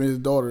seeing Gabe and his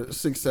daughter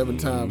 6-7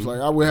 times.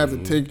 Like, I would have to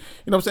take, you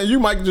know what I'm saying?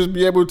 You might just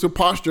be able to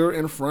posture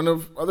in front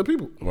of other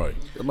people. Right.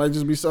 It might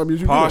just be something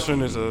you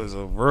Posturing is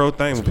a real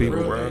thing with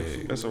people, bro.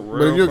 That's a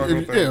real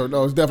fucking thing. Yeah,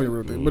 no, it's definitely a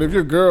real thing. But if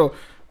your girl...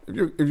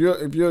 If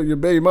you're your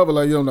baby mother,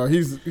 like, yo, no,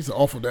 he's an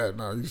awful dad.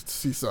 No, he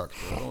sucks.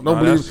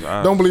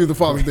 Don't believe the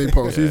Father's Day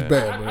post. He's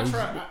bad, bro. I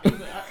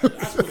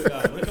swear to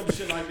God, when it comes to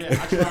shit like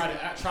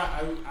that,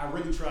 I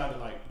really try to,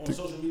 like, on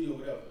social media or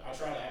whatever, I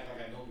try to act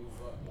like I don't give a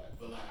fuck. Like,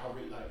 but like I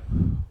really like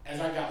as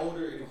I got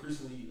older, it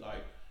increasingly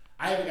like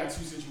I haven't got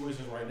two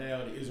situations right now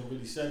that isn't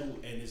really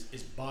settled, and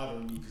it's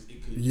bothering me because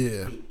it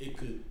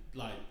could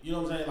like, you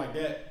know what I'm saying, like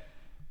that.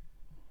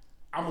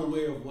 I'm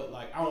aware of what,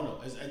 like, I don't know.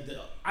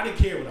 I didn't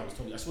care when I was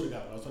 20. I swear to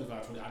God, when I was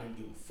 25, 20, I didn't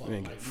give a fuck.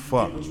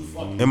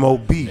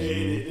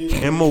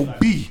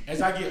 MOB.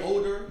 As I get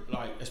older,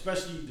 like,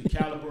 especially the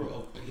caliber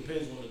of, it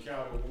depends on the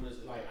caliber of women,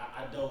 like,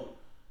 I don't,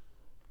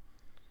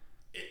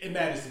 it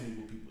matters to me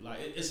with people. Like,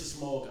 it's a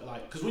small,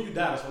 like, because when you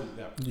die, that's when you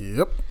die.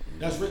 Yep.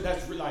 That's like.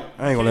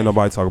 I ain't gonna let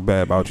nobody talk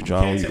bad about you,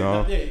 John, when you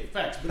gone. Yeah,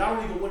 facts. But I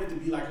don't even want it to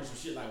be like some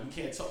shit like we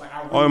can't talk. Like,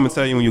 I'm gonna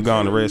tell you when you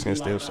gone, the Redskins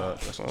still suck.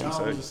 That's what I'm saying.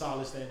 John was a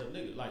solid stand-up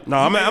nigga. Like, no,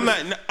 I'm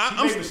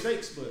made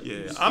mistakes, but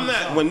yeah, I'm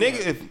not. When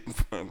niggas, if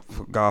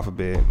God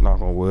forbid,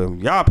 knock on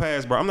wood, y'all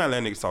pass, bro. I'm not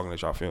letting niggas talking at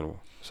y'all funeral.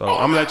 So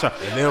I'm gonna let y'all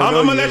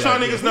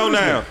niggas know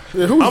now.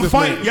 I'm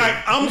fighting.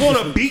 I'm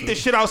gonna beat the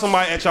shit out of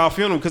somebody at y'all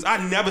funeral because I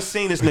never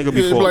seen this nigga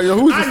before.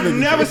 I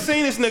never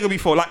seen this nigga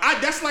before. Like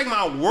that's like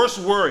my worst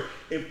worry.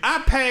 If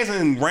I pass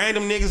and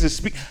random niggas is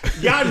speak,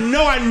 y'all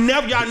know I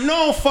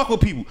don't fuck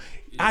with people.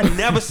 I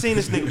never seen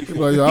this nigga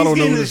before. He's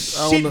getting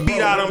this shit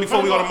beat out of him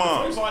before we go to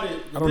mom.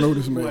 I don't know who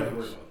this man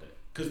is.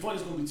 Because one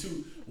is gonna be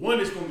two. One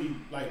is gonna be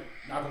like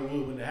knock on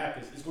wood when it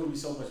happens. It's gonna be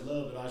so much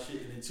love and all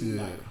shit, and then two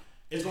like.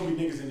 It's gonna be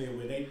niggas in there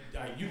where they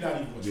like you not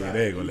even gonna try.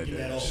 They ain't gonna let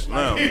that off.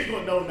 Like, they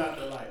gonna know not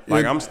to like.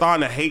 Like I'm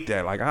starting to hate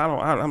that. Like I don't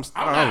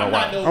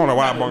know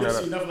why I brought that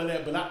up. Enough like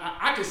that, but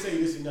I can say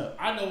this enough.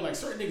 I know like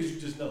certain niggas you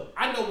just know.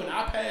 I know when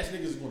I pass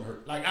niggas is gonna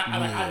hurt. Like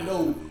I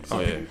know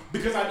people,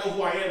 because I know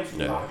who I am to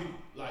a lot of people.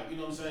 Like, you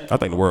know what I'm saying? I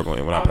think the world gonna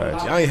end when I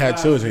pass. Y'all ain't had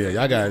children yet.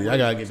 Y'all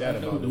gotta get that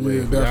about the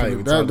way. Yeah,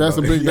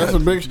 definitely. That's a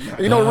big.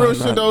 You know,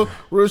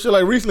 real shit.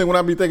 Like recently, when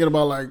I be thinking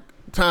about like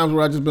times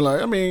where I just been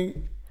like, I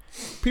mean,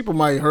 people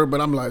might hurt,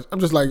 but I'm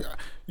just like,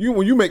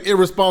 when you make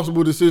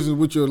irresponsible decisions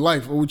with your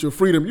life or with your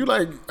freedom, you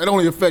like it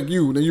only affect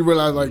you. And then you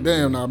realize like,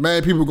 damn, now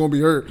mad people gonna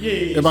be hurt.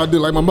 If I do,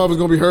 like my mother's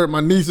gonna be hurt,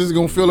 my niece is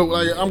gonna feel it.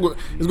 Like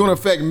it's gonna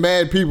affect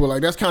mad people.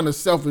 Like that's kind of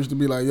selfish to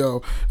be like,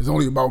 yo, it's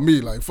only about me.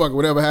 Like fuck,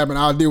 whatever happened,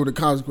 I'll deal with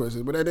the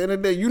consequences. But at the end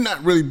of the day, you're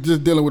not really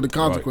just dealing with the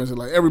consequences.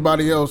 Like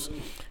everybody else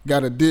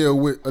got to deal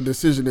with a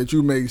decision that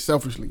you made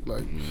selfishly.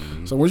 Like,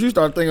 so once you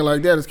start thinking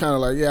like that, it's kind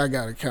of like, yeah, I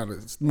got to kind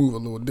of move a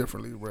little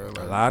differently, bro. Like,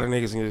 a lot of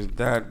niggas need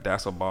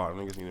that's a bar.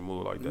 Niggas need to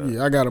move like that.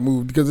 Yeah, I got to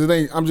move because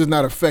I'm just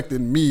not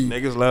affecting me.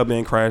 Niggas love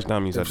being crash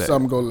dummies if at that.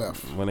 Something go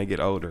left when they get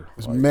older.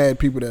 It's like, mad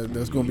people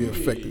that's gonna be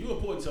affected. You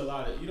important to a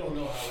lot of. You don't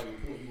know how like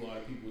important you are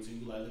to people until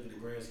you like look at the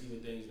grand scheme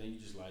of things, and then you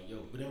just like,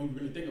 yo. But then when you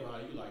really think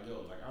about it, you like,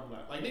 yo, like I'm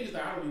like niggas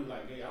that I don't even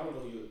like. Hey, I don't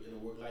know you in the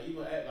work. Like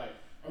even at like,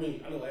 I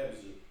mean, I know Ab is.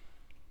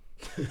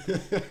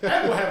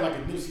 I will have like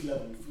a Nipsey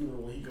level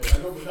funeral when he goes. I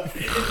know, but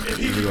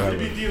it'd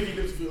be DMV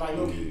Nipsey like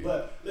okay.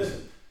 But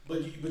listen,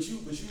 but you.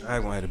 I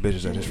ain't gonna have the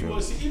bitches at this funeral.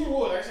 Even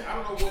more, like I said,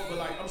 I don't know what, but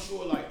like I'm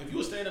sure, like if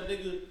you a stand up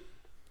nigga,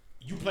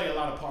 you play a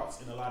lot of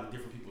parts in a lot of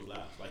different people's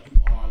lives. Like you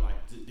are like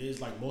there's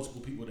like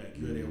multiple people that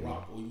you're their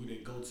rock or you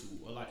their go to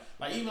or like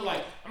even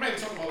like I'm not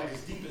even talking about like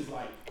as deep as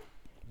like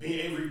being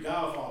Avery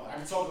Godfather. I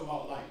can talk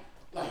about like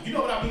you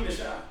know what I mean to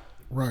shot.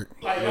 Right.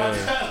 Like,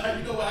 like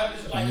you know what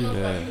happens? Like, you know,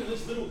 like even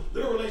just little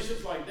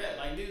relationships like that.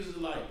 Like niggas is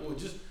like, or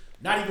just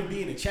not even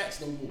being in chats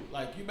no more.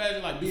 Like you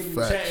imagine like being in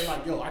the chat and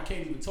like, yo, I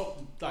can't even talk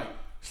to like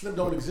Slim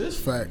don't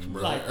exist. Facts,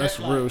 bro. Like, that's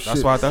like, real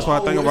shit. That's why I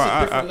think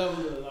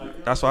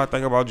about that's why I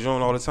think about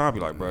June all the time. Be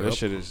like, bro, this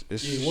shit is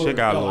shit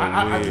got a little weird.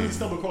 I did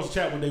stumble across the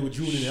chat one day with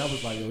June and I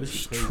was like, yo, this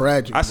is crazy.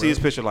 Tragic. I see his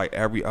picture like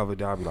every other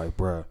day. I be like,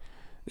 bro,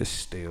 it's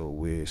still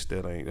weird.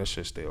 Still ain't that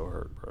shit still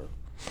hurt, bro.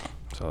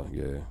 So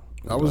yeah.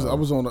 I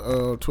was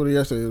on Twitter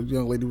yesterday. A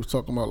young lady was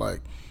talking about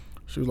like,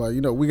 she was like,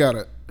 you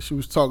know, she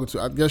was talking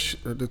to, I guess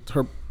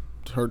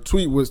her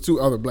tweet was 2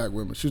 other black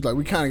women. She was like,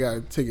 we kind of got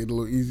to take it a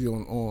little easy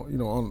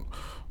on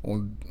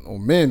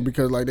men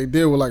because like they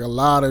deal with like a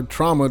lot of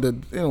trauma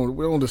that we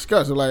don't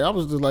discuss. Like I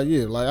was just like,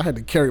 yeah, like I had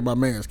to carry my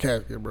man's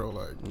casket, bro.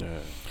 Like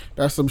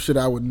that's some shit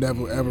I would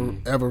never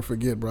ever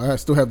forget, bro. I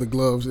still have the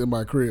gloves in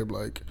my crib,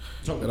 like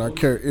that I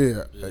carry.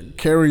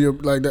 Carry your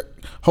like that,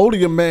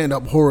 holding your man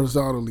up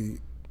horizontally,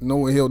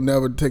 knowing he'll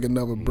never take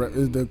another breath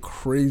is the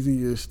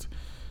craziest.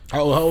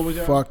 How old was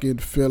y'all? Fucking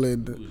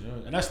feeling.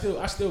 And I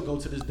still go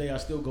to this day. I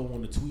still go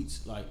on the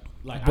tweets like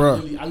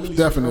bruh, I literally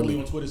definitely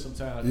on Twitter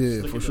sometimes.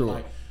 Yeah, for sure.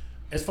 Like,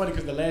 it's funny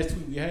because the last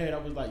tweet we had, I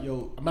was like,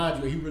 yo,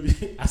 mind you, he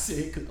really. I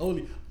said because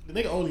the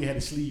nigga only had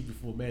a sleeve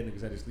before mad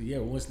niggas had a sleeve. Yeah,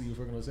 one sleeve was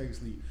working on the second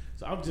sleeve.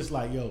 So I'm just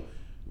like, yo,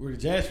 we're the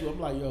jazz. I'm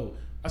like, yo,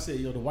 I said,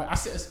 yo, the white. I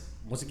said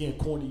once again,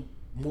 corny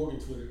Morgan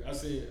Twitter. I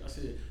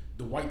said.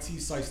 The white tee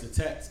cites the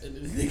tats, and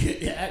the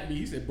nigga at me.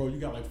 He said, "Bro, you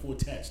got like 4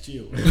 tats.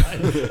 Chill." Like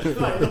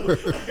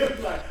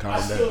I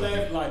still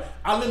laugh. Like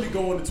I literally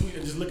go on the tweet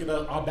and just look at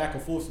our back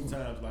and forth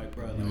sometimes. Like,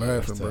 bro, like,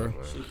 laughing, bro.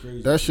 Shit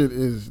crazy. That shit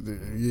is,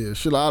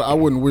 shit. I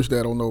wouldn't wish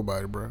that on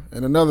nobody, bro.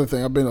 And another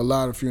thing, I've been to a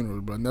lot of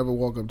funerals, bro. Never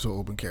walk up to an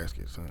open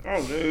casket, son.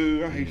 Oh,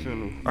 dude, I hate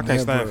funerals. I can't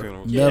stand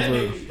funerals. Yeah,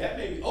 never. That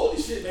made me.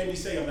 Oldie shit made me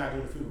say I'm not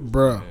going to funerals,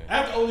 bro.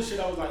 After oldie shit,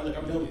 I was like, look,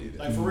 I'm done with it.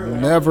 Like for real.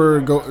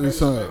 Never go,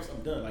 son.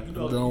 I'm done. Like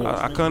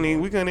I couldn't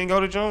even. We couldn't even go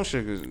to Jones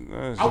shit.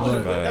 That's I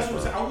wouldn't. bad, That's what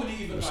I'm saying. I wouldn't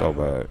even. It's like,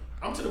 so bad.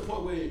 I'm to the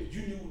point where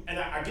you knew, and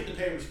I get the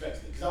pay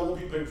respect because I want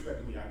people to pay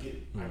respect to me. I get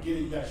it. I get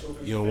it. You gotta show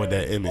face. You don't want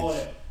that image. All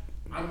that.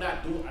 I'm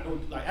not doing. I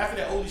don't like after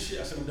that oldie shit.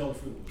 I said I'm done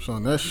with funerals.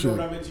 Son, that shit. You know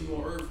what I meant to you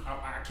on Earth.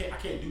 I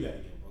can't do that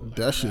again, bro. Like,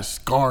 that shit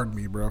scarred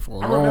me, bro,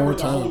 for a long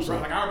time.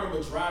 Like I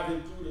remember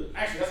driving through the.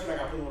 Actually, that's when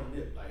I got put on the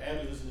Nip. Like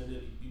after listening to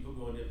Nip, you put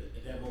me on Nip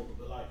at that moment.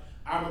 But like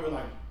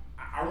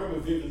I remember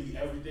vividly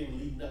everything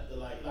leading up to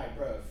like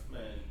bro,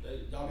 man,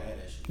 y'all gotta have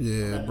that shit.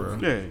 Yeah, bro.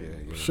 Yeah.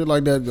 Shit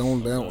like that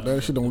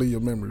that shit don't leave your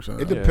memory, son.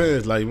 It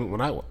depends. Like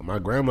when my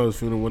grandmother's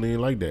funeral wasn't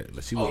even like that.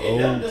 Like, she was old.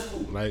 That's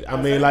cool. Like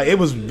I mean, like it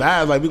was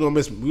bad. Like we gonna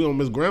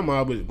miss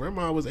grandma, but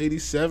grandma was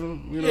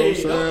 87. You know what I'm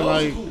saying?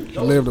 Like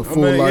cool. Lived a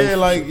full life. Yeah,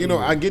 like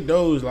I get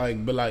those.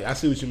 Like, but like I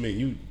see what you mean.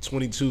 You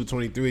 22,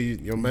 23.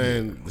 Your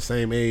man the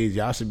same age.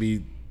 Y'all should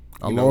be.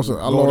 I lost the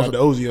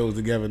Ozios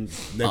together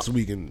next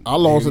week. And I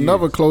lost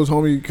another close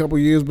homie a couple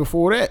years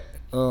before that.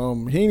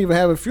 He didn't even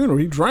have a funeral.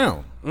 He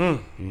drowned. You know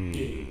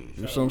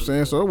what I'm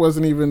saying? So it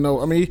wasn't even no.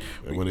 I mean,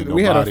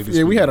 we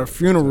had a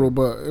funeral,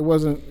 but it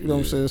wasn't. You know what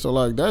I'm saying? So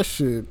like that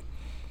shit.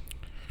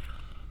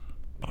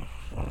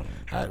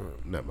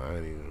 Not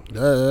mine.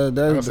 How'd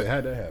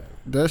that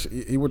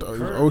happen? He went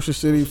to Ocean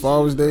City,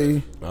 Father's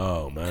Day.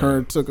 Oh man,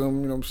 Kern took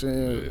him. You know what I'm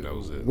saying? Yeah, that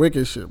was it.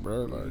 Wicked shit,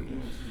 bro. Like.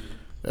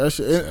 That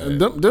shit,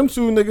 and them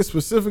 2 niggas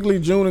specifically,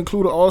 June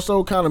included,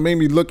 also kind of made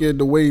me look at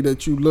the way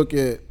that you look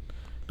at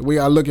the way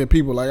I look at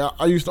people. Like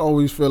I used to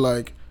always feel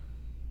like,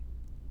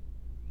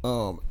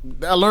 I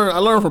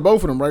learned from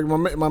both of them. Right,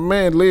 my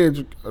man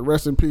Lidge,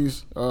 rest in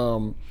peace.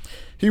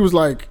 He was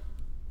like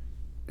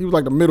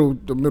the middle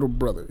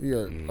brother. He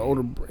had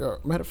older.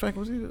 Matter of fact,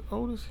 was he the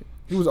oldest?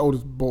 He was the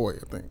oldest boy,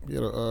 I think. He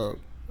had a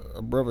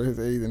brother his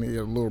age, and he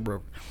had a little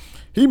brother.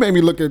 He made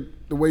me look at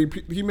the way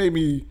he made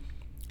me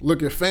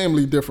look at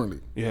family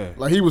differently. Yeah.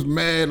 Like he was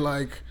mad,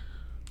 like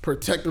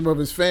protective of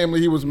his family.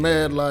 He was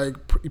mad, like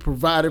he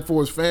provided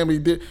for his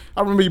family.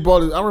 I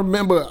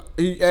remember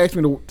he asked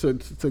me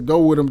to go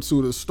with him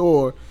to the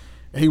store,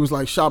 and he was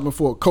like shopping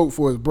for a coat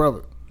for his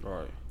brother.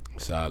 Right.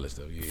 Solid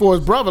stuff. Yeah. For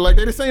his brother, like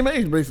they're the same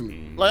age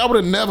basically. Like I would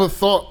have never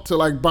thought to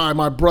like buy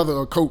my brother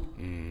a coat.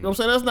 You know what I'm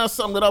saying? That's not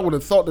something that I would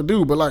have thought to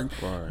do, but like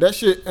that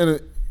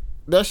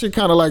shit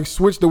kind of like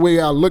switched the way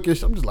I look at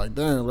shit. I'm just like,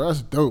 damn, bro,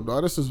 that's dope,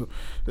 dog. This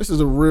is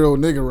a real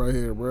nigga right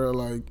here, bro.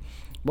 Like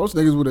most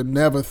niggas would have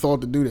never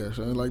thought to do that.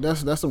 So, like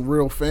that's some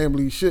real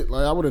family shit.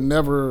 Like I would have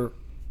never.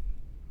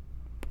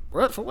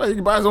 What for? What he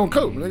can buy his own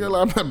coat, nigga.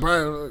 Like, I'm not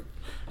buying. Like,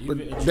 but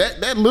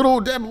that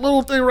little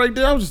thing right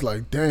there, I was just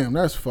like, damn,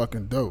 that's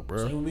fucking dope,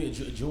 bro. Same with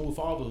me, dual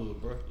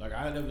fatherhood, bro. Like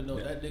I never know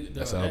that nigga.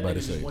 That's all I'm about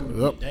to say.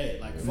 Yep.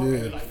 Dad. Like fuck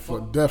it, like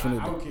fuck. Definitely.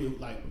 I don't care.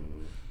 Like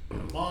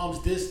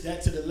mom's this,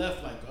 that to the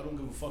left. Like I don't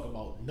give a fuck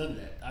about none of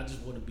that. I just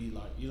want to be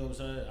like, you know what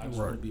I'm saying? I just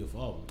want to be a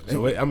father.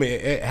 So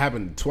it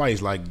happened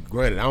twice. Like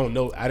granted, I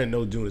didn't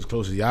know June as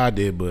close as y'all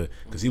did, but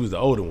because he was the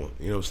older one,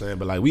 you know what I'm saying.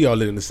 But like we all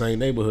lived in the same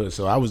neighborhood,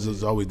 so I was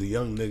just always the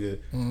young nigga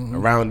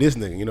around this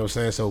nigga, you know what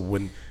I'm saying. So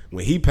when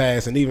he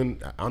passed, and even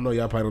I know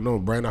y'all probably don't know,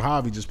 Brandon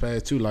Harvey just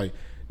passed too. Like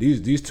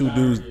these two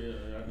dudes.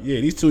 Yeah,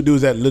 these two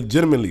dudes that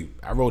legitimately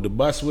I rode the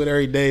bus with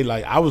every day.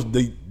 Like I was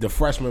the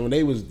freshman when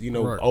they was,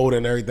 older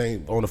and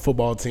everything on the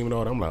football team and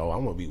all that. I'm like,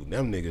 I'm gonna be with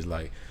them niggas.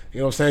 Like, you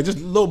know what I'm saying? Just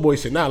little boy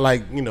shit. Not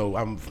like,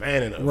 I'm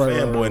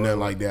fanboy nothing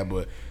like that.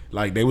 But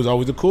like they was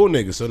always the cool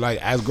niggas. So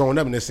like as growing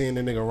up and they're seeing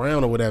the nigga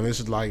around or whatever, it's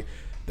just like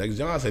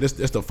John said, it's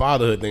the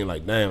fatherhood thing.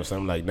 Like damn,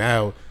 something like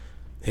now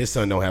his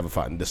son don't have a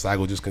father. The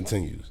cycle just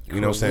continues. You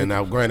know what I'm saying?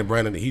 Now granted,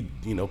 Brandon he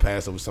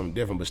passed over something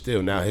different, but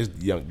still now his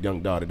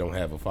young daughter don't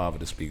have a father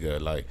to speak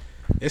of. Like.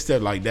 It's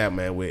stuff like that,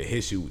 man, where it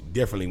hits you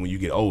differently when you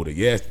get older.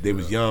 Yes, they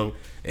was young.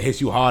 It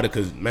hits you harder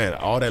because, man,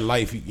 all that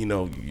life,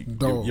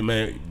 your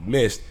man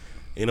missed.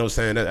 You know what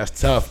I'm saying? That's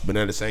tough. But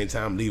at the same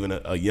time, leaving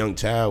a young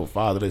child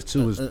fatherless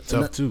too is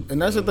tough too. And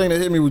that's the thing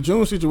that hit me with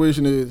June's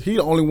situation is he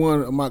the only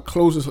one of my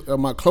close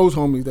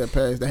homies that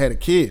passed that had a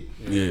kid.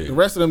 Yeah. The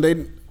rest of them,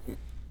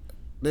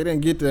 they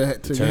didn't get to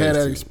have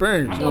that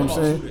experience. You know what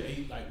I'm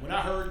saying? Like when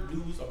I heard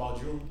news about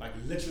June, like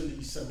literally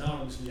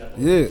synonymously, I thought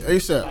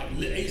ASAP. Like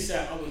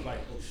ASAP, I was like,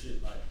 oh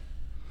shit, like.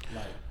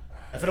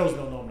 And for those who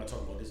don't know, I'm not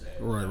talking about this.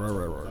 Right. I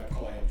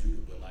call him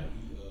Judah, but like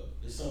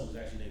his son was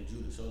actually named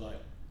Judah. So like,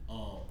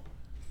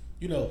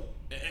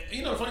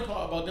 the funny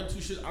part about them two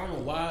shits, I don't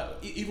know why.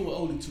 Even with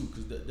Oli too,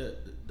 because the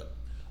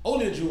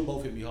Oli and June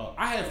both hit me hard.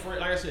 I had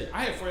friends, like I said,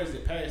 I had friends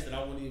that passed that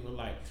I wouldn't even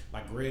like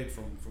Greg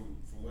from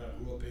where I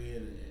grew up in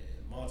and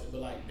Monte,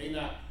 but like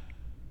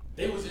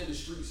they was in the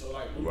streets. So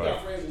like when you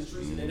got friends in the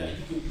streets and then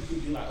you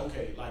could be like,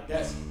 okay, like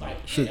that's like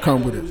shit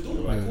come with it.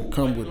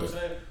 Come with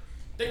it.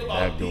 Think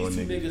about these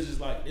two niggas is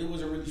like it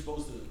wasn't really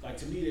supposed to, like,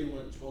 to me they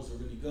weren't supposed to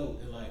really go,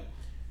 and like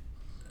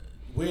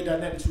weird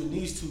dynamic between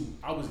these two.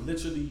 I was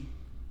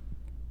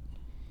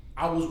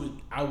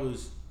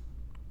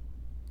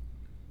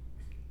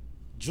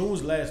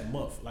June's last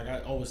month, like I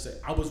always say,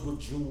 I was with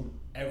June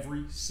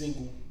every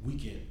single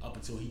weekend up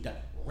until he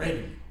died.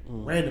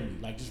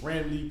 Randomly, like just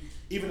randomly.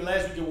 Even the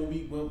last weekend when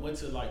we went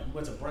to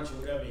brunch or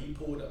whatever, and he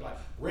pulled up, like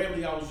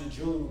randomly I was with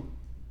June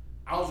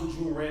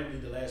randomly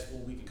the last full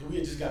weekend because we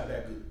had just got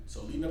back good.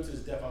 So leading up to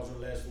his death, I was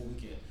on the last full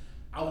weekend.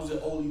 I was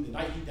at Oli the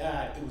night he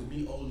died. It was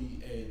me, Oli,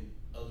 and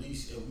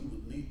Elise,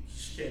 and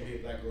she came here,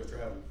 Black Girls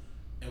Travel,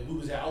 and we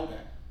was at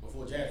Outback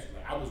before Jackson.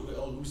 Like I was with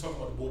Oli. We was talking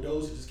about the Bordeaux.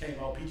 It just came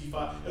out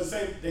PG5. It was the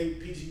same day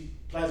PG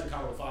Plaza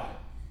caught on fire,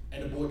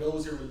 and the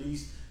Bordeaux here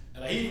released.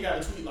 And like he even got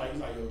a tweet like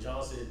he's like, yo,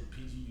 John said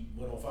PG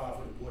went on fire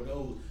for the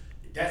Bordeaux.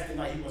 That's the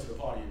night he went to the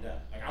party and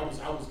died. Like I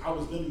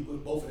was literally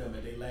with both of them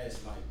at they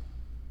last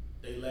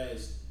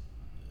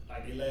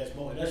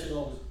moment. That shit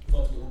always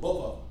fucks me with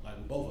both of them. Like,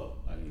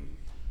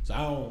 so I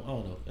don't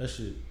know. That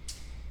shit.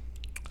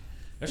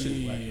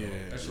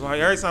 Like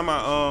every time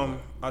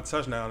I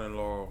touch down in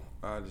Laurel,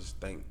 I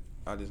just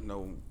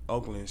know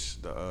Oakland's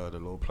the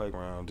little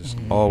playground. Just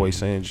always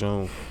saying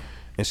June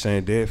and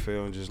saying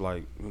Deadfield and just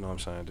like, you know what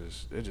I'm saying.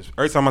 Just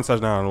every time I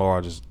touch down in Laurel,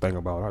 I just think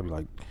about it. I be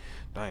like,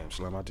 damn,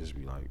 Slim. I just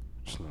be like,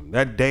 Slim.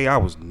 That day I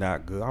was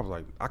not good. I was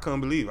like, I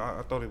couldn't believe it.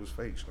 I thought it was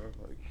fake, Slim.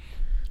 Like.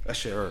 That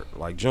shit hurt.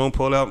 Like June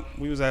pull up,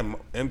 we was at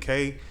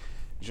MK.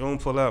 June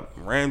pull up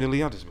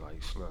randomly. I just be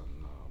like, no,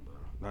 bro,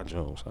 not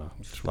June, son.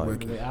 Like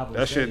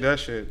that shit.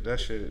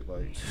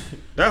 Like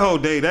that whole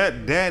day,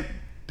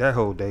 that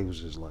whole day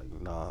was just like,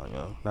 nah,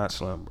 not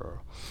Slim, bro.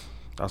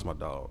 That's my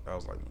dog. That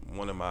was like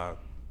one of my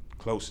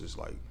closest.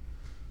 Like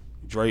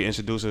Dre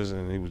introduced us,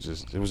 and it was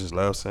just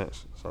love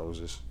sense. So it was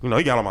just,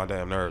 he got on my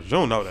damn nerves.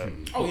 June know that.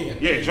 Oh yeah.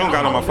 Yeah, June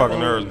got on my fucking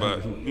nerves,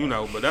 but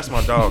but that's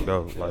my dog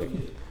though. Like.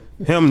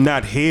 Him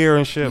not here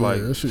and shit,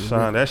 like,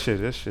 son, that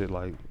shit,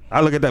 like,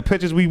 I look at that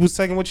pictures we was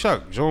taking with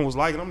Chuck. Jordan was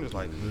liking. I'm just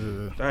like,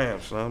 damn,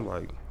 son,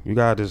 like, you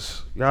gotta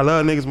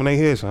love niggas when they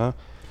here, son.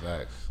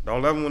 Facts.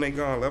 Don't love them when they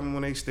gone. Love them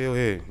when they still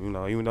here. Even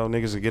though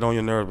niggas will get on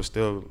your nerves, but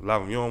still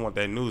love them. You don't want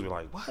that news. Be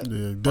like, what?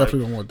 Yeah,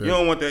 definitely don't want that.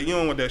 You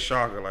don't want that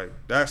shocker. Like,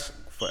 that's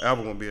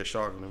forever gonna be a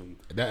shark in me.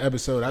 That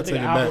episode, I take it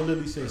back. Alvin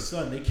literally said,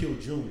 "Son, they killed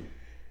Junior."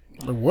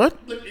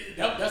 What? Look,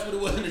 that's what it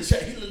was in the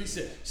chat. He literally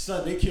said,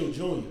 "Son, they killed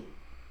Junior."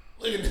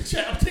 Look at the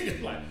chat. I'm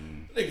thinking like,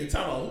 nigga,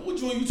 time out. What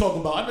Junior you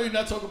talking about? I know you're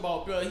not talking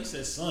about. Bro. He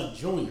said, "Son,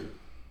 Junior."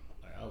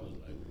 Like, I was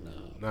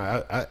like,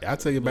 nah. Nah, I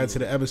take it back to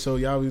the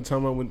episode y'all was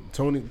talking about when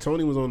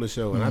Tony was on the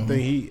show, and I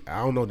think I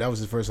don't know, that was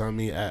his first time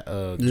at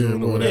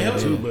June or whatever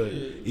too, but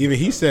even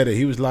he said it.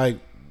 He was like,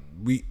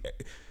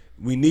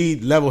 we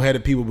need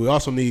level-headed people, but we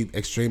also need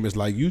extremists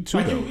like you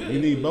too. Though we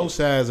need both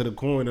sides of the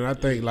coin, and I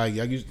think like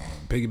y'all used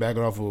piggybacking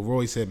off of what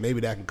Roy said,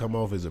 maybe that can come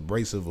off as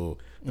abrasive or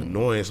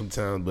annoying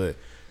sometimes, but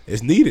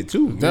it's needed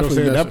too. You know what I'm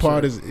saying? That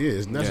part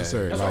is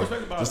necessary. That's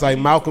like just like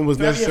Malcolm was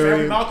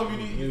necessary. For Malcolm,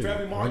 you need for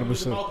every Malcolm, you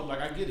need Malcolm.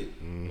 Like I get it,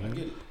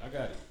 I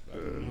got it. Like,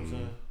 you know what I'm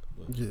saying?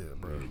 Yeah,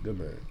 bro. Good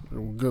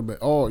man. Good man.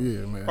 Oh,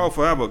 yeah, man. Oh,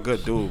 forever a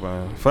good dude,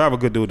 man. Forever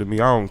good dude to me.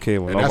 I don't care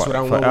what nobody. That's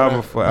what I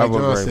want. Forever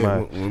like great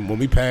man. When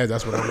we pass,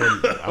 that's what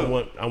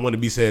I want to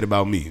be said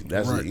about me.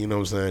 That's right. You know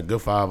what I'm saying.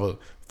 Good father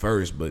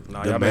first, but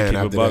y'all man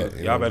after that.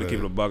 Y'all better keep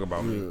it a bug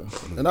about me.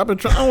 Yeah. And I've been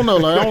trying. I don't know.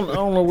 Like I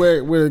don't know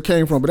where it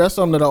came from, but that's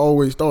something that I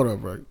always thought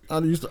of. Right. I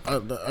used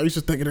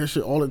to think of that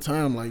shit all the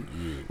time. Like,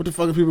 what the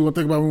fuck are people gonna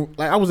think about me?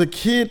 Like I was a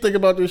kid thinking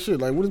about this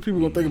shit. Like, what are people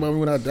gonna think about me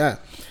when I die?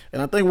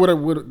 And I think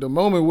what the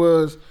moment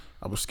was.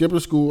 I was skipping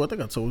school. I think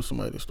I told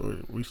somebody this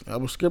story recently. I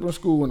was skipping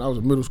school when I was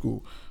in middle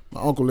school. My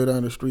uncle lived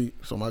down the street,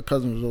 so my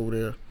cousin was over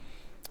there.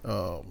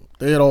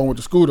 They had all went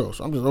to school though,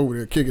 so I'm just over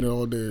there kicking it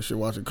all day and shit,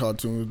 watching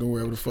cartoons, doing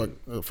whatever the fuck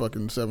a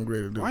fucking 7th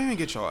grader do. Why you ain't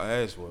get your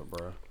ass whipped,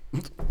 bro?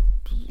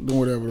 Doing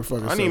whatever the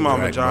fuck. I need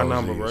my John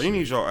number, bro. You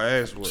need your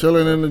ass whipped.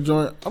 Chilling in the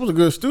joint. I was a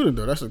good student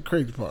though. That's the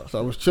crazy part. So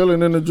I was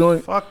chilling in the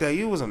joint. Fuck that.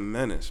 You was a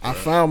menace, bro. I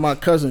found my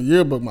cousin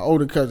yearbook. My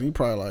older cousin, he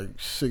probably like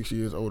 6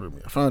 years older than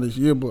me. I found his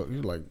yearbook.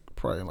 He's like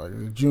probably like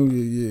his junior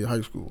year of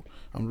high school.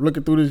 I'm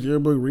looking through this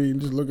yearbook,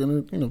 reading, just looking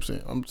at, you know what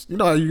I'm saying? You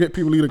know how you get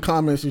people leave the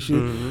comments and shit.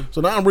 Mm-hmm.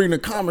 So now I'm reading the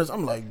comments.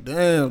 I'm like,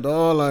 damn,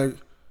 dog. Like,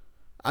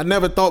 I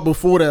never thought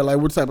before that, like,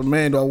 what type of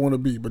man do I want to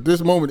be? But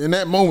in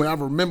that moment, I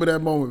remember that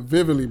moment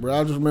vividly,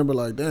 bro. I just remember,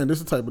 like, damn, this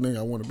is the type of thing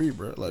I want to be,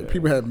 bro. Like,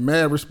 people had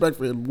mad respect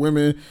for him,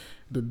 women,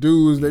 the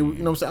dudes, they, you know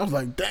what I'm saying? I was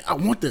like, damn, I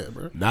want that,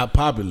 bro. Not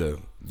popular,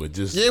 but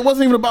just. Yeah, it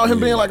wasn't even about him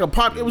being like a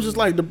pop. It was just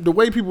like the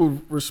way people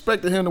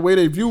respected him, the way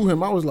they view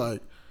him. I was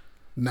like,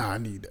 nah, I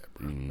need that,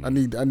 bro. I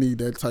need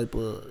that type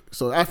of.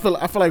 So I feel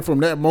like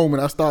from that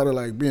moment I started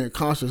like being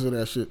conscious of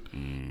that shit.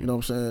 You know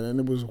what I'm saying? And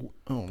it was, I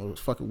don't know, it was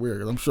fucking weird.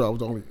 Cause I'm sure I was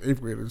the only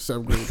 8th grader,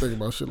 7th grader thinking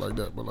about shit like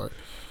that. But like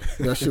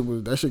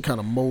that shit kind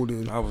of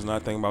molded. I was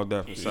not thinking about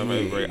that from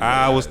 7th, 8th grade.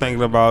 I was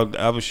thinking about the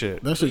other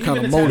shit. That shit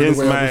kind of molded the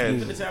way I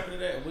was moving. Happened to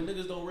that when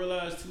niggas don't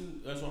realize too.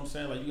 That's what I'm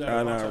saying. Like you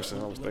gotta watch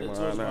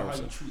how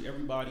you treat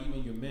everybody,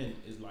 even your men.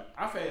 Is like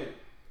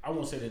I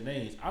won't say their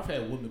names. I've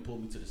had women pull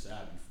me to the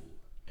side before,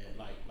 and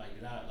like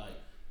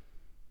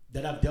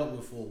that I've dealt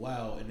with for a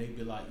while, and they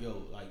be like,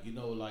 yo, like, you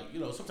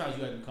know, sometimes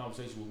you have a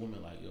conversation with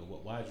women like, yo,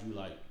 why'd you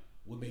like,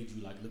 what made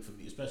you like look for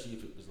me, especially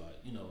if it was like,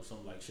 you know,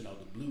 some like shit out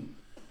the blue.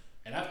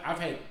 And I've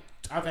had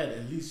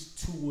at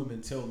least 2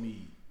 women tell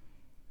me,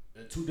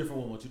 2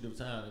 different women, 2 different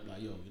times,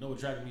 like, yo, you know what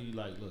attracted me?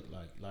 Like, look,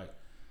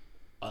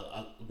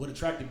 what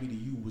attracted me to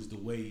you was the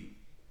way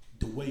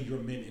your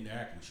men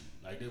interact with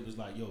you. Like, it was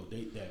like, yo,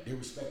 they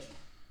respect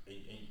you,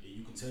 and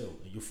you can tell,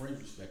 and your friends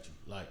respect you,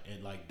 like,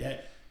 and like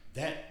that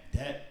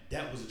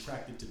was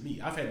attractive to me.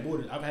 I've had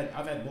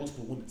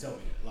multiple women tell me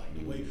that.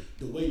 Like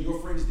the way your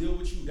friends deal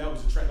with you, that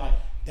was attractive. Like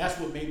that's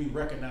what made me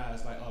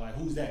recognize like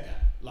who's that guy?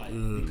 Like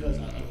because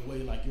of the way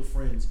like your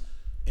friends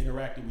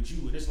interacted with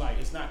you. And it's like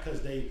it's not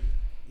because they're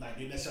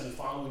necessarily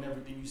following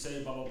everything you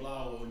say, blah blah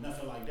blah, or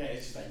nothing like that.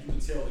 It's just like you can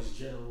tell it's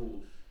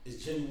genuine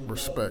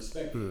respect.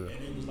 Yeah. And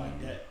it was like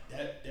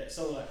that.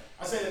 So like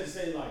I say that to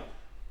say like.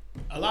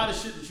 A lot of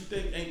shit that you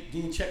think ain't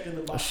getting checked in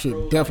the box, shit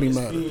bro, definitely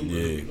matters.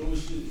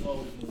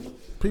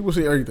 People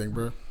see everything,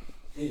 bro.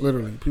 Yeah.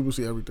 Literally, people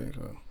see everything.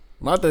 So.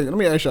 My thing, let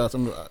me ask y'all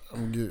something.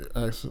 I'm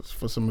gonna ask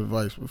for some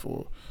advice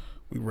before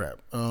we wrap.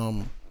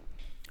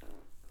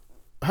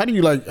 How do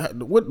you like?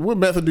 What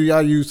method do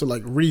y'all use to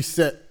like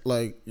reset?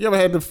 Like, you ever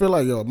had to feel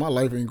like, yo, my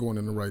life ain't going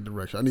in the right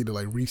direction. I need to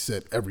like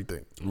reset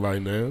everything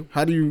right now.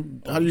 How do you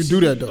do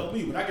that though?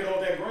 When I get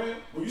off that gram,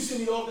 when you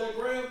see me off that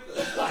gram,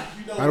 like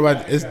you know. How do I?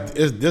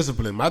 It's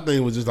discipline. My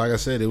thing was just like I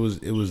said. It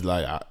was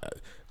like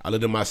I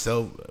looked at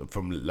myself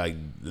from like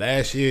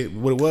last year.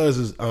 What it was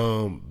is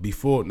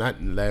before, not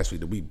last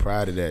week, the week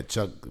prior to that,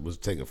 Chuck was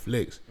taking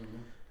flicks.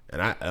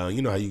 And I,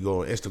 you know how you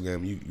go on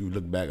Instagram, you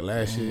look back at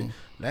last year.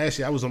 Last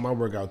year I was on my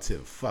workout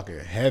tip fucking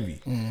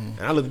heavy, and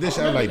I looked at this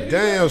shit. I was like,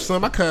 damn,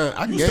 son, I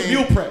gained.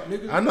 Meal prep,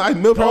 nigga. I know I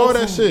meal prep all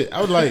that shit. I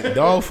was like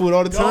dog food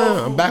all the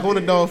time. I'm back on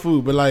the dog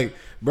food, but like,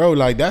 bro,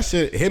 like that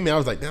shit hit me. I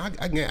was like, damn,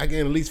 I gained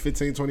at least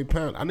 15, 20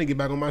 pounds. I need to get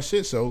back on my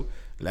shit. So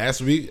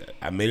last week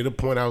I made it a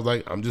point. I was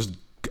like,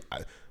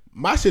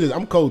 my shit is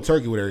I'm cold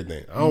turkey with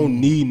everything. I don't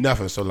need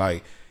nothing. So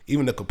like.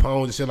 Even the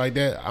Capones and shit like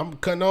that, I'm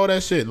cutting all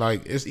that shit.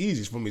 Like, it's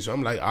easy for me. So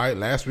I'm like, all right,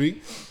 last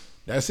week,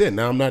 that's it.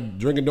 Now I'm not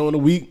drinking during the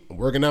week. I'm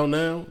working out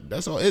now.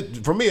 That's all.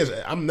 For me,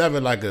 I'm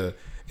never like a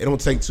it don't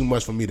take too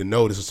much for me to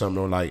notice or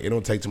something. Or like it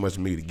don't take too much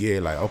for me to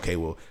get like, okay,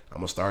 well, I'm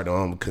gonna start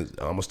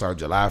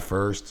July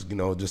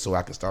 1st, just so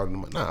I can start.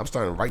 Nah, I'm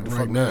starting right the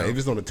fuck now. If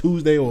it's on a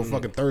Tuesday or a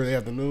fucking Thursday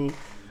afternoon,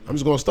 I'm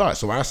just gonna start.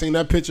 So when I seen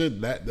that picture,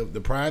 that the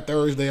prior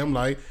Thursday, I'm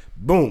like,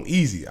 boom,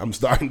 easy. I'm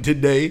starting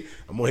today.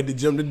 I'm gonna hit the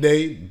gym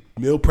today.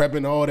 Meal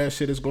prepping, all that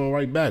shit is going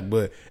right back.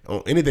 But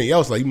on anything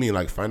else, like you mean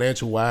like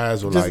financial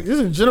wise or just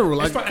in general,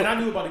 like. And I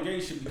knew about the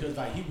game shit because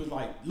like he was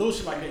like little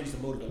shit like that used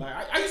to motivate.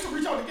 Like I used to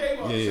reach out the game.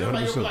 Yeah, 100%.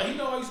 I used to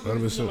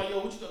be like, yo,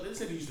 what you doing?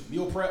 This nigga used to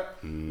meal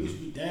prep. He used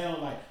to be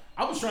down. Like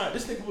I was trying.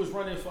 This nigga was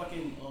running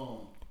fucking.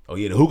 Oh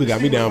yeah, the hookah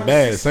got me down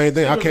bad. Same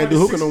thing. I can't do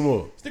hookah no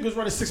more. This nigga was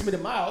running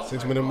 6-minute miles.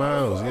 6 minute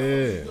miles,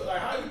 yeah.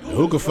 The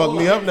hookah fucked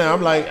me up now.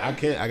 I'm like,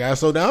 I gotta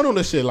slow down on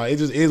this shit. Like it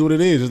just is what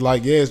it is. It's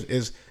like, yeah,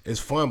 it's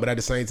fun, but at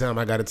the same time,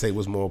 I gotta take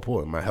what's more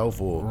important, my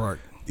health or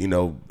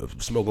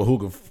smoking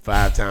hookah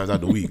 5 times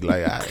out the week.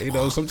 Like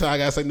sometimes I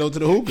gotta say no to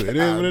the hookah. It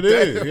is what it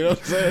is. You know what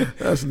I'm saying?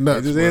 That's nuts.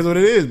 It just is what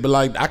it is. But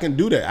like I can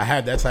do that. I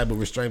have that type of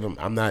restraint.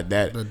 I'm not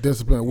that the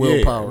discipline,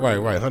 willpower. Yeah,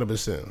 right,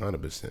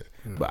 100%.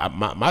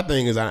 But my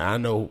thing is I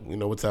know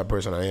what type of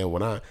person I am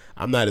when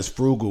I'm not as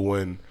frugal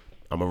when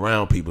I'm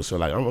around people. So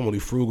like I'm only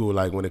frugal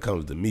like when it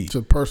comes to me.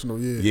 To personal,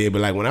 yeah.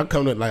 But like when I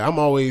come to like I'm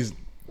always.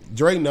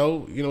 Dre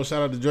know,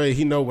 shout out to Dre.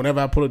 He know whenever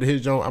I pull up to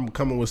his joint, I'm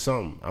coming with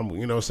something. I'm,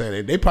 what I'm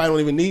saying? They probably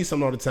don't even need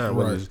something all the time.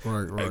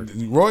 Right.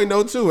 Roy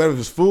know too. Whether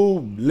it's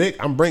food, lick,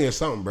 I'm bringing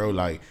something, bro.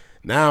 Like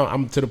now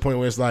I'm to the point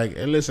where it's like,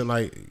 hey, listen,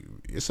 like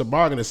it's a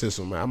bargaining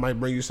system, man. I might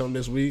bring you something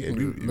this week.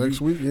 Next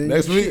week, you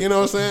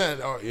know what I'm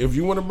saying? Or if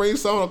you want to bring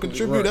something or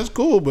contribute, that's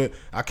cool. But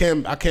I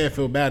can't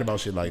feel bad about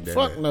shit like that.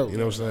 Fuck no. You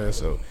know what I'm saying?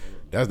 So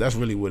that's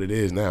really what it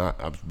is now.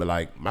 But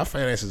like my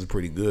finances are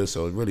pretty good,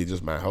 so it's really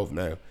just my health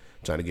now.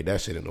 I'm trying to get that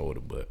shit in order,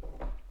 but.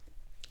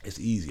 It's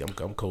easy.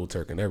 I'm cold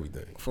turking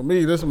everything. For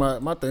me, this is my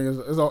thing is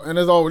this has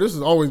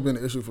always been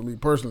an issue for me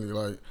personally.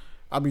 Like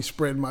I be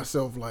spreading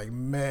myself like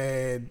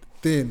mad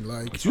thin.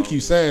 Like but you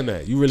keep saying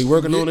that. You really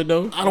working on it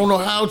though? I don't know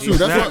how to.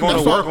 That's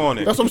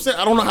what I'm saying.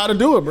 I don't know how to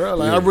do it, bro.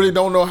 Like I really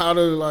don't know how to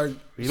like.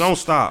 You don't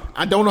stop.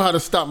 I don't know how to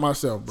stop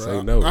myself, bro.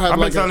 Say no. I've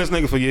been telling this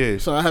nigga for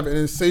years. So I have an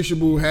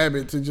insatiable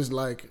habit to just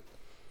like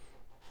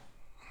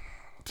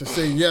to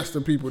say yes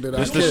to people that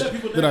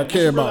I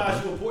care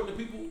about. You're important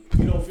to people.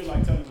 You don't feel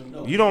like telling them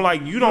no. You don't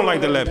like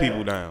to let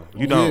people down.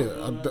 You don't.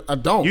 Yeah, I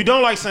don't. You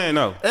don't like saying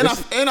no.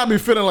 And I be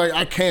feeling like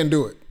I can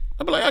do it.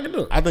 I be like, I can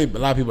do it. I think a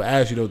lot of people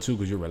ask you though too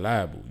because you're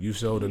reliable. You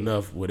showed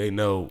enough where they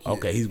know,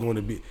 okay, he's going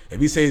to be.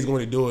 If he says he's going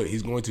to do it,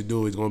 he's going to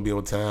do it. He's going to be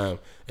on time.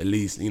 At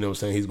least, you know what I'm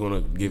saying? He's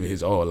going to give it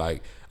his all.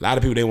 Like a lot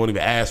of people, they won't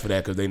even ask for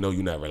that because they know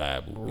you're not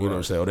reliable. You know what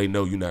I'm saying? Or they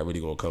know you're not really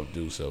going to come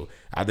through. So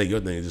I think your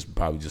thing is just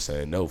probably just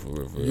saying no for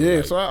real. Yeah.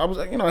 Like, so I was,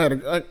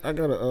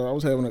 I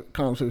was having a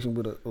conversation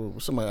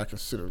with somebody I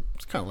consider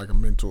it's kind of like a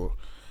mentor,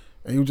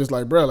 and he was just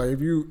like, bro, like if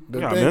you a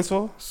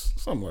mentor,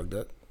 something like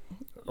that.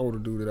 Older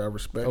dude that I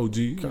respect. OG.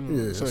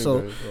 Yeah.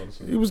 So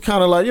he was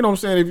kind of like, you know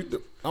what I'm saying?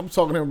 I'm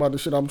talking to him about the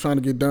shit I'm trying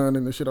to get done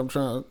and the shit I'm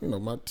trying,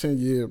 my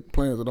 10-year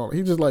plans and all.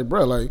 He just like,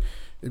 bro, like,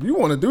 if you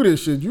want to do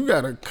this shit, you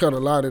got to cut a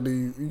lot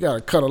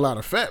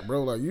of fat,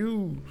 bro. Like,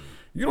 you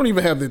don't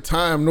even have the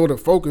time nor the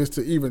focus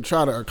to even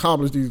try to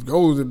accomplish these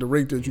goals at the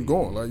rate that you're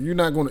going. Like, you're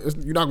not going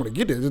to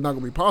get there. It's not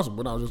going to be possible.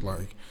 And I was just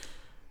like,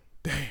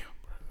 damn.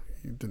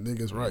 The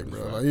nigga's right,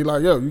 bro. Like, he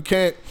like, yo, you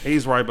can't.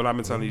 He's right, but I've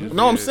been telling you.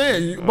 No, I'm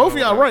saying both of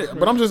y'all right,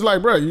 but I'm just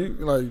like, bro, you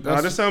like.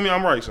 Just tell me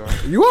I'm right, son.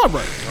 You are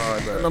right. All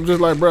right, and I'm just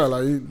like, bro,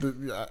 like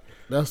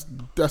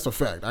that's a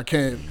fact. I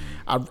can't.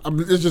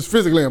 It's just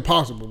physically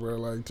impossible, bro.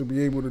 Like to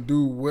be able to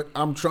do what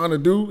I'm trying to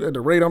do at the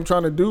rate I'm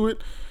trying to do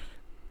it,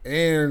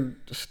 and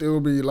still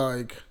be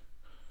like,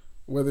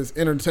 whether it's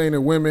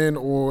entertaining women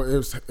or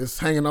it's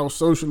hanging out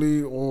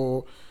socially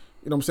or,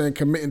 you know what I'm saying,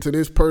 committing to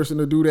this person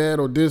to do that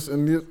or this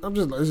and this.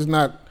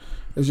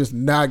 It's just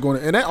not going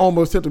to, and that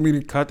almost tempted me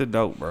to cut the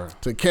dope, bro.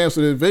 To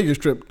cancel this Vegas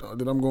trip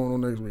that I'm going on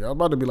next week. I was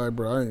about to be like,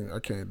 bro, I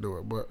can't do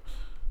it, but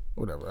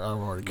whatever. I've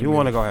already committed. You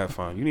want to go have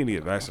fun. You need to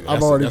get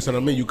vaccinated. That's what I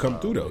mean. You come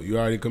through though. You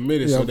already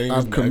committed. Yeah, so they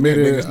I've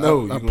committed. Niggas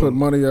know. I put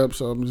money up,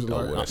 so I'm just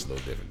that's no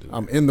different, dude.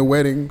 I'm in the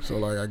wedding, so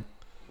like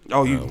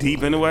you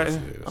deep in the wedding?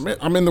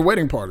 I'm in the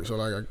wedding party, so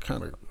like I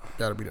kind of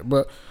got to be there.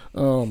 But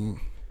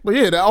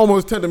yeah, that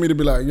almost tempted me to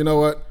be like, you know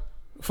what,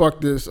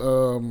 fuck this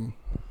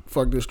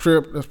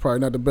trip. That's probably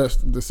not the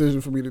best decision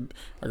for me to.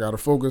 I got to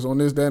focus on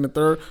this, that, and the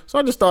third. So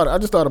I just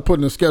started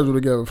putting a schedule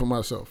together for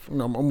myself.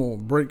 I'm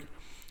on break,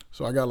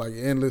 so I got like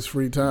endless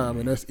free time,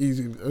 and that's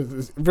easy.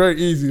 It's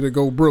very easy to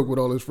go broke with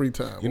all this free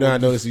time. You know how I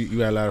noticed you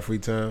got a lot of free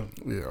time?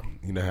 Yeah.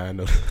 You know how I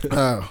know?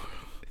 How?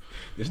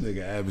 This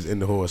nigga Ab is in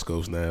the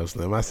horoscopes now,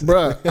 Slim.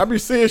 Bruh, I be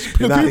seeing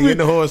people in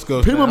the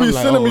horoscopes. People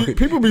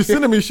be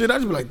sending me shit. I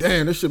just be like,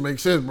 damn, this shit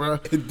makes sense, bro.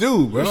 It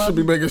do, bro. This should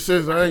be making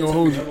sense. I ain't gonna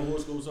hold you. I don't know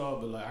what horoscopes are,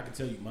 but like I can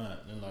tell you mine.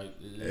 And like,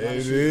 I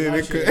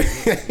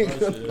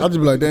just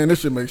be like, damn,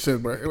 this shit makes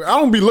sense, bro. I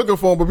don't be looking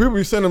for them, but people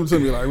be sending them to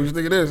me like, what you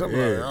think of this? I'm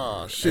like,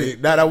 oh shit.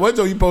 Hey, now that one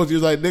time you posted, you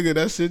was like, nigga,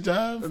 that shit,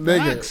 John.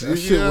 Nigga, that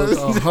shit was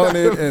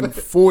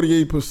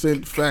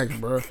 148% facts,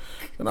 bro.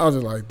 And I was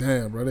just like,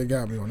 damn, bro, they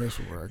got me on this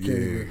one, bro.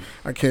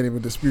 I can't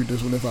even dispute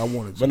this one if I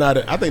wanted to. But now,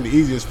 I think the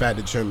easiest fat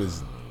to trim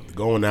is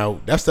going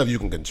out. That stuff you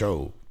can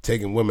control.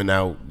 Taking women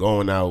out,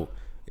 going out.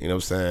 You know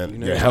what I'm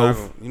saying? Your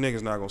health. You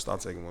niggas not gonna stop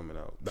taking women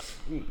out.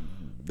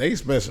 They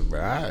expensive, bro.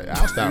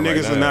 I'll stop. You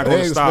niggas are not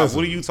gonna stop.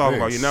 What are you talking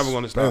about? You're never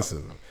gonna stop.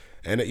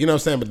 And you know what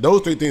I'm saying? But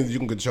those three things you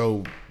can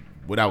control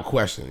without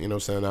question. You know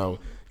what I'm saying? Now,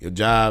 your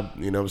job,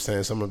 you know what I'm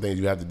saying? Some of the things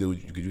you have to do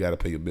because you got to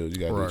pay your bills. You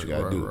got to do what you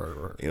got to do.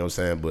 Right. You know what I'm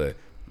saying? But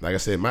like I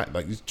said,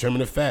 you trimming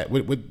the fat.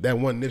 With that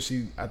one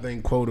Nipsey, I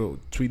think, quote or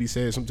tweet he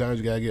said, sometimes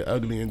you got to get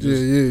ugly and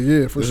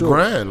just for sure.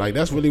 grind. Like,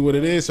 that's really what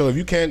it is. So if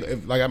you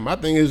can't, my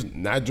thing is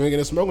not drinking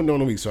and smoking during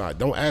the week. So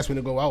don't ask me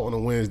to go out on a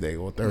Wednesday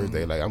or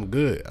Thursday. Like, I'm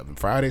good.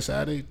 Friday,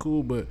 Saturday,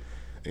 cool. But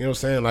you know what I'm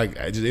saying? Like,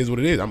 it just is what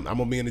it is. I'm going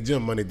to be in the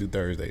gym Monday through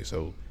Thursday.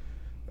 So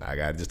I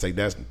got to just take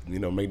that,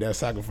 make that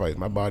sacrifice.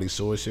 My body's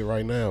sore as shit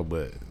right now,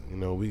 but,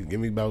 give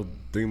me about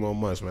 3 more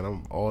months, man.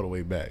 I'm all the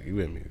way back. You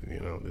with me?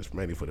 Just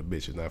ready for the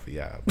bitches, not for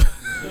y'all.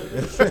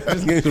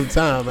 Just give me some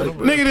time, man.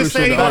 Nigga just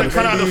say he gonna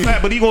cut out the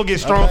fat, but he gonna get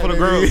strong for the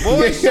girls.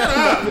 Boy, shut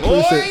up,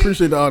 boy.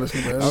 Appreciate the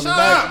honesty, man. Shut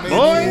up, boy.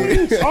 What are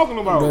you talking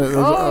about?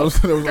 God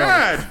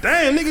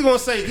damn, nigga gonna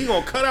say he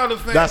gonna cut out the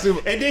fat,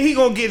 and then he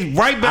gonna get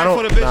right back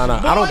for the bitches.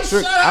 Nah,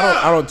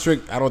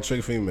 I don't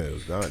trick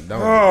females. Don't.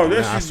 Oh,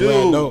 yes you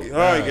do. All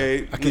right,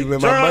 Gabe. I keep it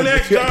in my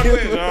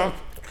budget.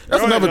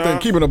 That's another thing,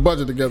 keeping a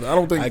budget together. I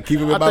don't think I keep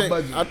it in my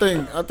budget. I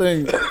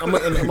think I'm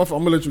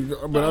gonna let you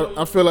go, but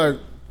I feel like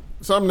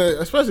something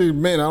that, especially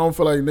men, I don't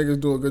feel like niggas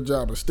do a good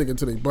job of sticking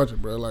to their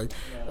budget, bro. Like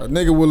a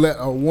nigga will let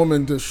a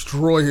woman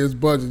destroy his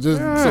budget just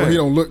so he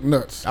don't look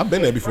nuts. I've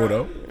been there before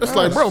though. It's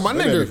like, bro, my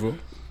nigga,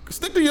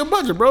 stick to your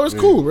budget, bro. It's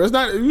cool. Bro. It's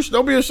not.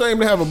 Don't be ashamed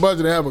to have a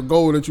budget and have a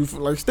goal that you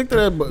like. Stick to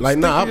that budget. Like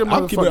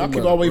I'll keep it all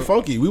the way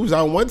funky. We was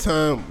out one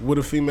time with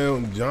a female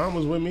and John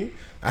was with me.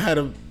 I had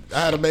to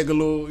make a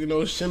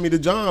little, shimmy to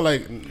John.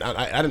 Like,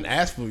 I didn't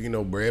ask for,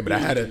 bread, but I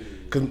had to,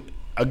 cause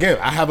again,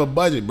 I have a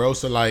budget, bro.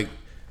 So like,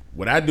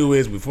 what I do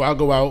is before I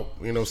go out,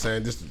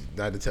 just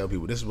not to tell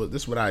people, this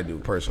is what I do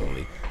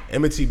personally.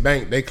 M&T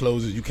Bank, they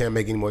closes. You can't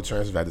make any more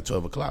transfers after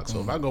 12 o'clock.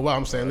 So if I go out,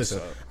 I'm saying, listen,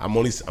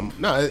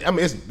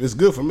 it's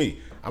good for me.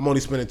 I'm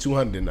only spending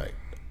 $200 tonight.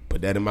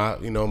 Put that in my,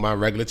 my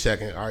regular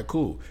checking. All right,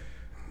 cool.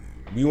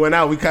 We went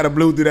out, we kind of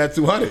blew through that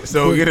 200.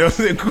 So,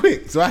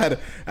 quick. So I had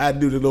to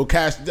do the little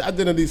cash. I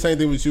did the same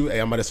thing with you.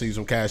 Hey, I'm about to send you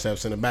some cash apps,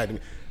 send it back to me.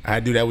 I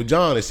had to do that with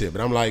John and shit.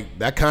 But I'm like,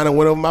 that kind of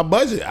went over my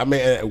budget. I mean,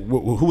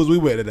 who was we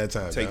with at that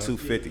time? Take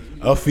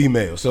 $250. A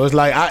female. So it's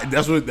like,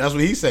 that's what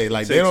he say.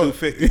 Like, take they don't.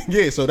 $250.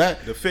 Yeah, so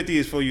that. The 50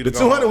 is for you to go.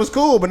 The 200 was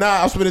cool, but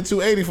now I'm spending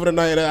 $280 for the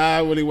night that I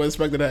really wasn't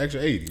expecting that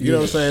extra 80. You know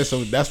what I'm saying?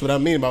 So that's what I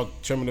mean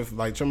about trimming the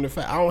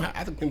fat. I don't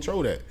have to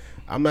control that.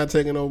 I'm not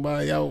taking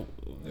nobody out.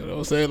 You know what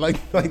I'm saying?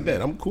 Like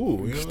that. I'm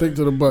cool. Stick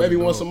to the budget.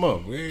 Maybe once a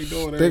month. We ain't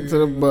doing that. Stick to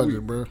the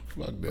budget, bro.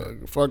 Fuck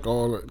that. Fuck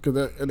all that. Because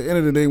at the end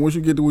of the day, once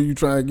you get to where you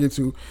try to get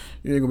to,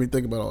 you ain't going to be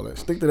thinking about all that.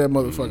 Stick to that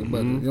motherfucking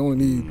budget. You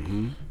only need,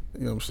 you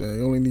know what I'm saying?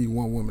 You only need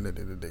one woman at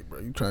the end of the day, bro.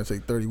 You trying to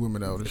take 30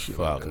 women out and shit.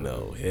 Fuck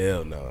no.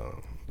 Hell no.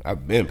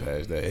 I've been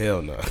past that.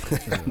 Hell no.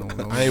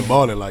 I ain't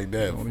balling like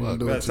that. You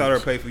better tell her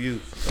to pay for you.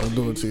 Don't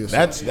do it to yourself.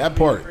 That's that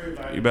part.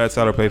 You better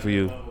tell her to pay for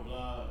you.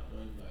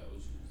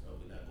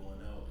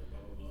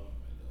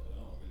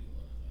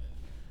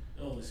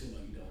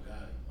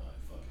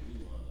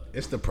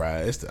 It's the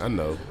pride. I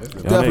know.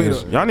 Y'all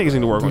niggas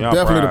need to work on y'all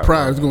pride. Definitely the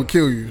pride is gonna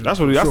kill you. That's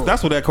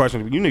what that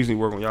question. You niggas need to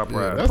work on y'all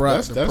pride. The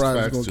pride is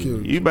gonna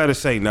kill you. You better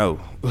say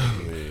no.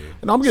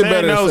 And I'm getting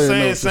better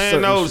at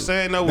saying no.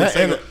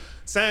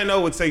 Saying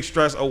no would take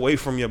stress away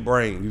from your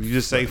brain. You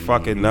just say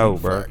fucking no,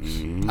 bro.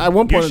 At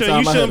one point in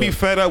time, you shouldn't be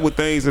fed up with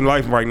things in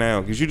life right now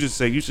because you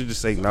should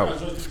just say no.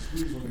 Because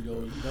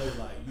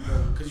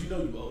you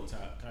old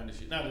kind of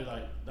shit. Not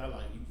like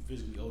you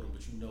physically old,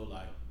 but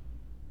like,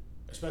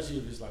 especially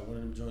if it's like one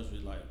of them joints where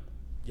like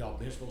y'all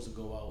been supposed to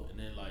go out and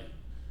then like.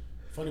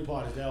 Funny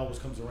part is that always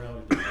comes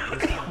around like,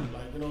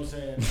 you know what I'm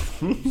saying?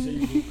 You say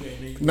you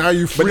do, now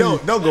you free.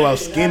 But don't go out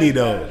skinny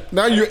though.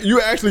 Now you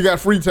actually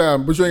got free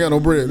time, but you ain't got no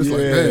bread. It's like,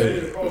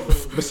 man.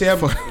 But see,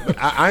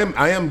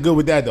 I am good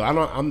with that though. I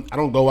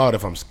don't go out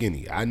if I'm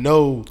skinny. I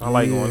know. I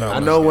like going out. I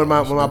know when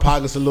my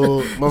pockets a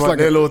little,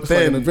 they're a little thin.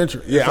 Like an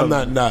adventure. Yeah, I'm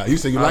not. Nah, you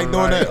say you like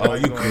doing that? Oh,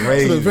 you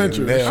crazy? It's an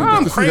adventure. Man.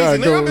 I'm crazy.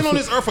 I've been on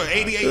this earth for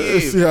 88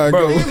 years. See how it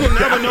goes. Niggas will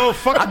never know.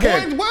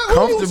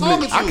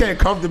 I can't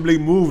comfortably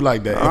move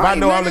like that. If I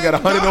know I'm gonna get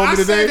 100 on me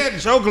today. I said that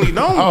jokingly.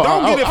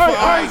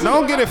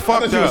 Don't get it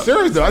fucked up. You were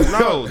serious though.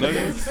 No,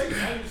 nigga.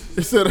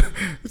 He said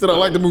I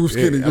like to move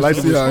skinny. I like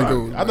to see how it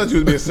goes. I thought you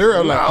was being serious.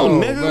 I'm like,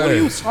 nigga, what are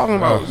you talking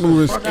about?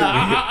 Moving skinny.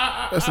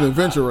 That's an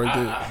adventure right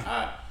there.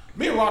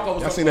 Me and Rocco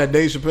was. I seen that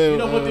Dave Chappelle. You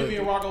know what me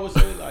and Rocco would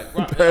say?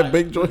 Like, bad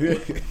big joint. Me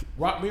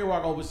and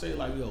Rocco would say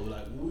like, yo,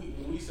 like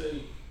when we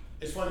say,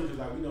 it's funny because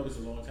like we know this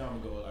a long time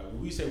ago. Like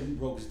when we say we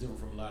broke, it's different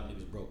from a lot of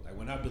niggas broke. Like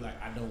when I be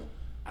like, I don't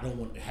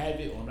want to have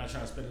it, or I'm not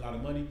trying to spend a lot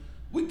of money.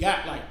 We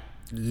got like,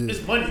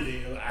 it's money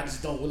there. I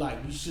just don't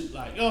like. We should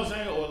like, you know what I'm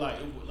saying, or like,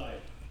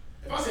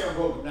 If I say I'm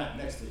broke, I'm not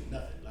next to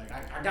nothing. Like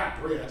I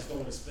got bread, I just don't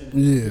want to spend it.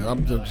 Yeah,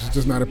 I'm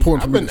just not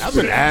important. I've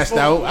been asked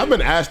out. I've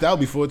been asked out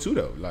before too,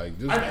 though. Like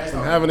just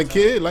from having a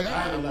kid.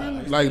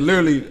 Like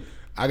literally.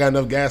 I got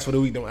enough gas for the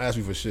week. Don't ask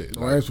me for shit.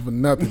 Don't ask me for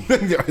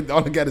nothing.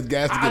 All I got is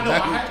gas to get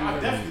back. I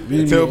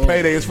definitely until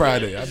payday is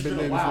Friday. I've been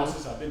there before.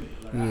 Since I've been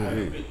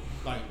there.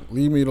 Like,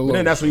 leave me alone. And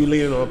then that's when you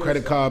lean on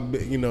credit card,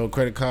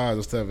 credit cards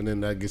and stuff, and then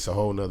that gets a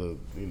whole nother,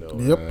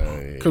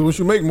 Yep. Because once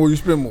you make more, you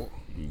spend more.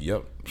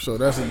 Yep. So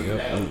that's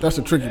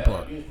the tricky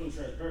part. Being fully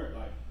transparent,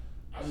 like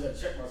I just had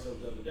to check myself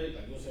the other day.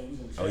 Like you know what I'm saying? We was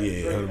in the chat. Oh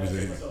yeah, 100%. I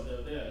checked myself the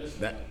other day.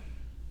 Listen, like,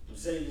 I'm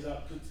saying this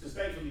out because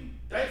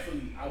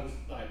thankfully, I was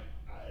like.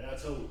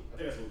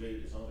 I think I told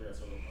Gabe this. I don't think I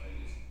told him like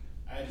this.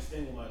 I had this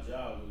thing with my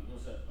job. You know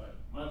what I'm saying? Like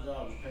my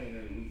job was paying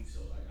every week.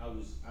 So like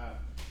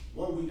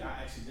one week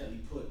I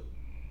accidentally put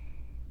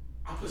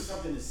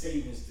something in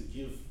savings to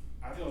give.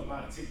 I think I was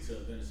buying a ticket to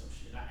an event or some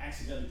shit. And I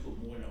accidentally put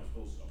more than I was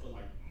supposed to. I put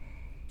like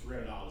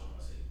 $300 in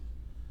my savings.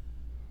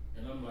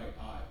 And I'm like,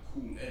 all right,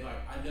 cool. And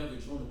like I never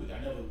during the week I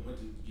never went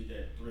to get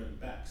that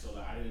 $300 back. So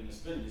like I didn't even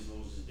spend it. So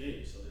it was just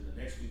dead. So then the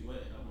next week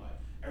went and I'm like.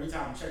 Every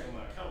time I'm checking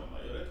my account, I'm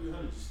like, yo, that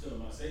 300 is still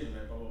in my savings,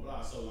 blah, blah, blah.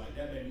 So, like,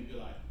 that made me be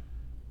like,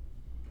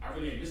 I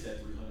really ain't missed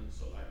that 300.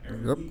 So, like, every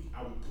week,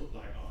 I would put,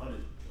 like,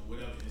 100 or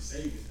whatever in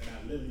savings. And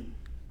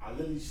I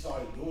literally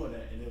started doing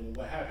that. And then when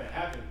what happened,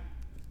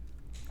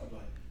 I'm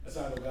like, that's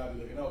how I know God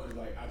be looking out.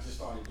 Because, like, I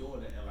just started doing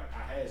that. And, like,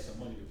 I had some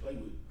money to play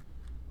with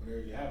when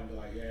everything happened.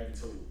 But, like, yeah,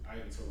 I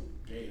even told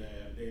Gay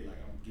that other day,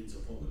 like, I'm getting to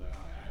a point where, like,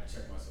 I had to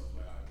check myself.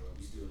 Like, all right, bro,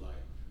 you still,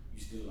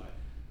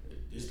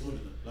 it's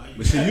dwindling. Like,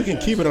 but see, you can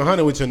keep it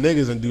 100 with your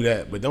niggas and do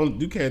that, but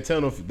you can't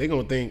tell them if they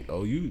gonna think,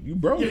 oh, you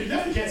broke. Yeah, you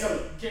definitely can't tell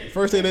them.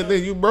 First thing they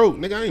think, you broke,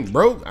 nigga. I ain't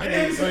broke. I'm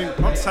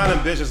telling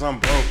bitches I'm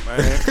broke,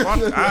 man.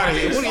 Fuck out of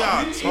here. What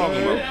are y'all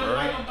talking about, bro?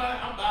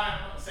 I'm buying.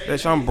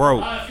 Bitch, I'm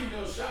broke. I'm buying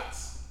female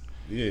shots.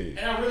 Yeah. And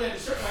I really had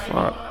to shirt like in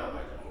my mind.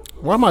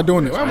 Why am I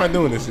doing this? Why am I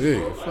doing this? Yeah.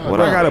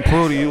 What I gotta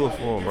prove to you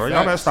for, bro?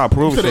 Y'all better stop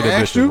proving shit to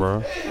bitches,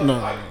 bro.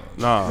 No.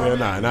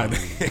 Nah.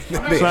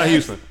 It's not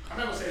Houston. I'm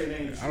not gonna say their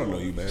names. I don't know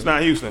you, man. It's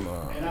not Houston.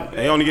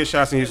 They only get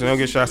shots in Houston. They don't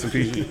get shots in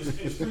PG. It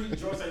was three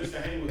joints I used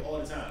to hang with all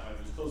the time. Like,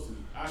 it was close to me.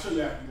 I'll show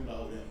you after you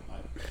know them.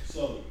 Like,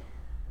 so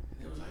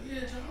it was like,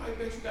 yeah, John, I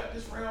bet you got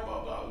this round,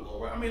 blah, blah, we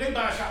go around. I mean, they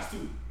buy shots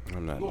too.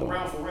 I'm not going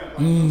round for round. Like,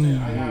 you know what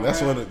I'm saying?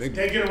 That's what they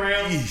get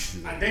around.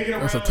 They get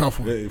around. That's a tough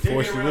one. They get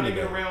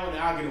around, and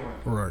I'll get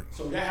around. Right.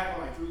 So that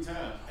happened like 3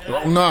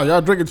 times. Nah,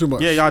 y'all drinking too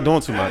much. Yeah, y'all doing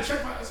too much.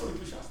 That's only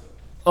 3 shots though.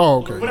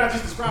 Oh, okay. What I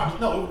just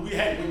described, no, we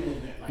had way more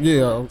than that. Like,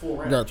 yeah, 4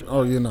 rounds. got you.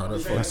 Oh, yeah, no,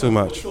 that's too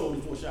much. Still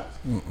only 4 shots.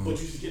 But you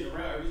just getting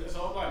around everything.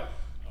 So I'm like,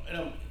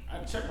 and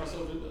I check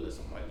myself and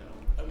listen, I'm like,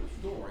 no, what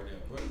you doing right now,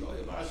 bro? You go ahead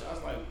and buy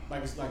shots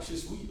like it's like shit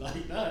sweet.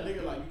 Like, nah,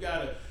 nigga, like you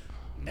gotta.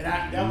 And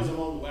that was a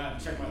moment where I had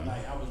to check my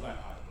life. I was like,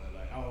 all right, bro,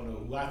 like I don't know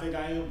who I think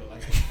I am, but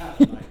like I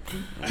gotta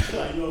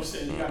like you know what I'm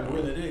saying? You gotta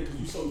reel it in because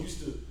you so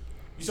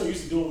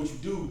used to doing what you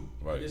do.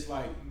 Right. It's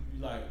like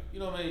you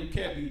know what I mean? You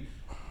can't be.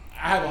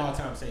 I have a hard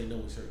time saying no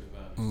with certain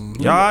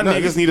environments. Y'all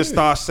niggas need to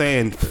start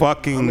saying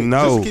fucking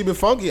no. Just to keep it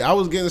funky, I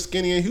was getting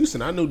skinny in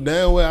Houston. I knew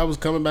damn well I was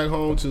coming back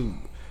home to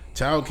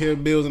child care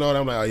bills and all that.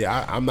 I'm like, oh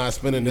yeah, I'm not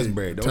spending this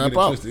bread. Don't get it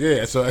twisted.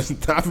 Yeah, so it's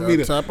time for me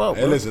to tap out.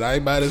 Hey, listen, I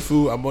ain't buy this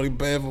food. I'm only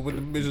paying for what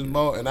the bitches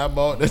bought, and I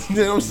bought. You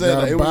know what I'm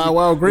saying? Like, buy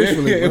wild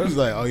gracefully. Yeah, it was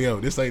like, oh yo,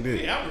 this ain't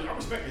it. Yeah, I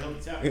respect the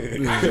healthy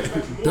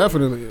tap.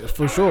 Definitely,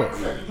 for sure.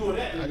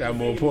 I got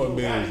more important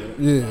bills.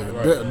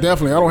 Yeah,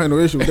 definitely. I don't have no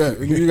issue with that.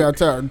 You got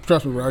to tap.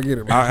 Trust me, bro. I get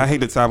it, bro. I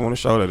hate to tap on the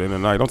shoulder in the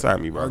night. Don't tap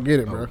me, bro. I get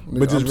it, bro.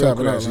 But just real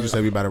quick, so you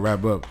said we about to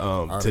wrap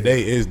up.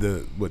 Today is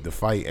the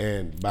fight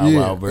and Bow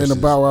Wow versus. And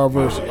the Bow Wow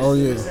versus. Oh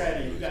yeah.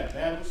 You got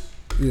battles.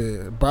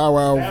 Yeah, Bow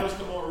Wow. Battles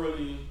come on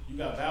early. You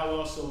got Bow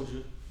Wow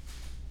Soldier.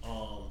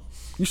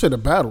 You said the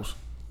battles.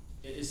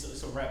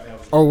 It's a rap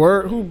battle. Oh,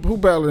 word? Who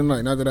battled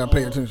tonight? Not that I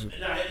pay attention.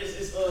 Nah,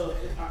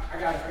 I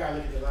gotta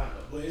look at the lineup,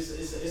 but it's an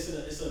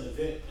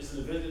event. It's an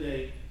event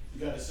today.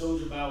 You got the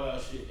Soldier Bow Wow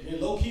shit, and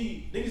then low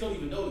key niggas don't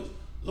even know this.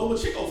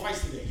 Lomachenko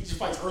fights today. He just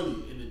fights early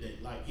in the day.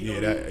 Like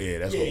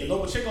that's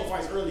what. Lomachenko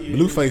fights early.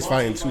 Blueface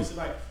fighting too.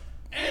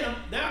 And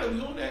now that we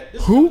on that,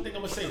 this is another thing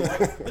I'm gonna say.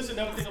 This is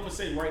another thing I'm gonna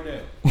say right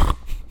now.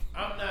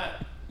 I'm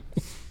not.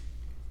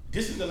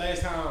 This is the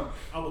last time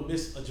I'm gonna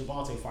miss a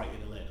Javante fight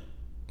in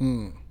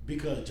Atlanta.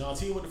 Because John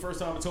T went the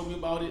first time and told me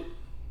about it.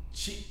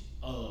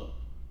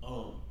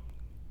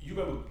 You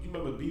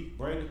remember B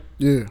Brandon?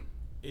 Yeah.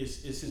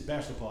 It's his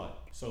bachelor party.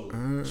 So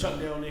Chuck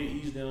down there,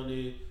 Ease down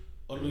there,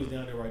 other niggas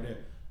down there right there.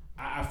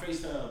 I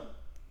FaceTime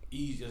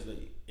Ease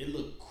yesterday. It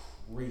looked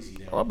crazy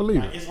down there. I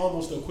believe it. It's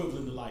almost the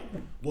equivalent to like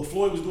what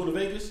Floyd was doing in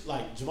Vegas.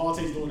 Like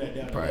Javante's doing that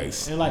down there.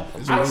 Price. And like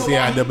it's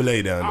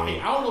CIAA down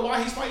there. I don't know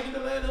why he's fighting in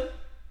Atlanta.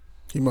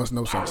 He must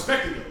know something. I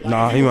respect it though. Like,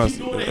 nah, he must.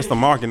 It's the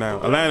market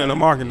now. Atlanta in the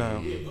market now.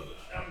 Yeah,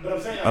 but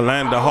I'm saying,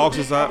 Atlanta, the Hawks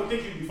is up.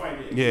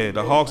 Yeah,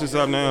 the Hawks is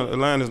up now.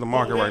 Atlanta's the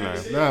market right now.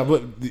 Nah,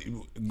 but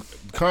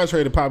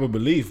contrary to popular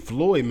belief,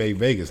 Floyd made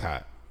Vegas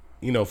hot.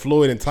 You know,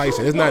 Floyd and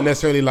Tyson. It's not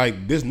necessarily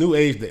like this new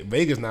age that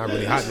Vegas not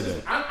really hot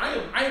today.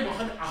 I am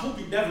 100. I hope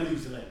he never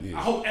leaves Atlanta. Yeah.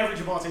 I hope every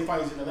Javante Devontae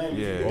fights in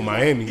Atlanta, or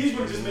Miami, he's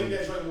gonna just make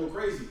that joint more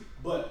crazy.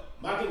 But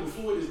my thing with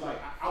Floyd is like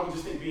I would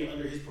just think being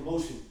under his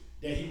promotion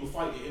that he would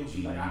fight at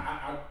MG. Like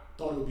I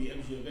thought it would be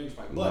MG and Vegas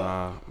fight.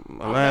 But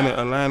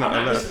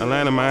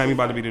Atlanta, Miami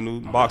about to be the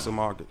new boxing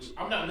markets.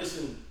 I'm not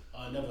missing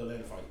another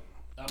Atlanta fight.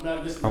 I'm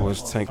not missing. I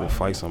wish Tank would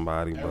fight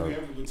somebody, bro.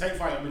 Every Tank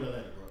fight, I'm in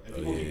Atlanta, bro. If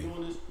you gonna keep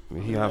doing this.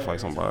 He gotta fight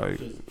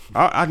somebody.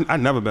 I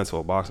never been to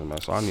a boxing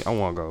match, so I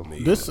want to go.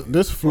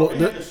 This floor. They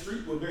had the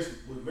street where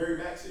Mary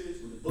Max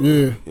is. With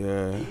the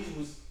yeah. He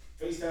was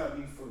face down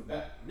me from the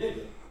back,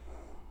 nigga.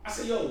 I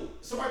said, yo,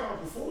 somebody gonna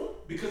perform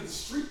because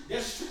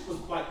that street was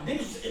like niggas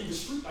was in the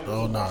street. Like,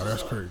 oh no,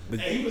 that's crazy. And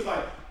he was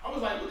like, I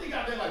was like, what they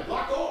got there like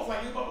blocked off,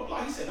 like blah blah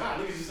blah. He said, nah,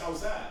 niggas just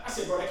outside. I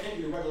said, bro, that can't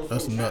be the regular.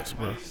 That's nuts,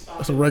 bro.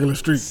 That's a regular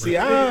street. See,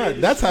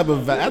 that type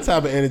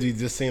of energy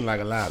just seemed like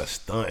a lot of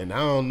stunting. I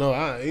don't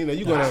know.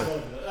 You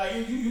gonna.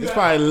 It's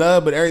probably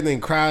love, but everything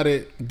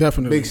crowded.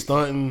 Definitely. Big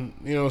stunting.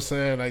 You know what I'm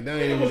saying? Like that ain't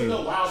there really. wasn't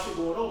no wild shit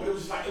going on, but it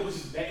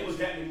was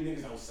that many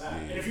niggas outside.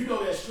 Yeah. And if you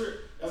know that strip,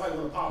 that's like one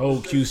of the popular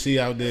whole QC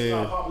out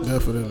there.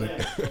 Definitely.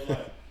 So like,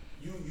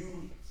 you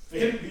for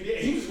him to be there,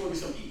 he was going to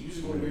get something to eat. He was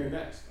just going to Mary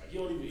Max. Like he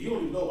don't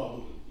even know about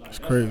Luka. Like, it's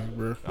crazy,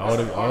 bro. All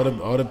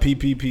the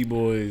PPP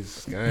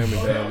boys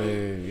scamming down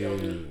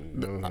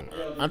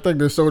there. I think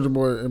this Soulja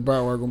Boy and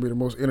Bow Wow are gonna be the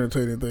most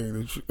entertaining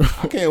thing.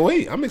 I can't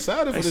wait. I'm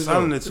excited for this.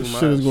 Selling it too much.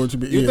 Shit is going to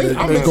be.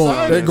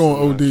 They're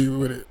going OD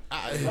with it.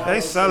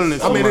 They selling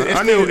it. I mean,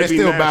 it's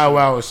still Bow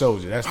Wow and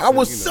Soulja. I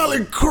was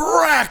selling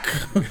crack.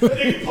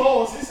 They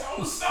paused. I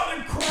was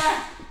selling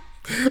crack.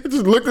 I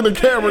just looked at the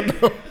camera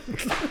though.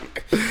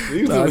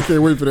 I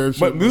can't wait for that shit.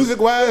 But music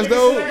wise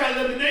though, I got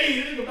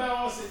lemonade. Nigga Bow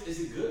Wow said, "Is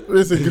it good?"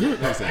 Is it good?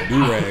 That's a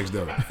do-rags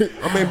though.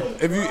 I mean,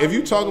 if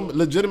you talking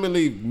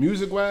legitimately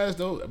music wise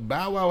though,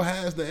 Bow Wow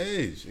has the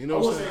edge. You know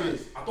what I'm saying?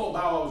 I thought Bow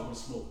Wow was gonna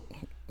smoke,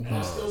 and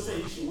I still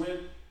say he should win.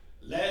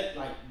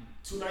 Like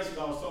 2 nights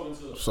ago, I was talking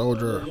to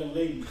Soulja. a young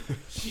lady.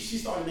 She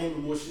started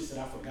naming more shits that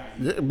I forgot.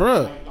 Yeah,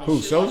 bro. Who,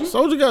 Soulja?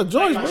 Soulja got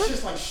joints, bro.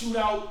 Shits like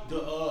Shootout,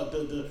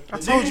 the I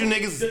told you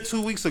niggas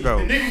 2 weeks ago.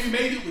 The nigga we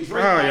made it with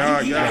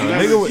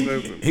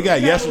Drake. He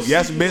got yes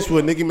bitch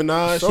with Nicki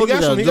Minaj. He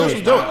got some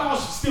joints. Bow Wow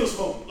should still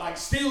smoke. Like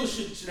still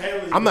should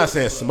handle it. I'm not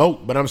saying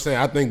smoke, but I'm saying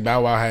I think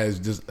Bow Wow has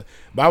just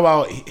Bow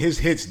Wow his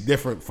hits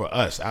different for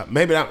us.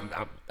 Maybe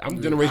I'm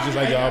generation just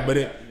like y'all,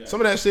 but some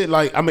of that shit,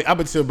 like I mean, up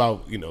until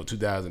about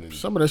 2000.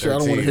 Some of that shit I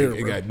don't want to hear.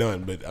 It got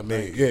done, but I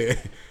mean, yeah.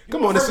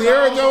 Come on, the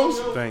Sierra Jones.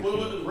 Thank you. You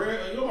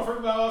know my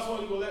favorite Bow Wow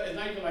song? It's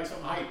not even like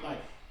something hype. Like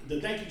the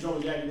Thank You joint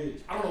with Jagged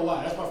Edge. I don't know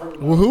why. That's my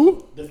favorite. Well,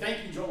 who? The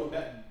Thank You joint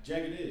with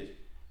Jagged Edge.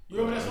 You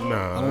remember that song?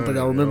 Nah, I don't think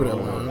I remember that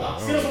one.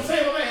 See what I'm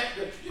saying, man?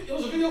 It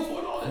was a video for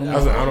it all.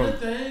 I don't.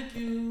 Thank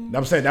you.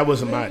 I'm saying that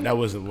wasn't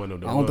one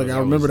of them. I don't think I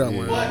remember that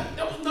one. What?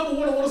 That was number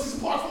one on 106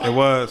 Park. It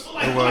was.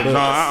 No,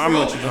 I'm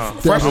with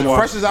you.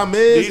 Fresh as I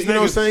miss. You know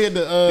what I'm saying?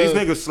 These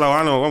niggas slow.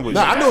 I know. I'm with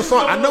you. I know a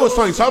song. I know what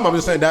song you're talking about. I'm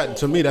just saying that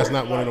to me, that's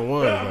not one of the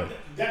ones. Like.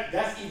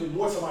 That's even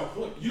more to my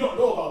point. You don't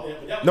know about that,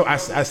 but that no, I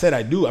said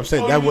I do. I'm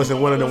saying that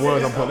wasn't one of the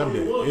ones I'm putting up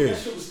there. Yeah.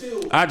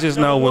 I just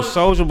know when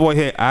Soulja Boy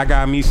hit, I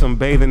got me some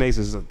bathing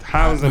aces,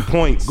 1,000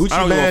 points.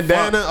 Gucci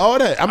bandana, all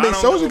that. I mean,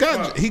 Soulja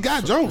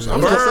got jokes. I'm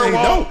not saying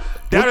he don't.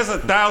 That is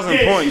 1,000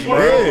 points, bro.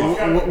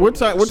 Yeah. What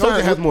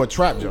time has more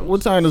trap jokes?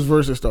 What time does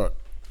Versus start?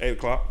 8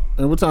 o'clock.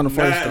 And what time the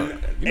flight start?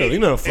 You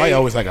know the flight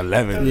always like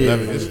 11. Yeah.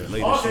 11 is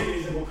late.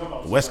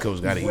 West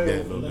Coast got to eat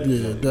that a little bit.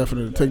 Yeah,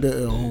 definitely. Take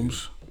that L,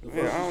 Holmes.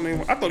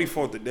 Yeah, I thought he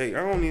fought today. I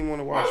don't even want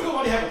to watch it. Why does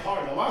nobody have a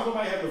party though? Why does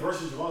nobody have the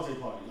Versus Javante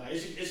party? Like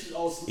it's just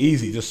all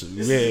easy, just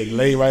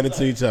lay right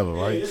into each other,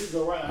 right? This is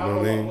the right. You know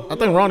what I mean? I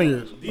think Ronnie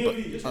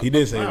is. He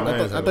did say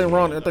that. I think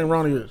Ronnie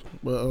is.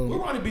 But where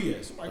Ronnie B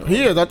is?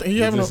 He is. I think he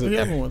having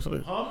one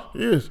today. Huh?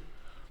 He is.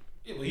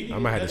 I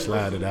might have to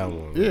slide to that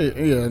one.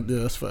 Yeah,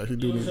 that's fact. He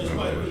do need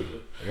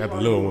I got the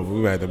little one, but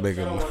we might have to make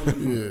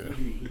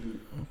it.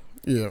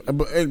 Yeah,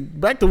 but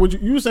back to what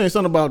you were saying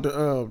something about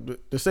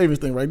the savings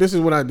thing, right? This is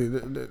what I did.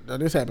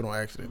 This happened on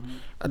accident.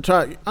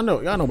 I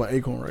know y'all know about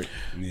Acorn, right?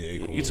 Yeah,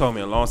 Acorn. You told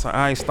me a long time.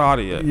 I ain't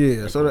started yet.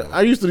 Yeah, so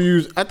I used to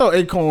use. I thought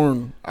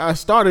Acorn. I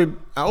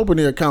opened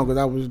the account because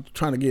I was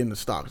trying to get into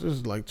stocks. This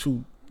is like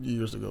 2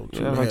 years ago.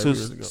 Two and a half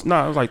years ago.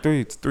 No, it was like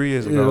 3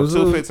 years ago. It was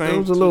 215. It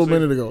was a little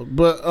minute ago,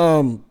 but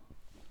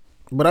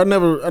I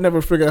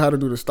never figured out how to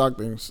do the stock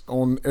things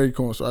on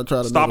Acorn. So I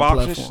tried another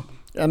platform.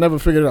 I never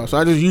figured it out, so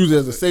I just use it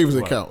as a savings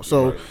account.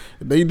 So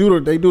they do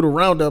the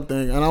roundup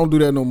thing, and I don't do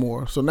that no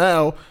more. So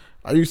now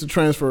I used to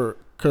transfer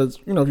because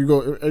if you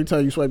go every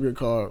time you swipe your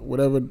card,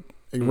 whatever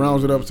it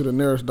rounds it up to the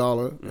nearest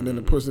dollar, and then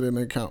it puts it in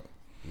the account.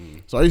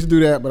 So I used to do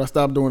that, but I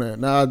stopped doing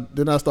that.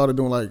 Then I started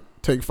doing like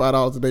take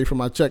 $5 a day from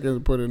my check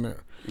and put it in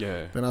there.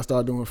 Yeah. Then I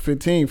started doing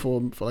 15 for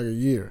like a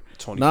year.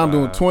 25, now I'm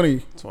doing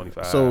 20.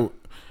 25. So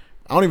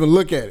I don't even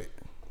look at it.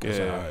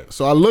 Yeah.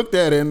 So I looked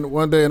at it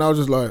one day and I was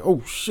just like,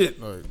 "Oh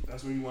shit!" Like,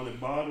 that's when you wanted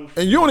bottles.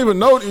 And you don't even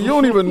know. You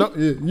don't even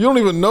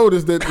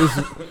notice that.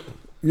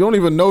 You don't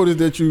even notice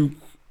that you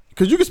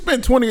Because you can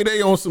spend $20 a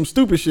day on some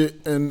stupid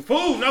shit and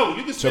food. No,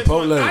 you can spend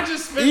Chipotle. I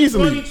just spent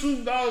Easily.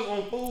 $22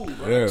 on food,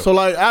 bro. Yeah. so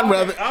like I'd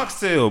rather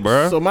Oxtail,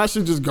 bro. so my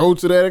shit just go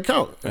to that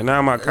account. And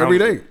now my every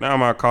day. Now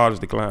my card is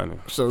declining.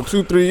 So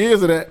 2-3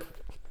 years of that.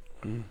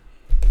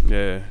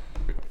 Yeah,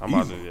 I'm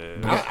about to.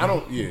 Yeah, I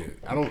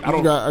don't.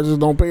 I just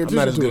don't pay I'm attention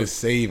not as to good it. as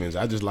savings.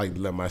 I just like to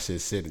let my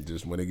shit sit, and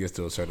just when it gets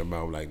to a certain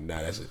amount, I'm like,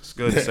 nah, that's it. it's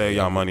good to save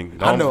y'all money.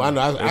 I know.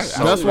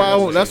 That's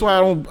why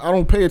I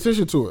don't pay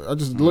attention to it. I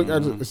just look.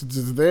 It's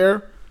just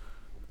there,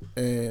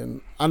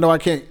 and I know I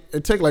can't.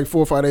 It take like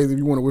 4 or 5 days if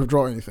you want to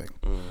withdraw anything.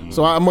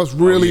 So I must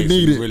really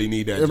need it. Really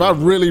need that. If I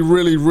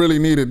really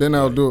need it, then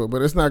I'll do it.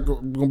 But it's not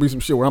gonna be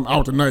some shit where I'm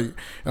out tonight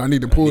and I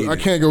need to pull it. I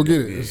can't go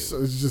get it. It's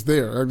just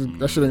there.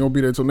 That shit ain't gonna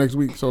be there till next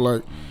week. So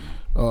like,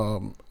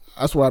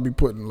 that's why I be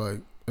putting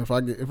like if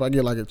I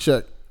get like a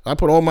check, I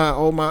put all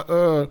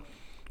my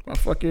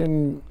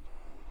fucking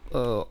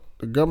the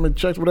government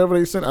checks, whatever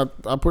they sent, I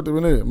put them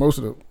in there. Most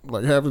of them,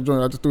 like half the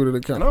joint, I just threw it in the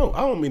account.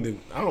 I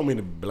don't mean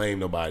to blame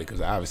nobody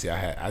because obviously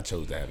I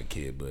chose to have a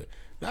kid, but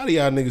a lot of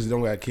y'all niggas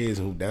don't got kids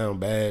who down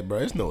bad, bro.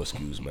 It's no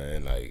excuse,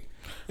 man. Like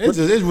it's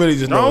really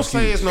just no excuse.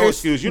 Don't say it's no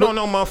excuse. You don't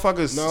know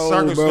motherfuckers'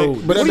 circumstances. Bro.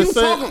 But what are you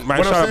talking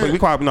about? Be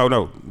quiet.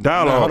 No.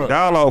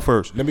 Dialogue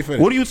first. Let me finish.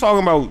 What are you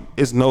talking about?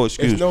 It's no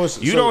excuse. You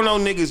don't know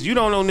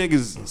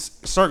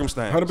niggas'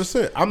 circumstance.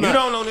 100%. I'm not. You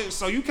don't know niggas,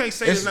 so you can't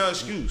say it's no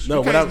excuse. No,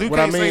 what I mean,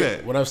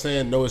 what I'm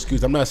saying, no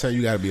excuse. I'm not saying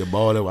you got to be a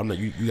baller. I'm not.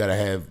 You got to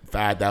have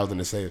 5,000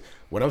 to save.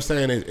 What I'm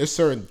saying is, it's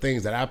certain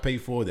things that I pay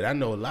for that I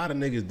know a lot of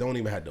niggas don't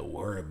even have to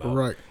worry about.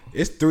 Right.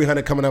 It's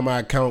 $300 coming out my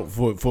account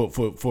for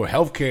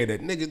healthcare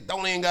that niggas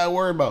don't even got to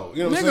worry about.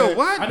 You know what I'm saying? Nigga,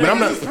 what? But I'm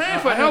not paying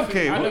for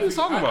healthcare. What are you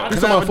talking about?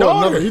 He's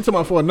talking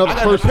about for another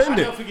person.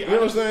 Dependent. You know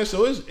what I'm saying?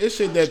 So it's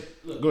shit that.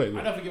 Look, go ahead.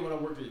 I never forget when I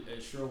worked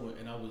at Sherwood,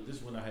 and this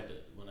is when I had the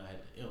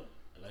imp,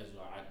 and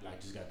I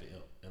just got the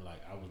imp, and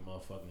like I was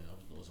motherfucking, I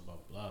was doing some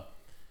blah,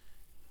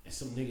 and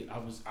some nigga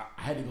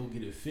I had to go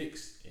get it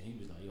fixed, and he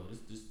was like, yo, this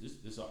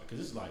because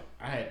it's like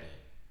I had that.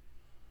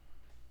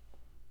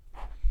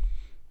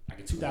 Like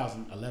in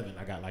 2011,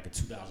 I got like a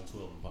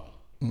 2012 Impala.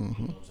 You know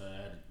what I'm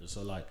saying?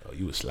 So like, oh,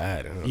 you was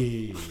sliding, huh?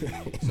 Yeah.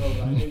 So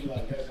like, maybe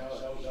like that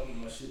was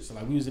my shit. So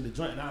like, we was in the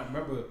joint, and I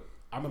remember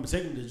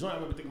taking the joint. I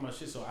remember thinking my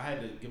shit, so I had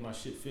to get my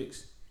shit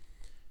fixed.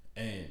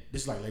 And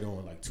this is like later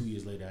on, like 2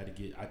 years later,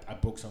 I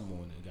broke something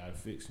on it and got it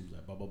fixed. He was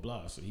like, blah blah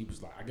blah. So he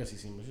was like, I guess he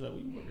seen me. She was like,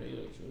 well, you work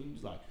here. So he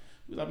was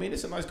like, man,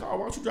 this is a nice car.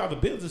 Why don't you drive a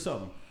Benz or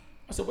something?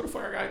 I said, what the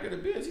fuck I gotta get a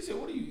Benz? He said,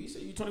 what are you? He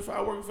said, you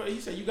 25 working for? He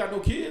said, you got no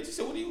kids? He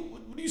said, what are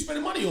you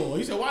spending money on?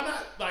 He said, why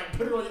not like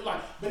put it on your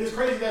life? But it's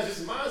crazy that's just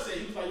his mindset.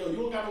 He was like, yo, you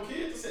don't got no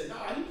kids? I said,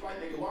 nah. He was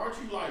like, nigga, why aren't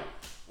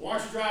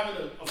you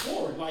driving a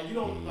Ford? Like, you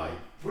don't like,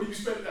 what are you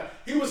spending that?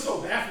 He was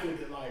so baffled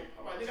with it. Like,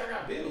 I'm like, nigga, I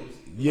got bills.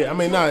 Yeah, I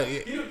mean, nah. He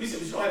said,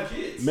 but you don't have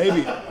kids.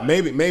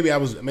 Maybe I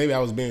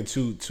was being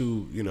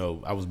too, you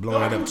know, I was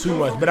blowing it up too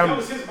much. But that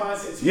was his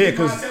mindset too. Yeah,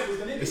 because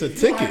it's a you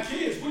ticket. Don't have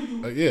kids. What do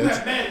you? Yeah, you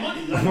have bad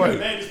money. Like, right. You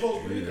bad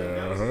disposable.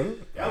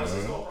 That was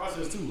his whole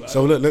process too.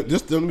 So look,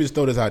 let me just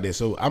throw this out there.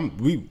 So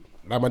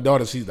like my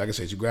daughter, she like I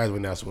said, she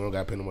graduated now, so we don't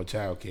got to pay no more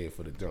child care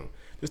for the junk.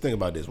 Just think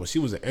about this. When she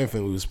was an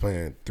infant, we was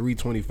paying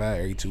 $325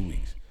 every 2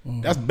 weeks.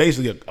 That's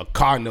basically a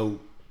car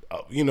note.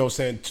 You know what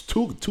I'm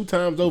saying? Two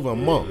times over a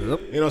month. You know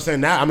what I'm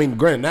saying? Now, I mean,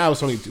 granted, now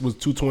it was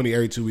 $220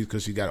 every 2 weeks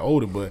because she got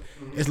older, but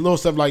it's little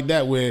stuff like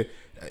that where,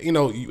 you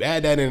know, you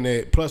add that in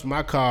there, plus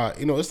my car,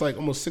 you know, it's like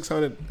almost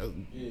 $600.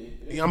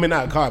 I mean,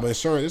 not a car, but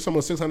insurance. It's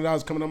almost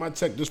 $600 coming on my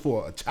check just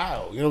for a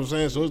child. You know what I'm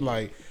saying? So it's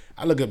like,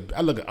 I look at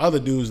other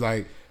dudes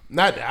like,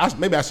 maybe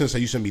I shouldn't say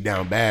you shouldn't be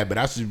down bad, but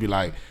I should be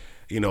like,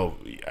 you know,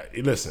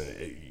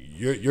 listen,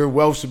 your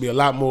wealth should be a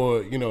lot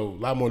more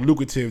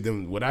lucrative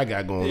than what I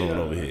got going on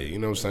over here. You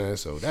know what I'm saying?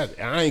 So that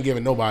I ain't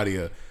giving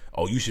nobody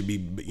you should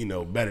be, you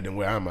know, better than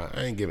where I'm at.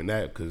 I ain't giving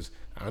that because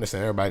I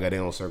understand everybody got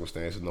their own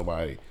circumstances.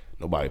 Nobody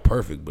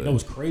perfect. But you know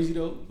what's crazy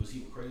though? What's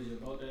even crazy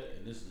about that?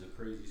 And this is a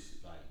crazy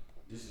like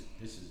this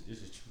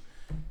is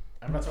true.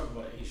 I'm not talking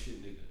about a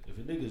shit nigga. If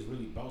a nigga is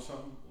really about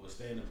something or a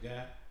stand-up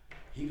guy,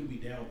 he could be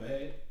down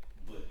bad,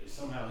 but if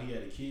somehow he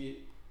had a kid,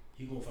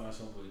 he gonna find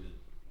some way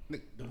to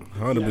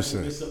 100%.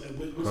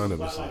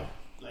 100%.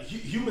 Like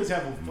humans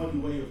have a funny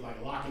way of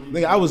like locking in.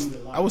 Nigga,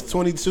 I was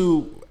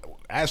 22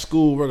 at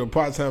school working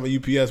part time at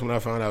UPS when I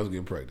found out I was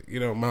getting pregnant. You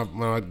know,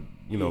 my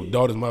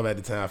daughter's mother at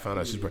the time I found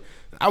out she's pregnant.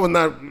 I was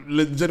not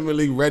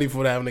legitimately ready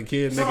for having a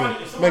kid.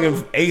 Nigga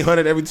making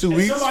 $800 every 2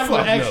 weeks. Somebody would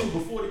ask you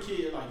before the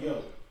kid, like,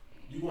 yo,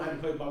 you gonna have to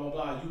play blah blah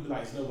blah. You be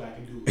like, there's no way I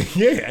can do it.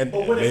 Yeah, and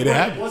but once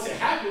it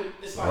happened,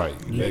 it's like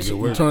right.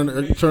 You turn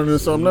into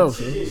something else.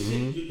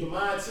 Your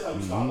mindset, like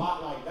you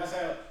start like that's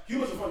how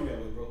humans are funny that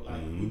way, bro.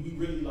 Like we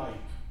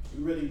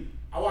really.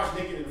 I watch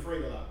Naked and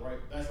Afraid a lot, right?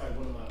 That's like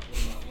one of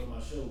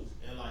my shows,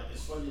 and like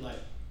it's funny, like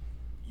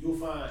you'll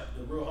find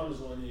the real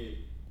hunters on there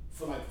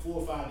for like 4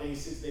 or 5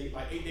 days, 6 days,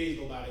 like 8 days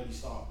go by, they be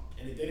starving,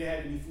 and if they didn't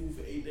have any food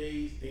for 8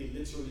 days, they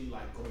literally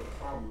like go to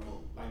farming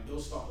mode. Like they'll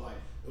start like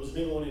there was a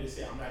nigga on there that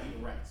said, "I'm not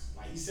eating rats."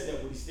 Like he said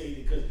that when he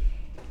stayed because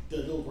the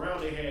little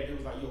ground they had, they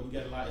was like, "Yo,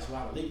 it's a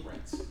lot of lake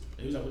rats." And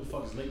he was like, "What the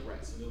fuck is lake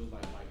rats?" And it was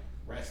like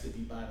rats to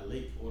be by the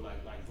lake or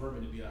like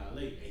vermin to be by the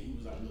lake. And he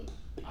was like, look,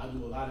 I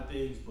do a lot of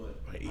things, but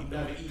I've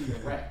never eaten a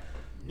rat.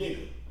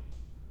 Nigga.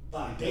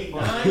 By day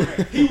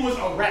 9, he was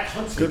a rat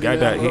hunter. He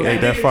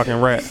ate that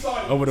fucking rat.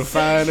 Over the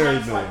fire and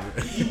everything.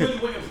 Like, he really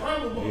went in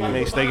primal. He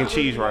made steak and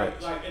cheese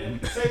rats.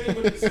 And same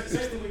thing with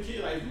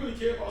kids. Like, if you really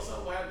care about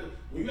something,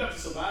 when you have to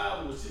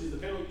survive, or shit is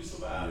dependent on you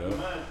survive, your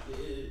mind,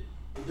 it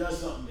does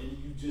something, and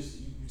you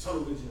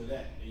tunnel vision to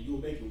that, and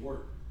you'll make it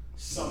work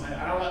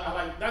somehow. I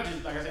like not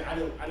just like I said, I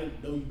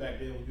didn't know you back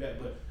then when you had,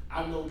 but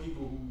I know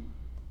people who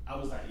I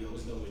was like, yo,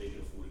 there's no way they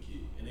could afford a kid,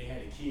 and they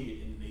had a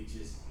kid, and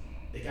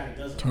they got it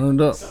done. Turned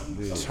up.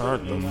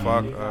 Turned the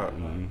fuck up.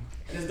 And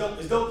it's dope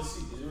to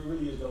see. It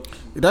really is dope to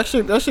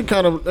see. That shit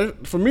kind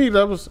of, for me,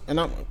 that was, and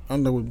I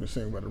know we've been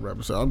saying about the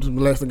rapper, so I'm just,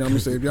 the last thing I'm going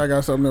to say, if y'all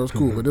got something else,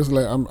 cool, but this is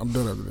like, I'm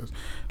done after this.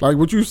 Like,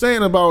 what you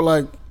saying about,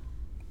 like,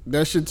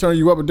 that shit turn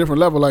you up a different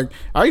level. Like,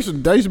 that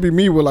used to be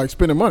me with, like,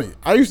 spending money.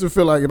 I used to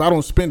feel like if I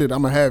don't spend it,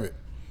 I'm going to have it.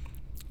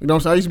 You know what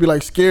I'm saying? I used to be,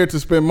 like, scared to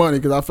spend money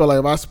because I felt like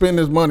if I spend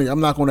this money, I'm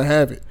not going to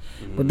have it.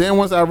 But then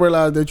once I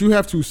realized that you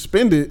have to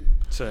spend it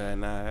to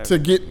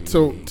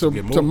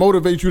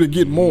motivate you to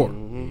get more. You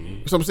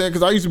know what I'm saying?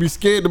 Because I used to be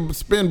scared to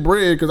spend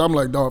bread because I'm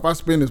like, dog, if I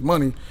spend this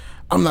money,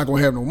 I'm not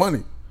gonna have no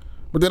money.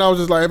 But then I was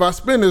just like, if I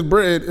spend this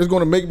bread, it's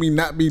gonna make me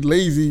not be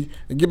lazy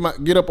and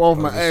get up off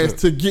my ass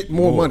to get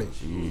more money.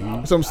 You know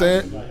what I'm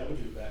saying?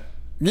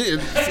 Yeah,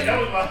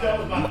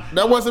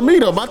 that wasn't me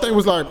though. My thing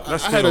was like,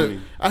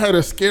 I had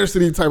a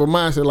scarcity type of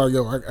mindset. Like,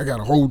 yo, I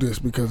gotta hold this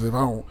because if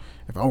I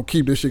don't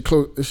keep this shit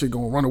close, this shit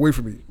gonna run away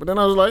from me. But then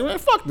I was like, man,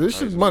 fuck this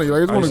shit's money.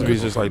 Like, it's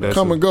gonna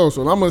come and go.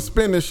 So I'm gonna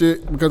spend this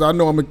shit because I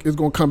know it's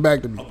gonna come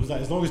back to me.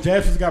 As long as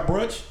Jackson's got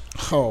brunch.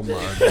 Oh my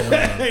god.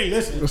 Hey,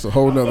 listen. That's a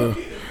whole nother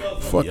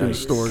fucking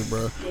story,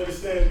 bro. You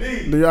understand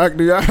me? Do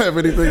y'all have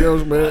anything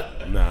else, man?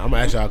 Nah, I'm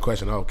gonna ask y'all a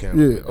question off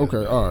camera. Yeah.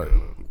 Okay. All right.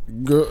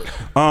 Good.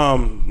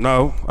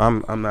 No,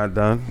 I'm not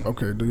done.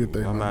 Okay, do your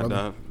thing. I'm not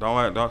done.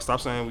 Don't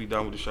stop saying we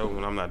done with the show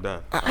when I'm not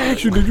done. I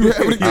asked you, did you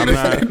have anything to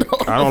say?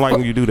 I don't like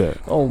when you do that.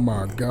 Oh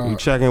my god. You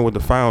check in with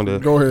the founder.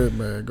 Go ahead,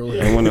 man. Go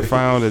ahead. And when the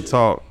founder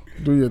talk,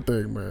 do your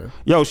thing, man.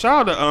 Yo,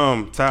 shout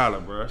out to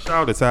Tyler, bro. Shout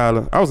out to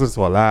Tyler. I was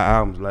listening to a lot of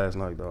albums last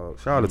night, dog.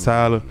 Shout out to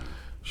Tyler.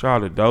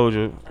 Shout out to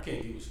Doja. I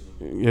can't give it.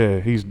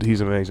 Yeah,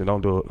 he's amazing.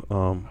 Don't do it.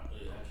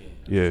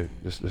 Yeah,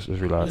 just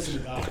relax.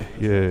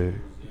 Yeah,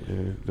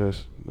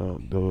 just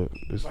don't do it.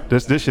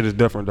 This shit is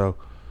different though.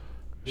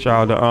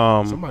 Shout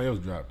out to somebody else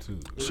dropped too.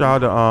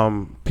 Shout out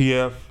to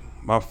PF,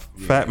 my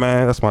fat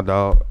man. That's my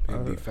dog.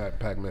 Big fat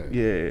Pac-Man.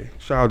 Yeah,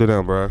 shout out to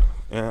them, bro.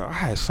 Yeah, I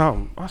had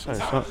something.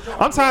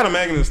 I'm tired of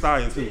Megan Thee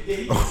Stallion too.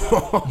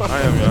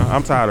 I am, yeah.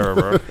 I'm tired of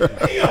her, bro.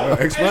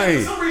 Explain.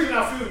 For some reason,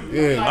 I feel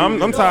you. Yeah,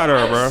 I'm tired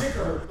of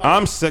her, bro.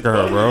 I'm sick of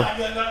her, bro.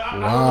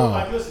 Wow.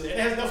 Like, listen, it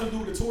has nothing to do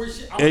with the Tory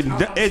shit.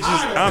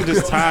 I'm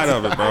just tired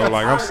of it, bro.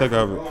 Like, I'm sick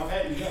of it.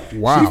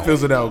 Wow. She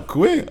fills it out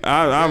quick.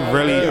 I'm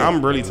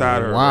really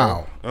tired of her.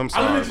 Wow. Bro. I'm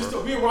sorry,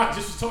 bro. Me and Rock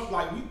just talk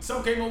like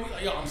some came on. We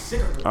like, yo, I'm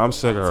sick of her. I'm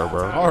sick of her,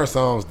 bro. All her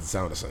songs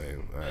sound the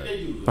same.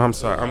 Right. I'm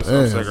sorry. I'm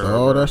so sick of her.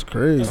 Oh, that's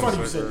crazy. It's funny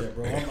you said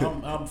that,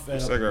 bro. I'm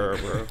fed sick of her,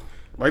 bro.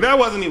 Like, that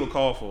wasn't even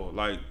called for.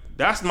 Like,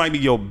 that might be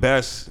your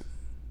best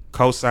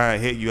co-sign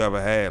hit you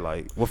ever had,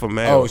 like with a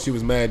man. Oh, she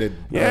was mad that.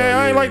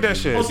 I ain't like that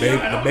shit.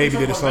 The baby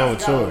did a song with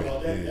Tory.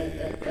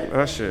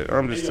 That shit.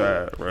 I'm just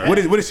tired, bro. What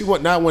did she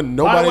want? Not when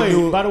nobody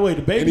knew. By the way,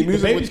 the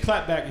baby's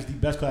clapback is the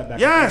best clapback.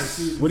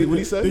 Yes. What did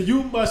he say?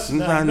 You must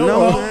not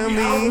know me.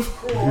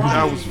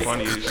 That was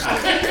funny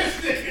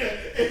as shit.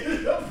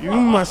 You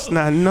must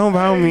not know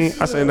about me.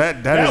 I said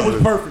that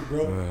was perfect,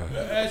 bro.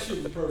 That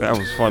shit was perfect. That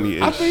was funny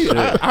as shit.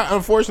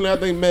 Unfortunately, I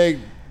think Meg.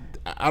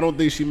 I don't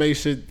think she made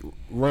shit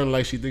run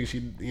like she thinks she,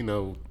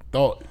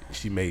 thought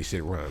she made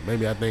shit run.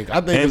 Maybe I think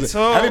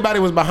everybody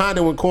was behind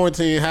it when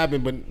quarantine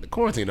happened, but the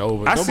quarantine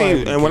over.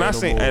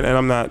 And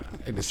I'm not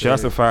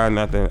justifying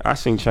nothing. I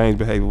seen change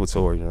behavior with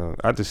Tory.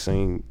 I just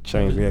seen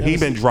change behavior. He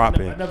been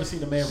dropping. I've never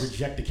seen a man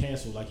reject the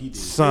cancel like he did.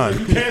 Son,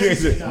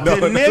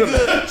 the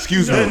nigga,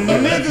 excuse me, the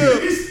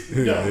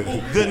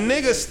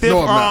nigga stiff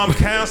arm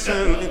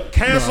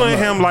canceling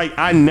him like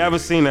I never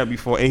seen that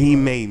before, and he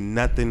made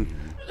nothing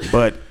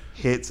but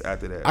hits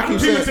after that. I keep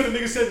saying to the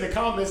nigga said in the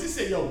comments, he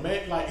said, "Yo,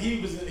 man, like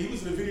he was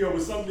in a video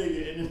with some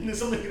nigga, and then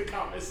some nigga in the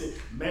comments said,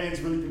 man's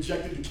really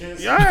rejected the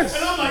cancer." Yes.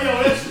 And I'm like,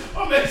 yo,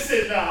 my man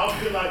said, nah. I'm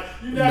feel like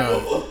you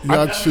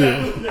not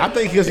chill. I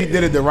think because he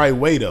did it the right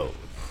way though.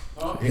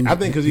 I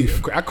think because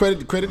I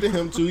credit to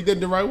him too. He did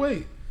it the right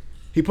way.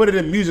 He put it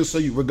in music, so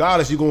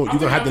regardless, you're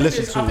gonna have to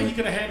listen to it. I think he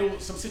could have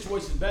handled some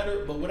situations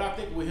better, but what I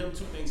think with him,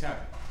 two things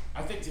happen.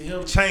 I think to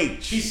him,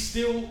 change. He's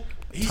still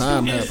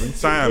time innocent.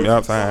 Time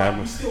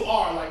happens. We still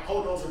are like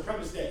holding on to the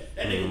premise that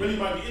nigga really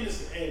might be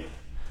innocent, and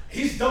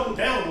he's doubled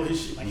down on his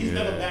shit. Like he's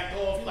never backed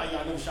off. He's like,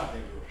 y'all never shot that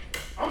girl.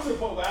 I'm to the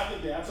point where I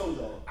think that I told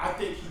y'all. I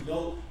think he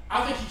knows.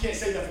 I think he can't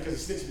say nothing because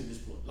it's snitching at this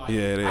point. Like,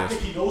 it is. I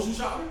think he knows who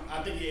shot her.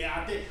 I think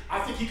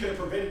he could have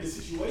prevented the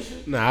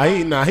situation.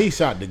 Nah, he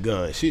shot the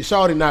gun.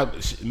 Shawty not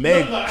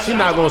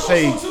gonna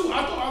say. I was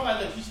like, look,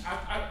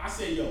 I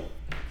said, yo,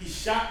 he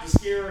shot to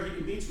scare her. He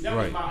didn't mean to. That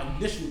was my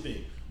initial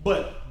thing.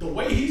 But the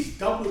way he's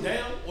doubled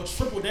down or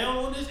tripled down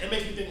on this, it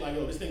makes me think like,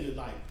 yo, this thing is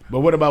like.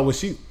 But what about what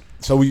she?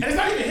 So and it's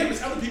not even him;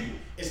 it's other people.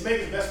 It's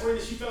Megan's best friend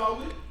that she fell out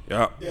with.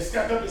 Yeah. That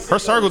stepped up and said, her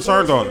circle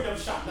turned on her. Like,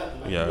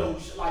 yeah. You know,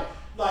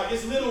 like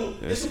it's little.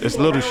 It's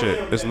little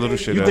shit. It's little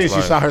shit. You think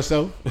she shot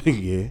herself?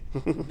 Yeah.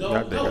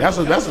 No,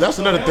 that's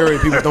another theory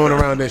people throwing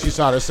around that she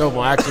shot herself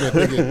on accident,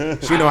 thinking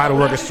she know how to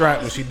work a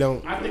strap, but she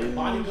don't. I think a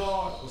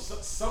bodyguard or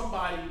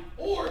somebody,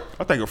 or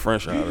I think a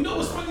friend shot her. You know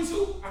what's funny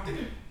too? I think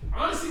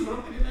honestly, what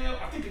I'm thinking now,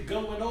 I think a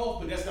gun went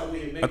off, but that's not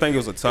where it made. I think it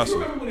was a tussle.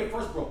 You remember when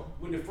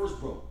it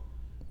first broke?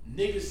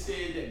 Niggas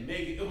said that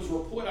Megan. It was a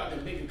report out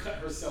that Megan cut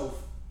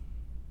herself.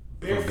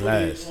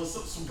 Barefooted on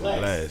some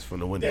glass from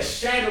the window that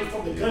shattered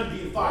from the gun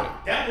being fired.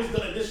 That was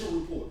the initial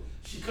report.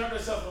 She cut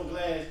herself on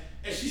glass,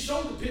 and she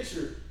showed the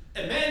picture.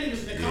 And man,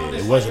 niggas in the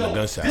comments, it wasn't like, a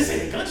gunshot. This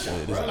ain't a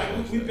gunshot, bro.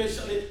 Like we've been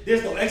shot.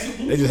 There's no exit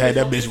wound. They just had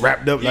that bitch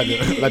wrapped up like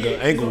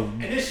an ankle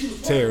and then she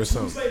was tear or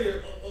something.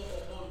 Later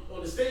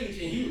on the stage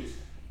in heels.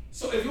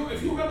 So if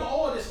you remember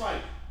all this, like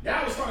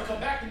now it's starting to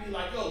come back to me,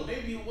 like yo,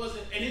 maybe it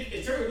wasn't. And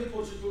it Terry did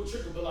pull the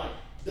trigger, but like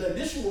the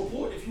initial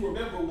report, if you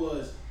remember,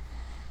 was.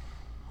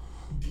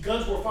 The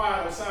guns were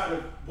fired outside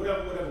of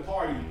whatever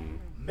party.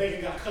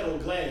 Megan got cut on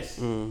glass.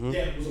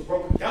 That was a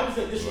broken. That was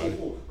the initial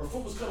report. Her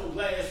foot was cut on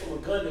glass from a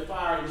gun that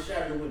fired and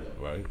shattered the window.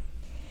 Right.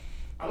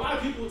 A lot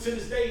of people to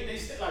this day,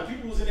 like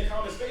people was in the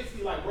comments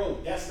basically like, bro,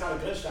 that's not a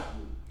gunshot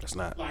wound. That's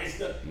not. Like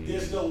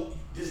there's no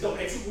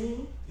exit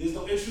wound. There's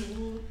no entry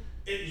wound.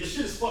 Your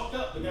shit is fucked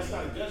up, but that's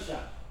not a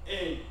gunshot.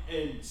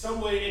 And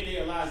somewhere in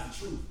there lies the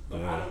truth.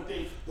 But I don't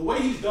think the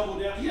way he's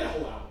doubled down. He had a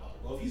whole album about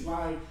it, bro. If he's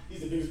lying,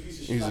 he's the biggest piece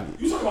of shit.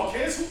 You talking about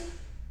cancel?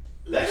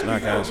 Let him be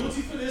found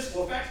guilty for this.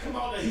 Well, facts come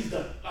out that he's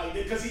done. Like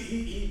because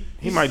he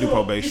might do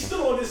probation. He's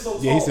still on this so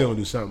he's still gonna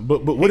do something.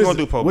 But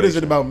what is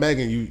it about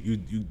Megan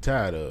you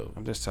tired of?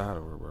 I'm just tired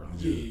of her, bro.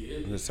 Yeah.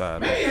 I'm just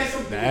tired. Megan has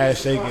some the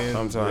ass shaking.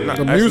 Sometimes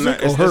the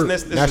music or her.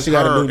 Now she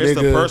got a new nigga.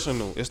 It's the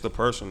personal. It's the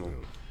personal.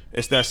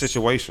 It's that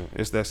situation.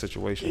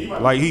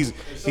 Like he's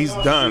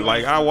done.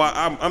 Like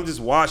I'm just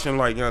watching.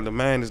 Like the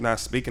man is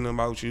not speaking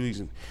about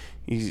you.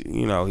 He's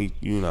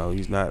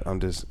not. I'm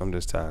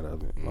just tired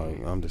of it. Like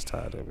I'm just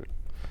tired of it.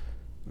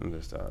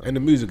 And the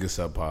music is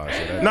subpar.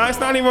 So no, it's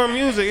not even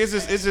music. It's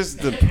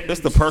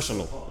the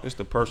personal. It's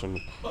the personal.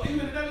 But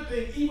even another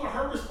thing, even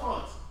her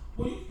response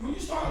when you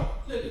start,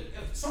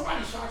 if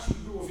somebody shot you,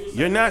 you refuse.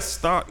 You're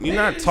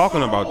not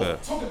talking about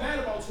that. Talking bad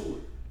about to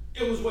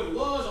it. It was what it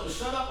was. I'm gonna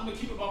shut up. I'm gonna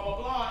keep it. Blah blah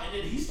blah. And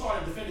then he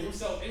started defending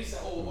himself. And he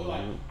said,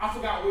 like I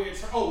forgot where it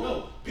turned. Oh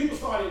no, people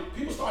started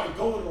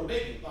going on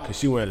Megan. Like, cause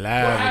she went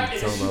live. And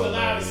she went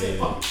live and said,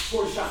 "Fuck it,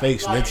 score shot." Fake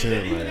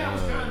snitching. That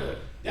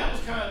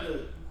was kind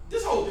of.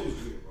 This whole thing was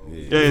weird.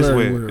 Yeah, it's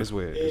weird. It's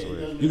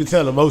weird. You can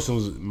tell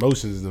emotions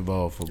is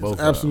involved for both.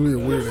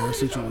 Absolutely a weird ass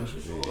situation.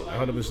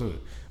 100%.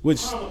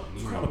 Which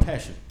kind of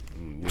passion.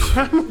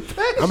 I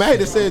hate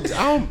to say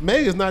it,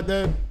 Megan's not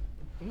that.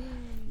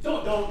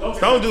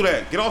 Don't do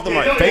that. Get off the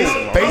mic. Face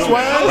wise, face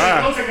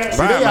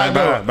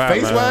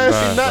wise,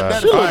 she's not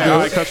that. All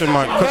right, cut your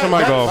mic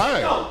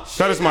off.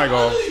 Cut his mic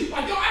off.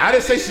 I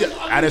didn't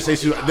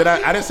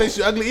say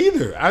she ugly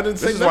either. I didn't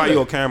say. This is why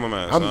you're a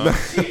cameraman, son.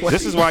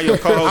 This is why your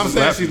co-host. I'm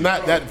saying she's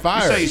not that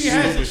fire. She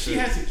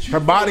has her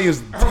body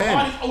is 10. Her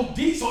body's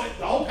OD, so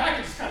the whole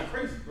package is kind of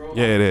crazy, bro.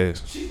 Yeah, it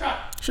is. She's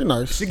not. She's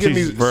nice. She gives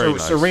me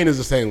nice. Serena's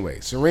the same way.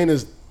 She's way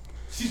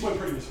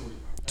pretty with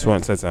Serena.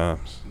 10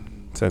 times.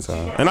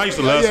 And I used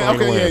to love Serena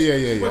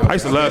Williams. Yeah. I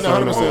used to love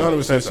Serena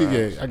Williams.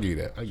 100%. I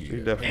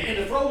get that. And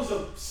the throws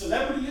of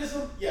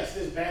celebrityism, yes,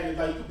 there's bad.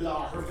 Like you could be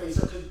like, her face,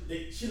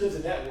 she lives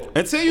in that world.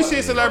 Until you see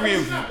a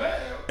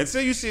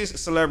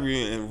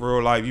celebrity in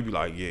real life, you be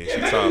like, yeah,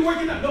 she's tough. Maybe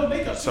working out no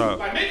makeup too.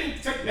 Like maybe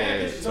take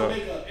bad pictures, no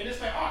makeup, and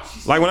it's like,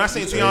 she's like when I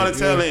seen Tiana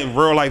Taylor in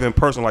real life, in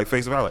person, like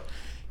face to face, I'm like,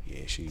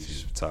 yeah,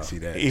 she's tough. See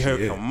that?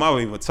 Her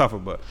mother even tougher,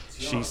 but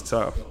she's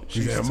tough.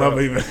 Her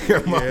mother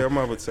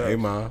tough. Hey,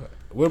 ma.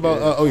 What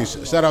about?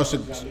 Shout out,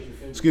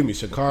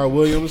 Shakara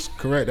Williams.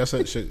 Correct. That's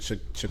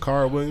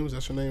Shakara Williams.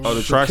 That's her name. Oh,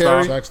 the track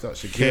star.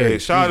 Shakira. Yeah.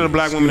 Shout out to the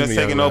black woman that's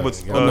taking over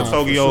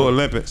Tokyo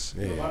Olympics.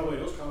 Yeah.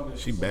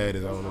 She bad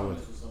as I don't know.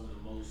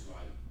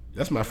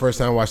 That's my first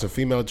time watching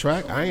female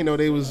track. I ain't know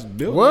they was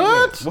built.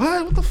 What?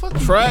 What the fuck?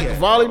 Track,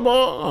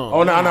 volleyball?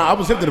 Oh no, I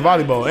was hip to the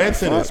volleyball and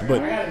tennis,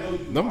 but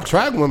them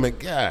track women,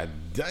 god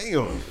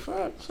damn. Shout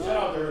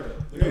out to her.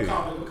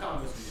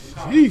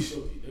 Sheesh.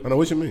 I know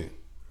what you mean.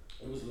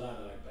 It was a lot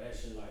of like bad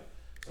shit. Like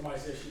somebody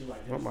said she was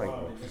like.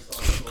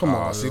 Come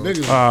on, see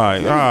niggas. All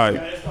right.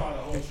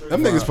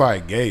 Them niggas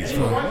probably gay.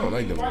 So I don't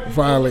like them.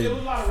 Violate. It was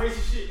a lot of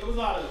racist shit. It was a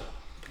lot of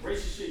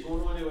racist shit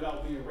going on there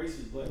without being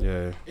racist. But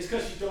it's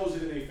because she throws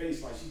it in their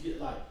face. Like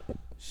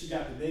she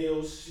got the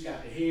nails, she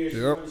got the hair. She's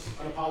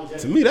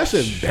unapologetic. To me, that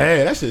shit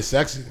bad. That shit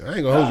sexy. I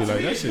ain't gonna hold you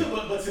like that shit.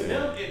 But to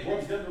them, it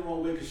rubs them the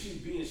wrong way because she's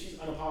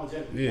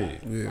unapologetic.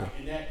 Yeah.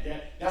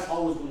 And that's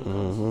always going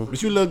to be.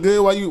 But you look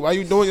good while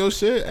you doing your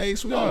shit. Hey,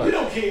 sweetheart. No, we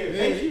don't care.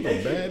 Yeah, you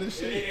look bad as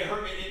shit.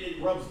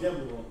 It rubs them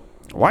the wrong way.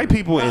 White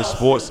people in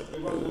sports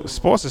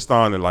is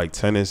starting to like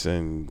tennis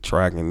and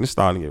track, and it's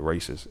starting to get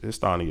racist. It's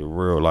starting to get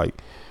real. Like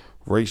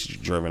race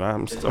driven.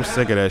 I'm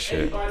sick of that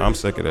shit. I'm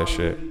sick of that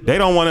shit. They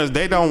don't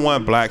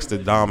want blacks to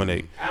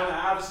dominate. Allen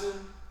Iverson.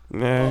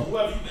 Nah,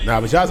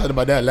 but y'all talked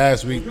about that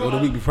last week or the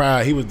week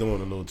prior. He was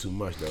doing a little too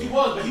much though. He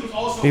was, but he was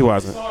also. He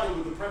wasn't. Started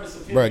with the premise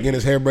of Bro, getting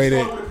his hair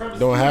braided,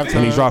 don't have time.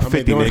 And he dropped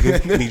 50,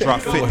 nigga. And he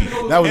dropped 50.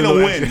 That was in a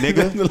win,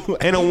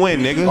 nigga. In a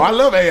win, nigga. Oh, I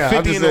love AI.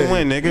 50 in a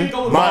win, nigga.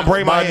 Mom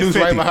braid my hair 50.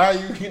 Right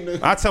behind you.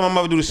 I tell my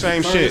mother do the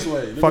same shit.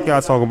 Fuck y'all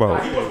talking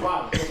about. He was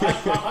wild.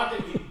 I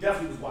think he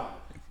definitely was wild.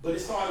 But it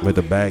started with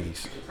the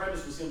baggies. The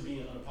premise was him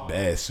being unapologetic.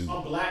 Bad suit.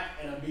 I'm black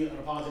and I'm being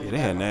unapologetic. Yeah, they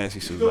had nasty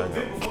suits back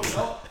then. I don't know if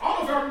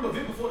y'all remember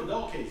Vic before the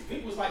dog case.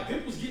 Vic was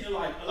getting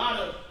like a lot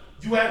of,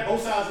 you had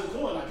both sides of the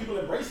coin. Like people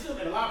embraced him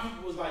and a lot of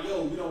people was like,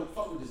 yo, we don't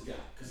fuck with this guy.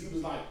 Because he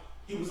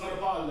was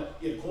unapologetic.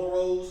 He had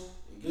cornrows.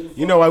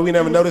 You know why we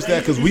never noticed that?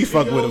 Because we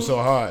fuck with him so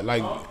hard.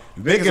 Like,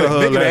 Vic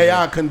and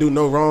AI couldn't do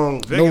no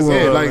wrong.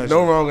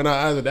 No wrong in our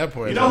eyes at that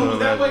point. You know who was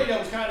that way? That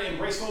was kind of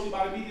embraced slowly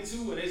by the media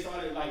too. And they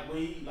started like when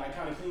he like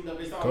kind of cleaned up.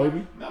 They started Kobe?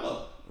 like,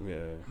 Mello. Yeah.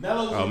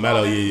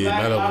 Mello,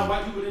 yeah.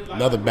 Mello.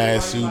 Another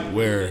bad suit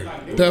where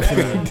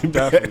definitely.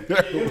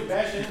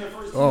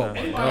 Oh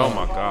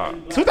my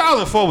god.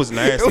 2004 was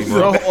nasty,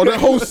 bro. That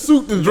whole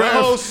suit, the draft.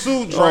 That whole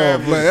suit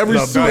draft. Man, every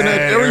suit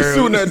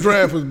in that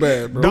draft was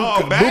bad, bro.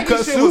 Dog,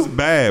 baggy shit was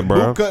bad,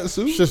 bro. Bootcut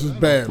suit shit was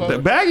bad, bro. The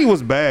baggy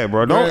was bad,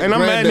 bro. And I'm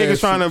mad niggas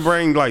trying to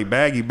bring like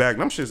baggy back.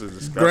 Them shits is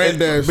disgusting.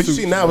 Granddad but you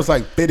see now it's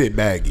like fitted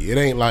baggy. It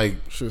ain't like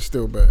shit's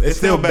still bad. It's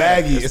still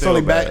baggy. It's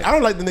only baggy. I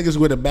don't like the niggas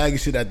with the baggy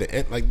shit at the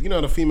end. Like you know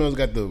the females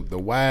got the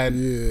wide.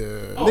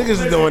 Yeah.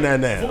 Niggas is doing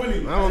that now.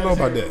 I don't know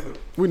about that.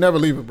 We never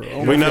leave it,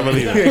 bro. We never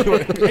leave it.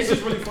 It's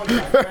just really funny.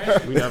 Like,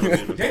 fashion. We never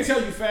leave it. They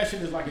tell you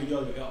fashion is like a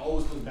yo-yo. It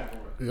always comes back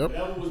around. Yep.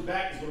 Whatever was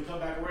back is going to come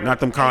back around. Not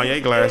them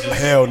Kanye glasses.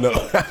 Hell no.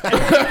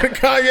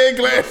 Kanye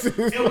glasses.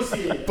 It was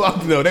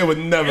fuck no, they would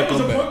never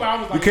come back.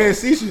 Like, you can't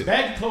see shit.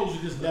 Baggy clothes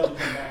would just never come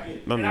back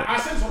in. And I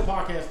said this on the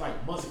podcast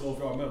like months ago, if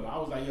y'all remember. I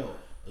was like, yo,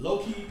 low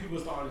key, people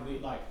started to be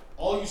like,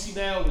 all you see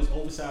now is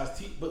oversized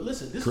tee. But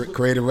listen, this is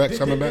Creative Rex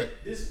coming back.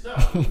 Yeah, it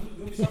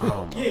was.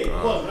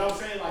 But I was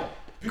saying like.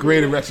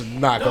 Creative Rex is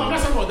not coming. No, I'm not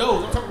talking about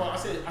those. I'm talking about.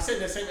 I said in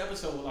that same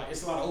episode where like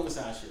it's a lot of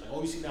oversized shit. Like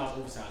all you see now is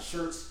oversized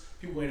shirts.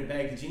 People wearing a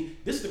baggy jeans.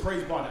 This is the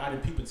crazy part that I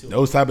didn't peep until.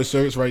 Those type of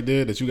shirts right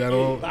there that you got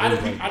on. But I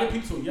didn't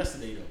peep until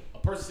yesterday though. A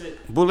person said.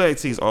 Bootleg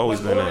tees always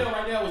been there. What's going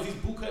on right now is these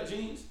bootcut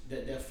jeans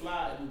that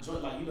fly and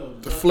joint like you know.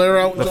 The flare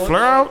out. The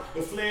flare out.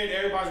 The flare that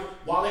everybody's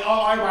everybody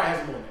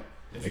has them on that.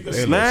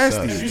 It's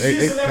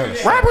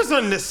nasty. Rappers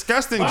are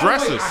disgusting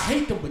dresses. I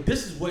hate them, but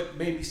this is what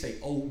made me say,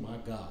 "Oh my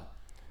god!"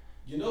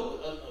 You know,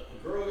 a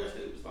girl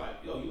yesterday was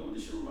like, "Yo, you know what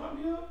this shit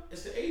remind me of?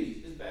 It's the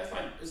 '80s. It's bad.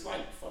 It's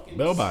like fucking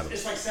bell bottoms.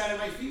 It's like Saturday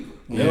Night Fever.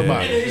 Bell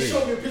bottoms. And they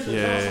showed me a picture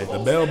of the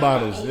bell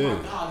bottoms. Oh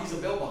my god, these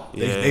are bell bottoms.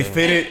 They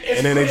fit it,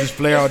 and then they just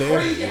flare out the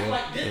end.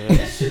 Like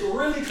this shit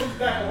really comes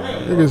back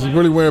around. Niggas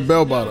really wearing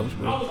bell bottoms,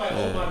 bro. I was like,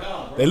 oh my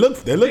god, bro.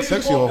 They look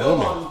sexy on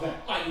women.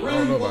 Like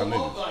really,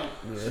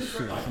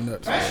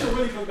 that shit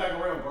really comes back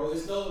around, bro.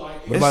 It's no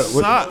like. It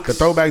sucks. The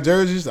throwback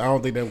jerseys, I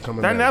don't think them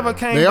coming back. That never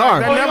came they back. Are.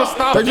 That never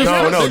stopped. They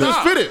just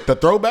fit it. The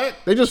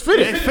throwback? They just fit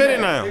it. They fit it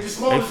now.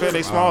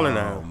 They smaller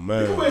now. Oh,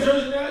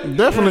 man.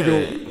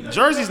 Definitely.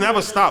 Jerseys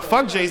never stop.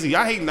 Fuck Jay-Z.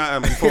 I hate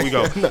nothing before we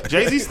go.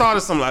 Jay-Z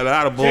started some like a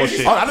lot of bullshit.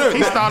 He started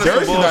some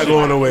bullshit. Not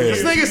going nowhere.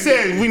 This nigga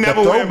said we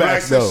never wear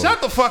black skins.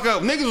 Shut the fuck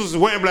up. Niggas was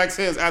wearing black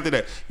skins after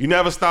that. You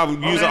never stopped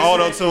using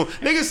auto-tune.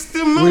 Niggas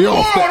still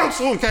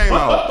auto-tune came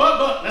out.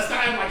 But let's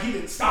not act like he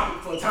didn't stop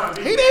it for a time.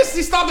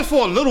 He stopped it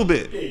for a little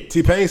bit.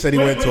 T-Pain said he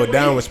went to a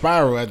downward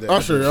spiral at that.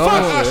 Usher. Fuck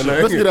Usher.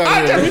 Let's get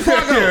out of here.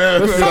 Fuck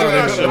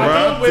Usher,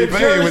 bro.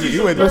 T-Pain,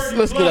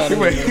 let's get out of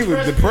here. He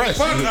was depressed.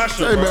 Fuck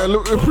Usher, hey, man,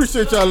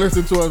 appreciate y'all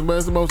listening to us, man.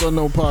 It's the most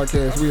unknown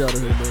podcast. We out of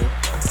here,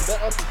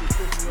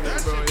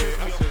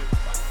 man.